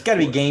got to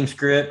be game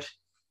script.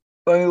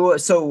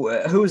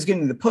 So who was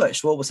getting the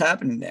push? What was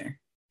happening there?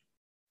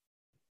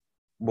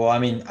 Well,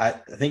 I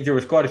think there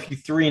was quite a few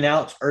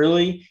 3-and-outs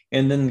early,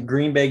 and then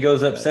Green Bay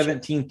goes up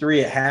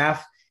 17-3 at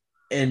half.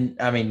 And,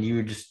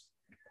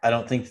 I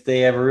don't think that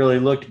they ever really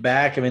looked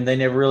back. They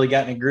never really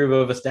got in a groove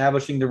of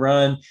establishing the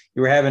run.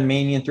 You were having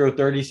Mannion throw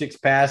 36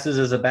 passes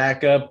as a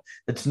backup.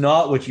 That's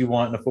not what you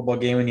want in a football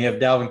game when you have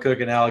Dalvin Cook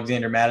and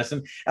Alexander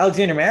Mattison.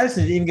 Alexander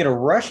Mattison didn't even get a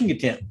rushing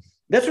attempt.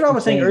 That's what I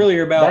was saying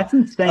earlier about. That's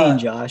insane,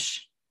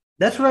 Josh.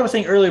 That's what I was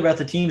saying earlier about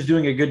the teams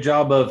doing a good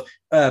job of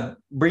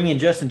bringing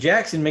Justin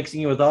Jackson,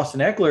 mixing it with Austin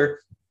Eckler.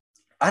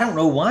 I don't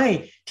know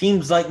why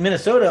teams like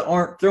Minnesota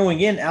aren't throwing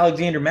in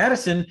Alexander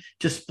Mattison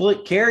to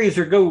split carries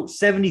or go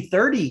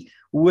 70-30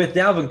 with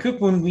Dalvin Cook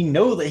when we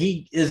know that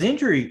he is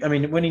injury.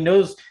 When he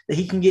knows that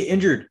he can get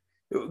injured.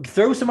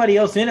 Throw somebody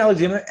else in.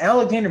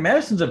 Alexander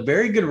Madison's a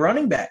very good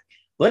running back.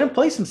 Let him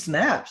play some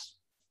snaps.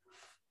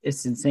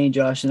 It's insane,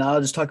 Josh. And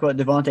I'll just talk about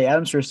Devontae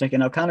Adams for a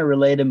second. I'll kind of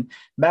relate him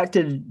back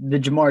to the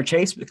Jamar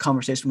Chase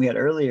conversation we had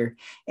earlier.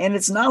 And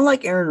it's not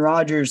like Aaron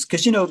Rodgers,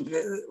 because,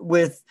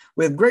 with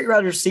great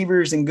wide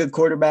receivers and good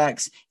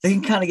quarterbacks, they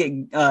can kind of get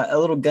a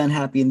little gun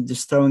happy and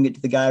just throwing it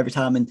to the guy every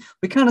time. And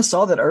we kind of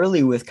saw that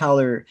early with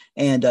Kyler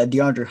and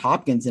DeAndre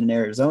Hopkins in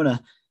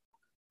Arizona.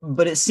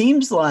 But it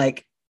seems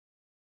like,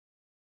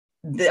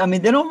 they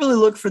don't really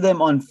look for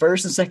them on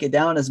first and second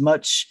down as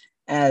much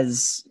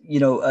as,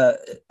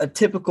 a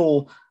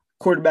typical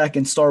quarterback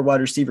and star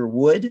wide receiver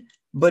would.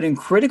 But in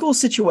critical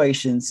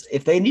situations,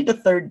 if they need a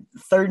third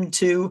and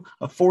 2,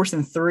 a 4th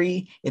and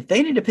 3, if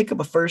they need to pick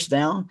up a first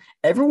down,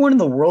 everyone in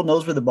the world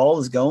knows where the ball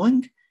is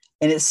going.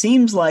 And it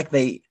seems like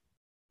they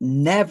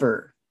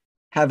never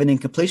have an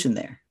incompletion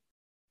there.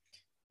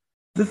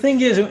 The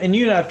thing is, and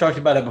you and I have talked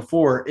about it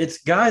before,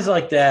 it's guys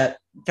like that,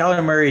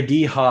 Kyler Murray,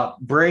 D-Hop,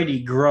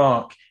 Brady,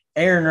 Gronk,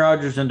 Aaron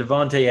Rodgers and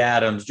Devontae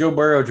Adams, Joe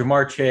Burrow,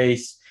 Jamar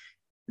Chase.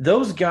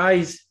 Those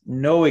guys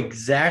know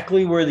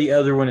exactly where the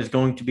other one is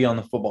going to be on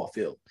the football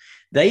field.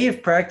 They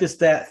have practiced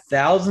that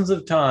thousands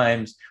of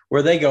times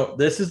where they go,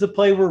 this is the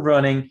play we're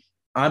running.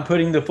 I'm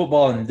putting the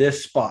football in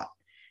this spot.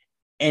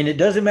 And it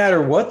doesn't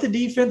matter what the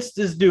defense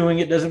is doing.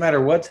 It doesn't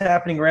matter what's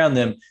happening around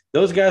them.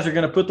 Those guys are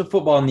going to put the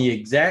football in the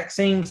exact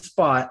same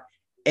spot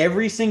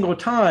every single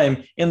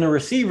time. And the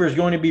receiver is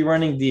going to be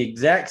running the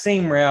exact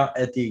same route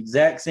at the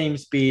exact same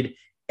speed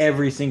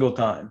every single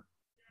time.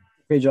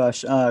 Okay,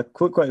 Josh,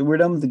 quick question. We're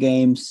done with the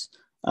games.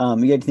 You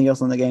got anything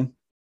else on the game?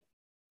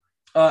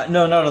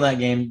 No, not on that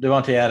game.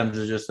 Devontae Adams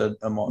is just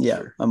a monster.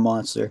 Yeah, a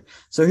monster.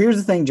 So here's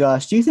the thing,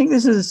 Josh. Do you think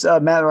this is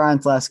Matt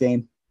Ryan's last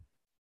game?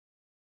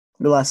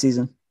 Or last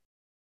season?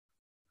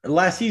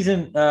 Last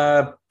season,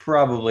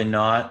 probably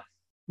not.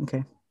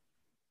 Okay.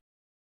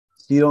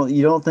 So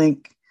you don't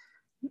think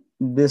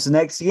this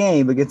next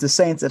game against the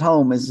Saints at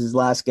home is his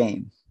last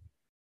game?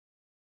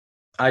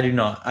 I do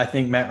not. I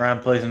think Matt Ryan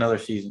plays another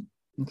season.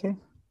 Okay.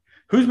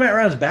 Who's Matt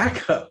Ryan's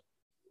backup?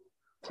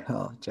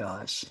 Oh,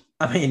 Josh.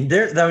 I mean,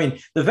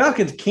 the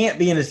Falcons can't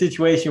be in a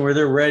situation where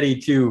they're ready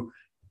to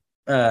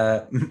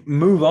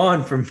move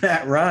on from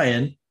Matt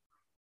Ryan.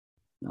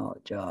 Oh,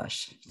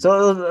 Josh.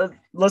 So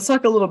let's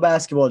talk a little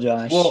basketball,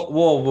 Josh.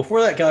 Well,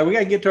 before that, Kyler, we got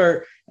to get to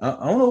our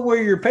I don't know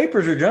where your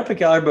papers are jumping,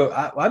 Kyler,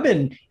 but I've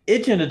been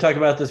itching to talk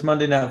about this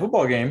Monday Night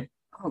Football game.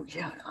 Oh,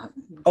 yeah.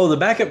 Oh, the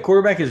backup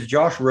quarterback is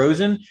Josh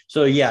Rosen.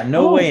 So, yeah,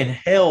 no way in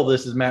hell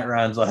this is Matt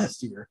Ryan's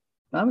last year.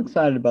 I'm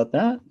excited about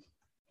that.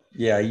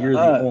 Yeah, you're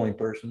the only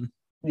person.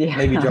 Yeah,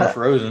 maybe Josh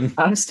Rosen.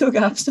 I've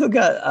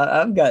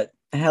got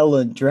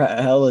hella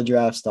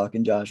draft stock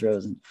in Josh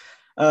Rosen.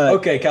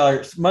 Okay,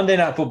 Kyler, Monday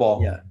Night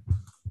Football. Yeah,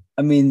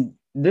 I mean,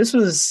 this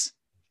was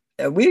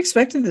we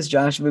expected this,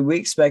 Josh. I mean, we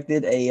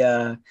expected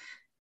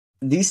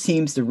these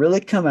teams to really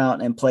come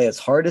out and play as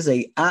hard as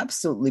they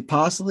absolutely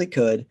possibly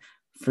could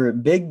for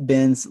Big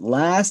Ben's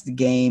last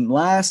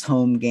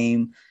home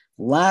game,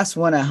 last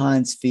one at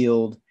Heinz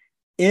Field.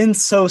 In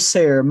so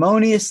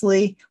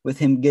ceremoniously, with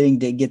him getting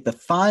to get the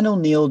final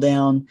kneel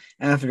down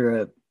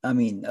after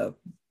the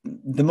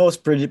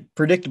most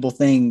predictable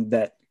thing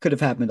that could have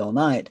happened all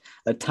night,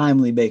 a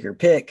timely Baker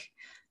pick.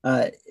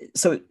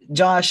 So,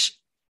 Josh,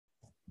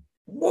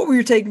 what were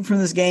you taking from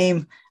this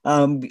game?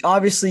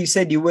 Obviously, you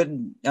said you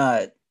wouldn't.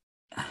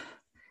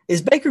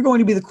 Is Baker going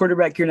to be the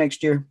quarterback here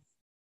next year?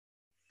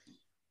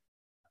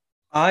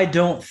 I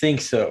don't think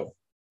so.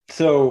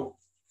 So,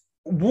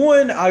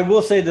 one, I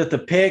will say that the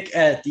pick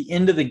at the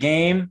end of the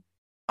game,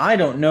 I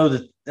don't know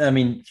that. I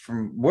mean,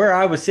 from where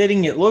I was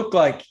sitting, it looked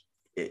like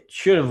it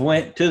should have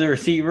went to the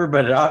receiver,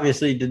 but it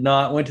obviously did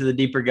not. Went to the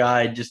deeper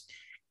guy, just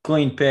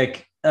clean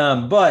pick.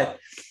 But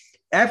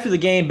after the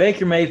game,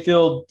 Baker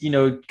Mayfield,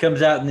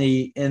 comes out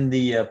in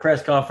the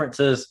press conference,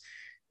 says,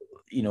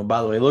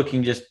 by the way,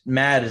 looking just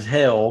mad as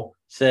hell,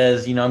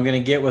 says, I'm going to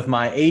get with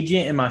my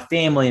agent and my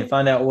family and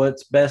find out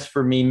what's best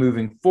for me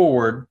moving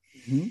forward.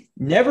 Mm-hmm.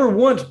 Never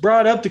once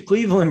brought up the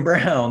Cleveland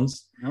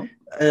Browns. Nope.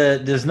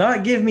 Does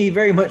not give me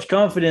very much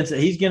confidence that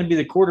he's going to be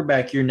the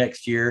quarterback here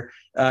next year.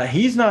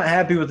 He's not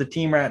happy with the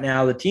team right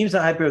now. The team's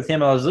not happy with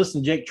him. I was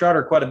listening to Jake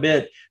Trotter quite a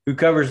bit, who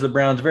covers the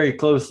Browns very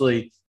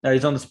closely.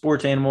 He's on the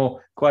Sports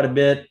Animal quite a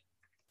bit.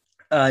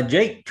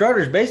 Jake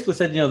Trotter's basically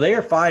said, they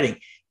are fighting.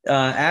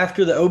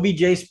 After the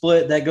OBJ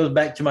split, that goes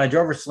back to my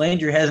Jarvis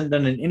Landry hasn't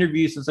done an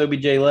interview since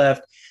OBJ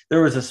left.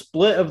 There was a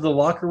split of the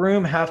locker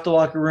room. Half the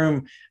locker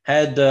room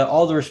had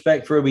all the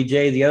respect for OBJ.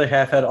 The other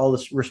half had all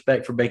the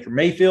respect for Baker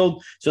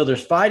Mayfield. So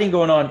there's fighting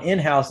going on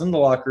in-house in the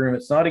locker room.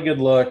 It's not a good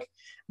look.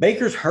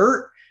 Baker's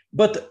hurt.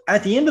 But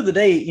at the end of the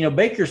day,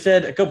 Baker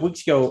said a couple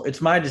weeks ago,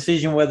 it's my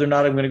decision whether or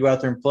not I'm going to go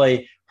out there and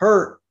play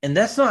hurt. And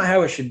that's not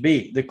how it should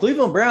be. The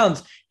Cleveland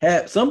Browns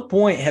at some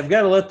point have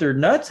got to let their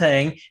nuts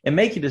hang and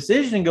make a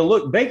decision and go,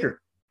 look, Baker,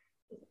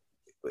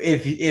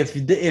 if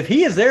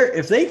he is there,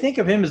 if they think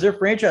of him as their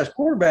franchise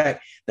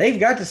quarterback, they've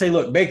got to say,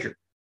 look, Baker,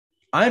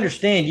 I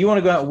understand you want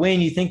to go out and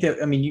win. You think that,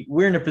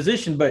 we're in a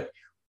position, but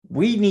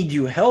we need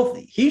you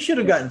healthy. He should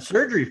have gotten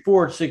surgery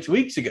 4 to 6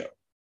 weeks ago.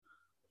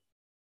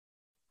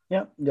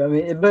 Yeah,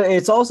 but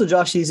it's also,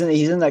 Josh, he's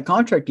in that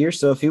contract year.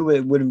 So if he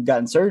would have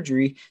gotten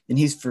surgery, then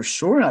he's for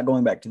sure not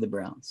going back to the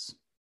Browns.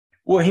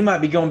 Well, he might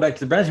be going back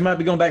to the Browns. He might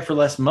be going back for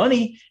less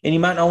money, and he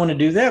might not want to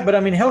do that. But,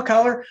 hell,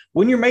 Kyler,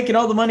 when you're making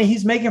all the money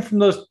he's making from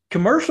those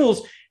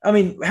commercials,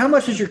 how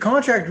much does your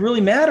contract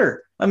really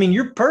matter?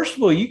 You're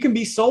personable. You can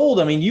be sold.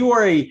 You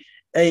are a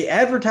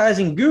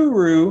advertising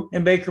guru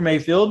in Baker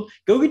Mayfield.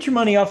 Go get your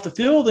money off the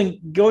field and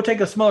go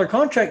take a smaller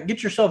contract and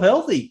get yourself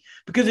healthy.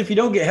 Because if you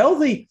don't get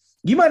healthy,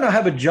 you might not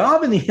have a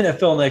job in the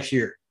NFL next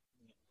year.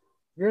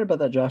 You're right about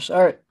that, Josh.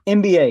 All right,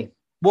 NBA.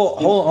 Well,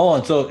 hold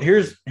on. So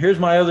here's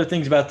my other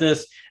things about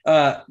this.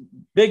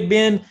 Big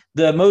Ben,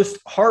 the most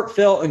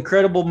heartfelt,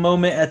 incredible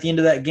moment at the end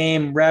of that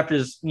game, wrapped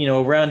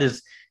around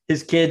his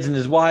kids and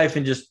his wife,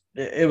 and just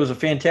it was a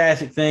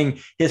fantastic thing.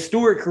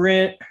 Historic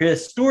career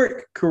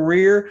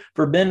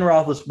for Ben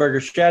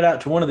Roethlisberger. Shout out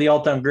to one of the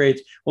all-time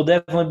greats. Will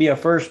definitely be a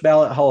first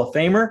ballot Hall of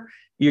Famer.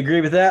 You agree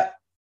with that?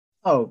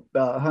 Oh,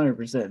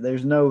 100%.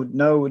 There's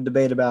no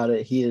debate about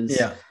it. He is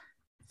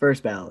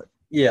first ballot.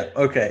 Yeah.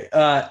 Okay.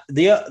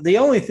 The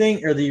only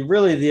thing, or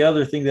the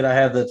other thing that I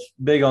have that's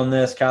big on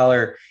this,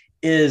 Kyler,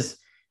 is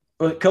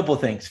a couple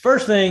of things.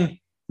 First thing,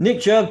 Nick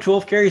Chubb,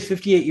 12 carries,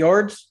 58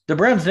 yards. The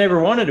Browns never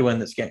wanted to win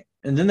this game.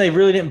 And then they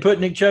really didn't put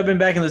Nick Chubb in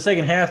back in the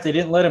second half. They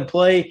didn't let him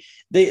play.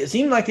 It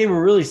seemed like they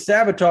were really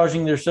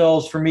sabotaging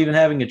themselves from even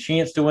having a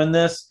chance to win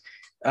this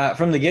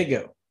from the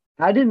get-go.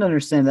 I didn't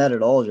understand that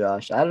at all,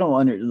 Josh. I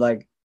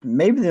don't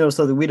maybe they know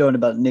something we don't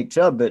about Nick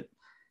Chubb, but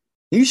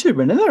he should have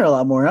been in there a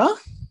lot more, huh?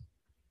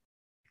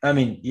 I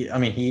mean,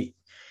 he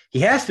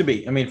has to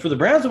be. I mean, for the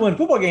Browns to win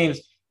football games,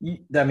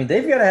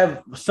 they've got to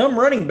have some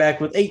running back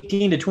with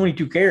 18 to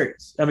 22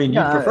 carries. I mean,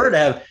 you prefer to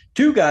have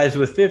two guys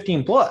with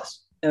 15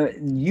 plus.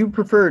 You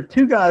prefer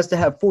two guys to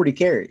have 40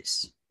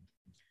 carries.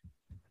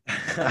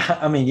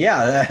 I mean,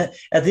 yeah.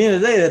 At the end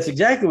of the day, that's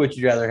exactly what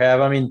you'd rather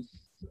have. I mean,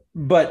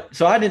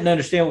 so I didn't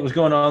understand what was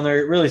going on there.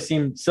 It really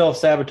seemed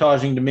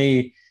self-sabotaging to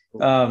me.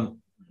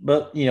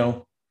 But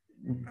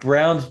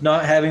Browns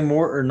not having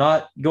more or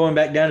not going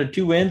back down to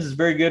 2 wins is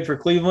very good for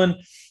Cleveland.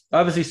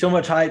 Obviously, so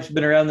much hype's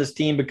been around this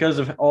team because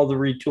of all the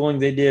retooling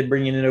they did,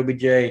 bringing in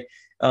OBJ,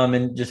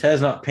 and just has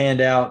not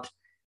panned out,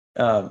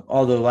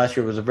 although last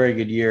year was a very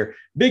good year.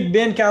 Big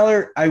Ben,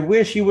 Kyler, I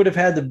wish he would have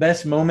had the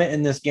best moment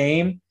in this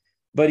game,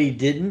 but he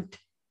didn't.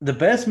 The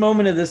best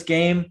moment of this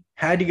game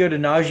had to go to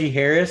Najee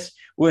Harris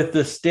with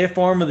the stiff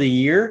arm of the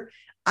year.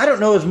 I don't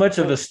know as much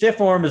of a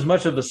stiff arm as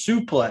much of a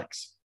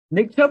suplex.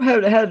 Nick Chubb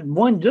had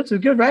one just as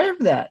good right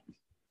after that.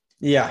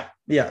 Yeah.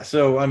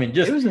 So, I mean,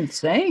 it was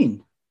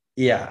insane.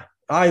 Yeah.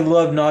 I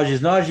love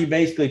Najee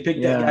basically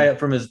picked that guy up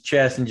from his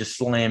chest and just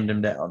slammed him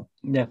down.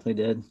 Definitely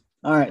did.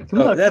 All right.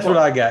 That's what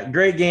I got.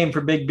 Great game for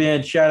Big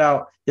Ben. Shout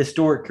out,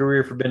 historic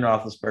career for Ben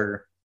Roethlisberger.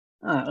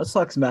 All right. Let's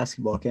talk some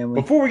basketball, can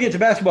we? Before we get to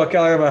basketball,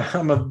 Kyler,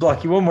 I'm going to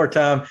block you one more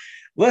time.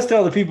 Let's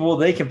tell the people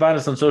they can find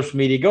us on social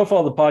media. Go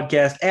follow the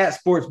podcast at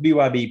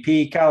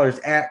SportsBYBP. Kyler's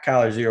at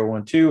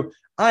Kyler012.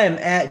 I am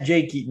at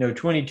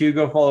JKeaton022.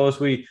 Go follow us.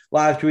 We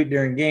live tweet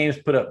during games,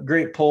 put up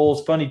great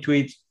polls, funny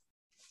tweets,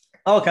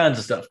 all kinds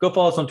of stuff. Go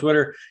follow us on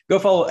Twitter. Go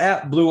follow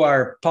at Blue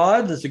Wire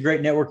Pod. That's a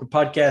great network of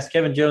podcasts.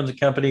 Kevin Jones and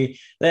company.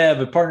 They have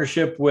a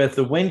partnership with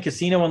the Wynn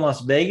Casino in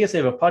Las Vegas. They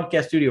have a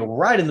podcast studio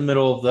right in the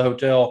middle of the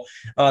hotel.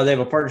 They have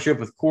a partnership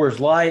with Coors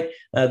Light.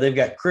 They've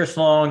got Chris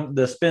Long,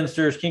 the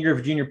Spinsters, King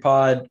Griffey Jr.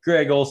 Pod,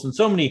 Greg Olson,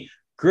 so many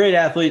great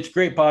athletes,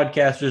 great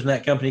podcasters in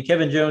that company.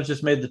 Kevin Jones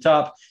just made the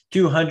top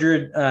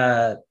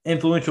 200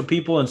 influential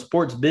people in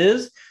sports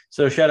biz.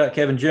 So shout out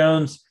Kevin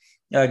Jones.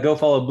 Go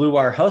follow Blue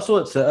Wire Hustle.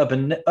 It's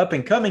an up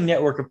and coming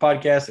network of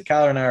podcasts that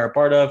Kyler and I are a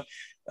part of.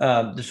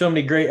 There's so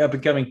many great up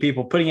and coming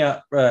people putting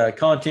out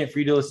content for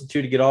you to listen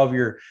to get all of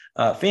your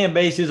fan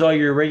bases, all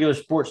your regular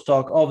sports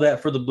talk, all of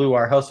that for the Blue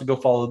Wire Hustle. Go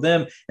follow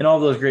them and all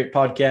those great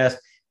podcasts.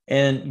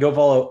 And go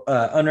follow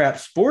Unwrapped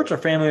Sports, our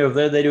family over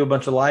there. They do a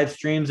bunch of live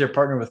streams. They're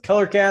partnered with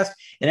Colorcast,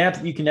 an app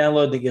that you can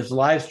download that gives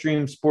live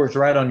stream sports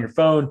right on your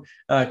phone,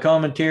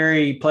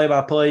 commentary,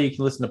 play-by-play. You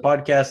can listen to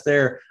podcasts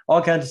there,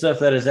 all kinds of stuff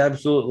that is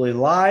absolutely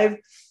live.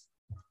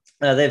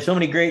 They have so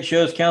many great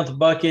shows, Count the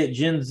Bucket,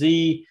 Gen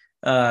Z,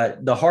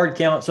 The Hard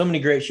Count, so many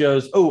great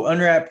shows. Oh,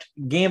 Unwrapped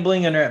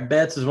Gambling, Unwrapped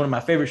Bets is one of my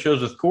favorite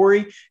shows with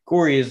Corey.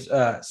 Corey is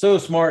so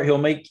smart.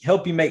 He'll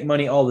help you make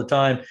money all the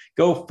time.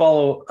 Go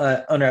follow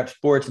Unwrapped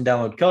Sports and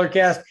download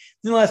Colorcast.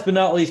 Then last but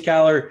not least,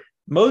 Kyler,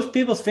 most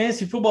people's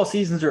fantasy football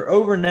seasons are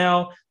over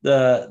now.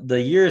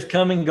 The year is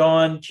come and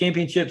gone.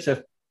 Championships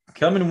have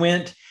come and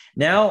went.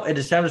 Now it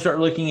is time to start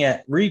looking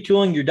at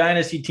retooling your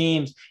dynasty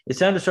teams. It's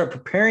time to start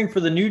preparing for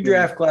the new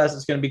draft class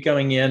that's going to be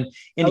coming in.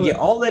 And to get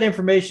all that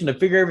information to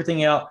figure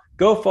everything out,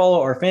 go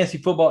follow our fantasy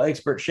football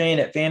expert, Shane,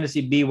 at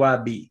Fantasy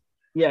BYB.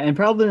 Yeah, and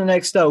probably the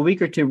next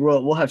week or two,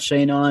 we'll have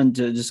Shane on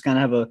to just kind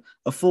of have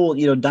a full,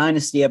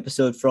 dynasty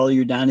episode for all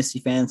your dynasty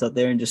fans out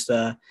there and just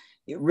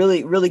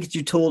really, really get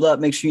you tooled up,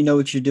 make sure you know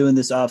what you're doing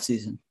this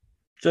offseason.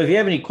 So if you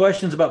have any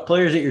questions about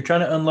players that you're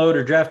trying to unload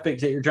or draft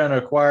picks that you're trying to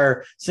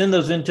acquire, send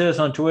those in to us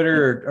on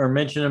Twitter or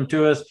mention them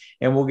to us,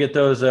 and we'll get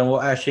those and we'll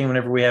ask Shane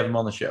whenever we have him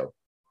on the show.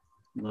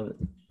 Love it.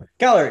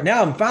 Kyler,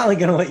 now I'm finally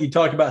going to let you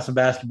talk about some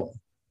basketball.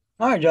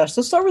 All right, Josh,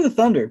 let's start with the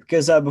Thunder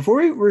because before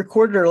we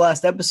recorded our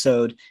last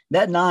episode,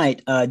 that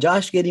night,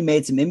 Josh Giddey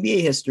made some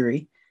NBA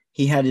history.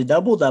 He had a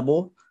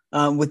double-double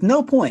with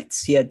no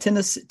points. He had 10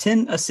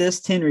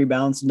 assists, 10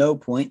 rebounds, no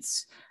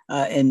points.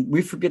 And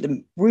we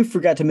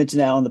forgot to mention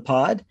that on the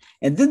pod.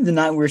 And then the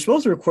night we were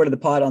supposed to record the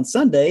pod on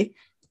Sunday,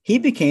 he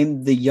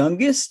became the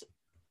youngest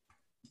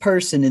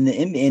person in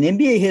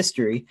NBA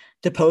history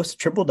to post a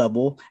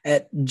triple-double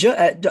at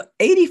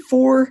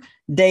 84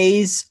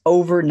 days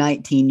over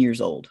 19 years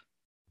old.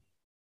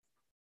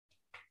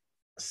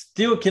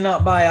 Still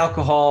cannot buy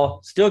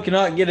alcohol. Still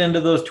cannot get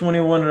into those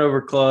 21 and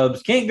over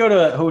clubs. Can't go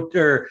to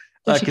hotel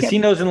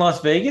casinos in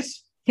Las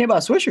Vegas. Can't buy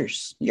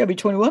Swishers. You got to be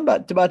 21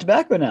 to buy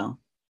tobacco now.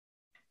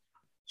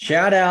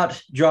 Shout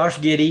out Josh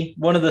Giddey,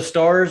 one of the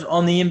stars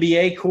on the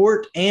NBA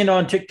court and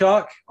on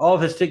TikTok. All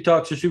of his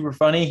TikToks are super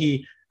funny.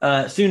 He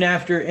soon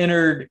after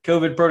entered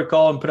COVID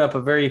protocol and put up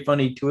a very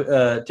funny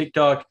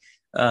TikTok.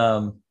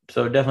 So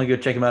definitely go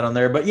check him out on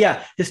there. But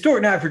yeah,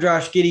 historic night for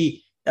Josh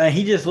Giddey.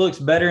 He just looks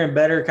better and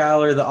better,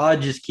 Kyler. The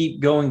odds just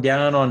keep going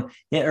down on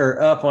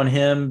or up on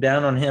him,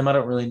 down on him. I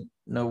don't really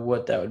know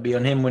what that would be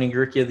on him winning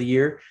Rookie of the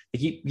Year. They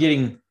keep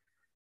getting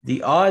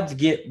the odds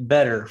get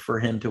better for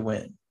him to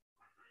win.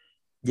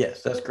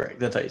 Yes, that's correct.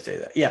 That's how you say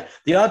that. Yeah,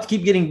 the odds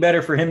keep getting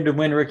better for him to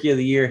win Rookie of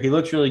the Year. He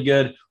looks really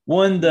good.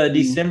 Won the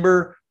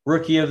December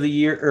Rookie of the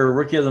Year or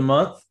Rookie of the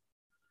Month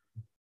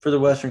for the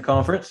Western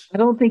Conference. I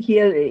don't think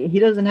he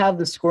doesn't have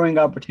the scoring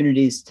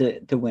opportunities to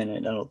win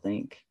it. I don't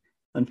think,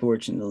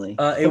 unfortunately.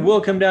 It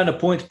will come down to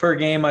points per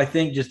game. I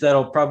think just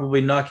that'll probably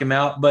knock him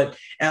out, but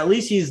at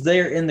least he's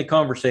there in the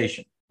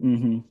conversation.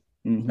 Mm-hmm.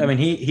 Mm-hmm. I mean,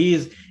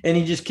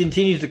 he just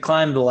continues to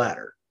climb the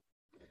ladder.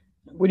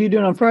 What are you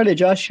doing on Friday,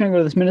 Josh? You going to go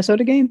to this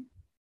Minnesota game?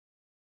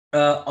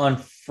 On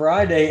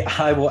Friday,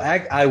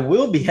 I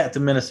will be at the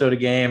Minnesota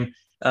game.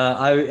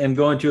 I am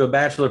going to a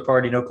bachelor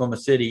party in Oklahoma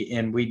City,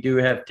 and we do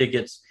have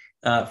tickets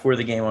for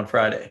the game on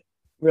Friday.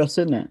 Where y'all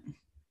sitting at?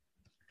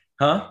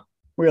 Huh?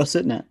 Where y'all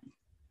sitting at?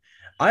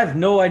 I have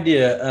no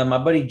idea. My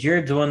buddy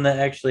Jared's the one that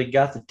actually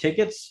got the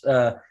tickets,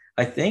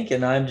 I think,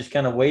 and I'm just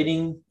kind of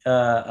waiting.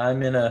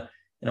 I'm in a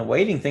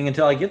waiting thing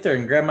until I get there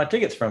and grab my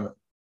tickets from it.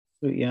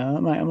 Yeah, I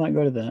might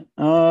go to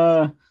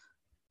that.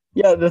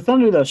 Yeah, the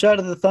Thunder, though. Shout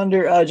out to the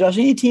Thunder. Josh,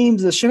 any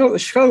teams, the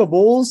Chicago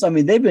Bulls, I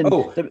mean, they've been –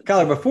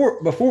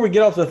 Kyler, before we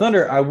get off the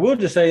Thunder, I will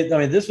just say, I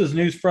mean, this was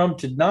news from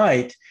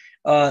tonight.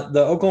 The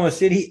Oklahoma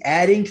City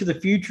adding to the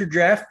future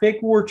draft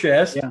pick war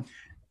chest.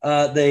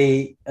 Yeah.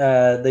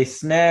 They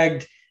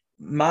snagged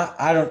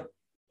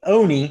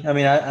Oni. I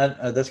mean,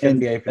 that's going to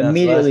be a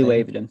immediately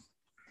waived him.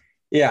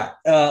 Yeah,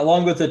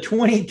 along with a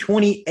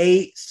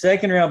 2028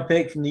 second-round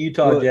pick from the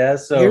Utah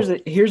Jazz. So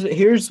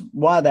here's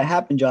why that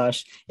happened,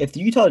 Josh. If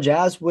the Utah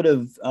Jazz would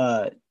have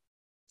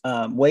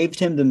waived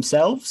him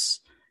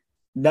themselves,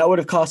 that would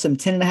have cost them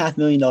 $10.5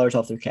 million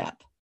off their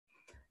cap.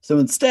 So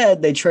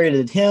instead, they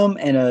traded him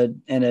and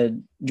a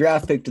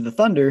draft pick to the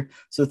Thunder,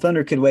 so the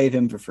Thunder could waive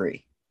him for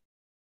free.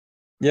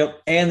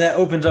 Yep, and that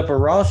opens up a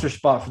roster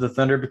spot for the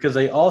Thunder because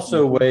they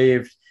also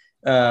waived.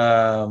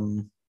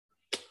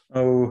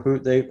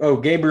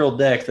 Gabriel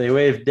Deck. They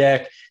waived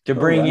Deck to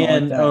bring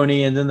in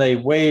Oni, and then they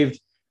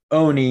waived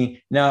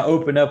Oni, now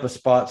open up a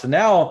spot. So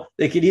now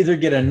they could either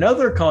get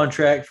another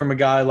contract from a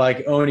guy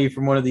like Oni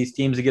from one of these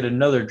teams to get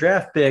another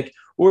draft pick,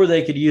 or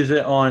they could use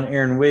it on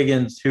Aaron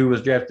Wiggins, who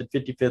was drafted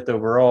 55th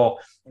overall,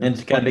 and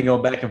just kind of go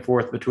back and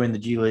forth between the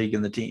G League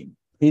and the team.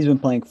 He's been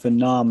playing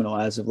phenomenal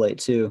as of late,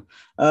 too.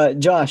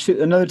 Josh,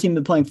 another team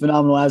that's playing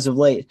phenomenal as of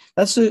late,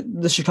 that's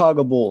the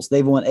Chicago Bulls.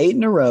 They've won 8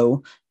 in a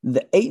row,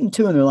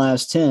 8-2 in their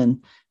last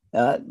 10.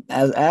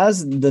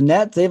 As the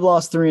Nets, they've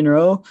lost 3 in a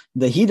row.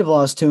 The Heat have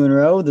lost 2 in a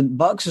row. The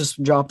Bucks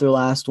just dropped their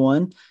last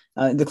one.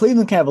 The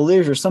Cleveland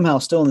Cavaliers are somehow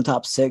still in the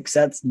top 6.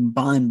 That's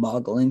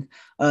mind-boggling.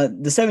 The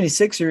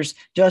 76ers,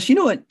 Josh, you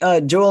know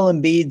what Joel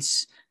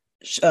Embiid's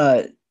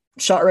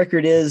shot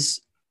record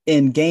is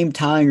in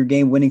game-tying or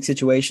game-winning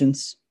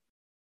situations?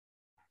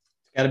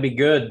 Got to be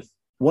good.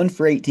 1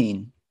 for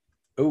 18.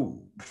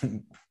 Oh.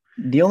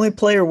 The only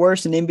player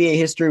worse in NBA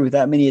history with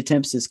that many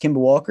attempts is Kemba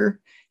Walker.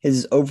 His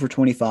is 0 for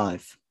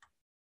 25.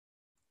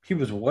 He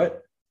was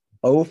what?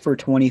 0 for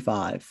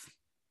 25.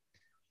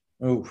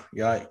 Oh,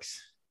 yikes.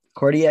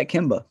 Cardiac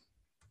Kemba.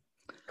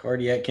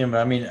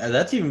 I mean,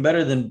 that's even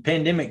better than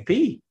Pandemic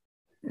P.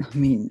 I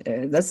mean,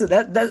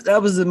 that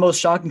was the most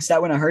shocking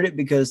stat when I heard it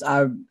because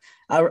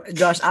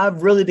Josh,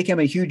 I've really become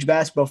a huge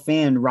basketball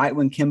fan right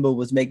when Kemba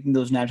was making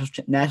those national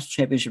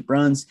championship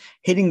runs,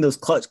 hitting those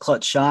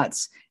clutch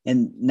shots,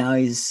 and now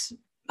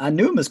I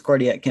knew him as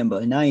Cardiac Kemba,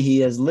 and now he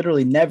has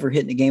literally never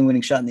hit a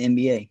game-winning shot in the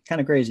NBA. Kind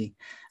of crazy.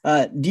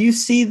 Do you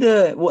see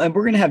and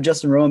we're going to have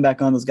Justin Rowan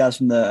back on, those guys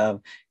from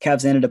the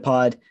Cavs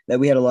Anidapod that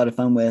we had a lot of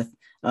fun with.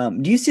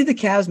 Do you see the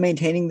Cavs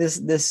maintaining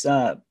this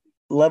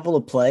level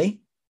of play?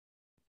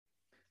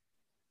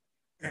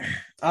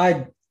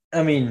 I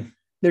mean,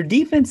 their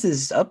defense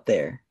is up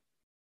there.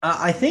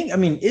 I think,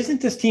 isn't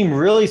this team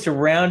really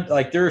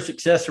their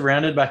success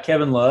surrounded by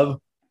Kevin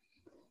Love?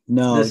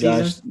 No,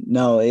 Josh,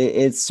 no,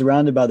 it's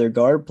surrounded by their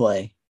guard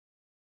play.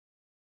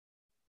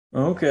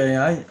 Okay.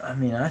 I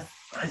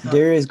thought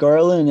Darius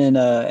Garland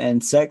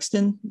and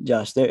Sexton,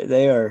 Josh,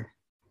 they're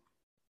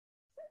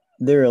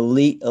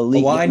elite.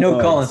 Well, I know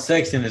guards. Colin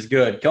Sexton is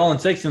good. Colin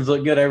Sexton's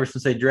looked good ever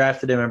since they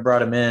drafted him and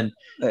brought him in.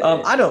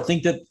 I don't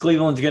think that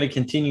Cleveland's going to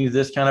continue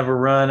this kind of a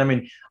run. I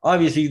mean,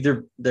 obviously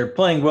they're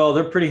playing well.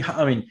 They're pretty.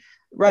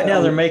 Right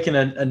now they're making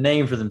a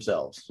name for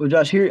themselves. Well,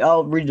 Josh, here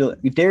I'll read you.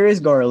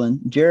 Darius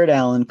Garland, Jared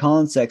Allen,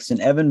 Colin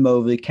Sexton, Evan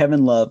Mobley,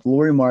 Kevin Love,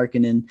 Lauri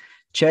Markkanen,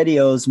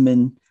 Cedi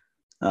Osman,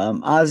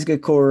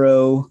 Isaac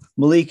Okoro,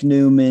 Malik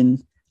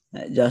Newman,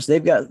 Josh,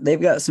 they've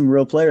got some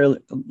real players.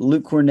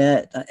 Luke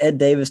Cornett, Ed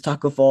Davis,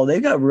 Taco Fall.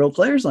 They've got real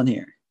players on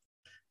here.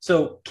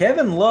 So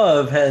Kevin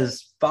Love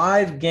has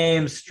 5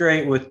 games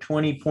straight with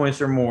 20 points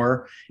or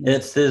more.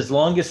 It's his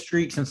longest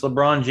streak since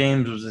LeBron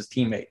James was his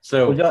teammate.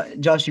 So,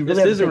 Josh, you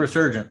really this is a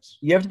resurgence.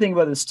 You have to think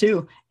about this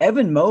too.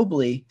 Evan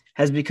Mobley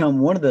has become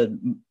one of the.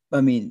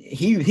 I mean,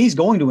 he's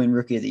going to win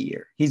Rookie of the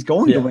Year. He's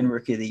going to win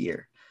Rookie of the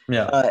Year.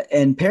 Yeah.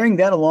 And pairing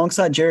that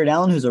alongside Jared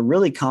Allen, who's a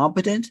really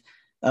competent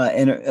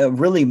and a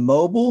really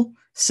mobile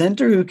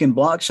center who can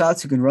block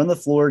shots, who can run the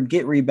floor,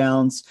 get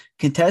rebounds,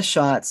 contest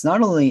shots,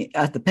 not only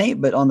at the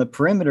paint, but on the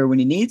perimeter when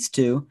he needs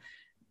to.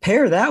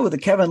 Pair that with a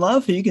Kevin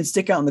Love who you can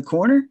stick out in the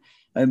corner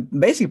and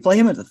basically play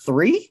him at the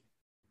 3.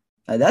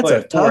 That's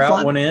a tough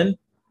out, one in.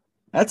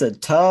 That's a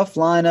tough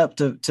lineup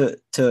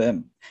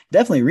to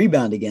definitely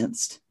rebound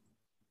against.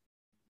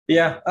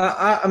 Yeah.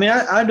 I mean,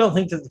 I don't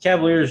think that the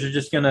Cavaliers are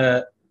just going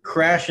to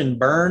crash and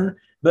burn,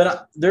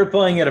 but they're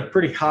playing at a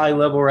pretty high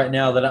level right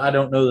now that I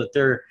don't know that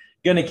they're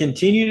going to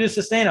continue to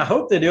sustain. I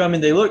hope they do. I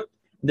mean, they look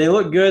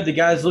good. The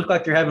guys look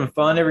like they're having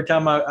fun every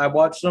time I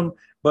watch them,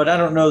 but I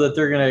don't know that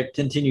they're going to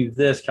continue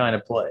this kind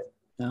of play.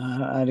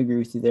 I'd agree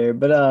with you there,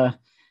 but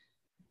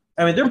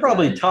I mean, they're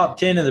probably top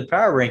 10 in the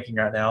power ranking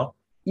right now.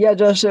 Yeah,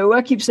 Josh. So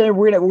I keep saying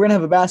we're gonna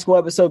have a basketball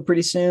episode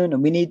pretty soon,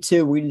 and we need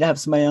to have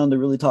somebody on to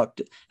really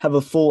have a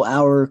full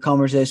hour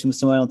conversation with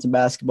somebody on some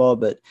basketball.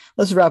 But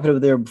let's wrap it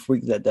up there before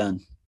we get that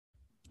done.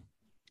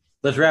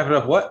 Let's wrap it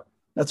up. What?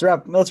 Let's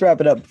wrap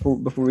it up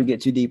before we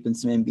get too deep in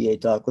some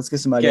NBA talk. Let's get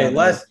somebody. Okay.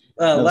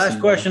 Last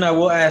question I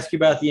will ask you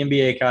about the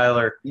NBA,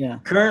 Kyler. Yeah.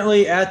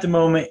 Currently, at the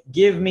moment,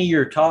 give me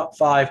your top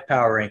 5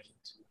 power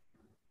rankings.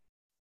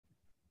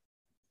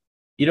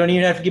 You don't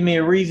even have to give me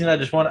a reason.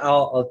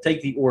 I'll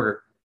take the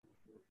order.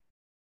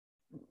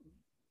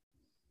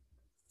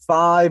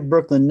 5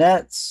 Brooklyn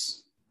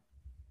Nets.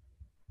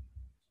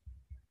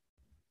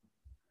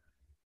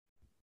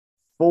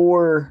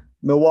 4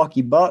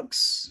 Milwaukee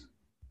Bucks.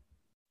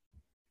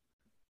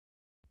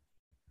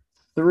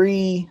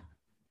 3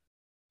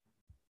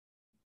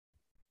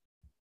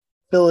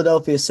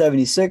 Philadelphia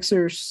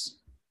 76ers.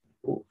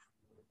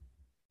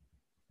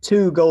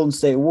 2 Golden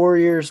State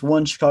Warriors.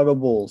 1 Chicago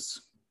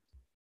Bulls.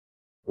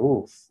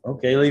 Oof.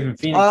 Okay, leaving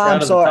Phoenix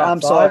out of the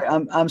top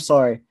 5. I'm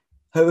sorry.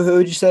 Who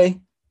would you say?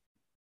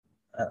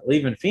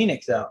 Leaving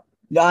Phoenix out.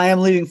 I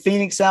am leaving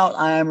Phoenix out.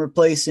 I am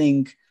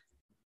replacing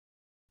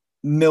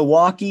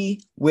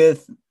Milwaukee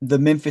with the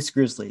Memphis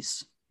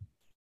Grizzlies.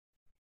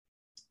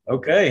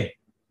 Okay.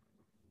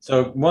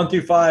 So 1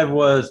 through 5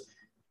 was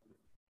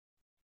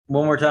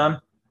one more time.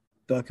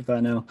 Fuck if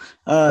I know.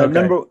 Okay.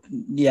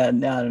 I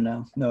don't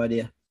know. No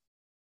idea.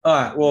 All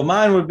right. Well,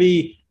 mine would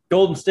be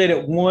Golden State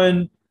at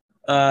 1,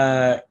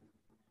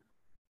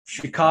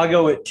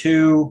 Chicago at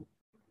 2,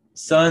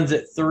 Suns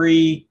at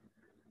 3,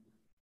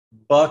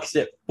 Bucks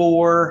at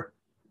 4,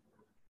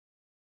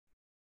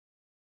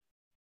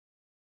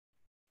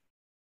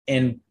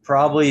 and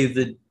probably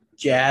the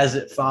Jazz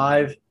at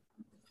 5.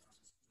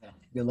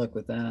 Good luck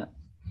with that.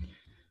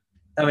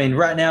 I mean,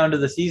 right now into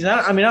the season,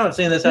 I'm not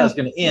saying that's how it's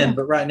going to end,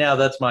 but right now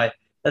that's my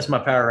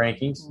power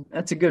rankings.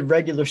 That's a good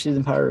regular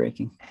season power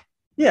ranking.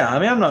 Yeah, I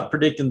mean, I'm not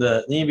predicting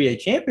the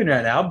NBA champion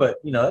right now, but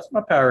that's my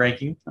power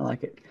ranking. I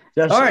like it.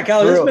 Josh, all right,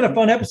 Kyle, this has been a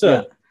fun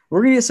episode. Yeah.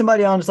 We're going to get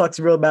somebody on to talk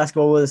some real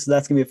basketball with us, so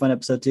that's going to be a fun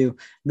episode too.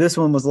 This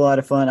one was a lot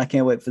of fun. I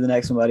can't wait for the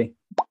next one, buddy.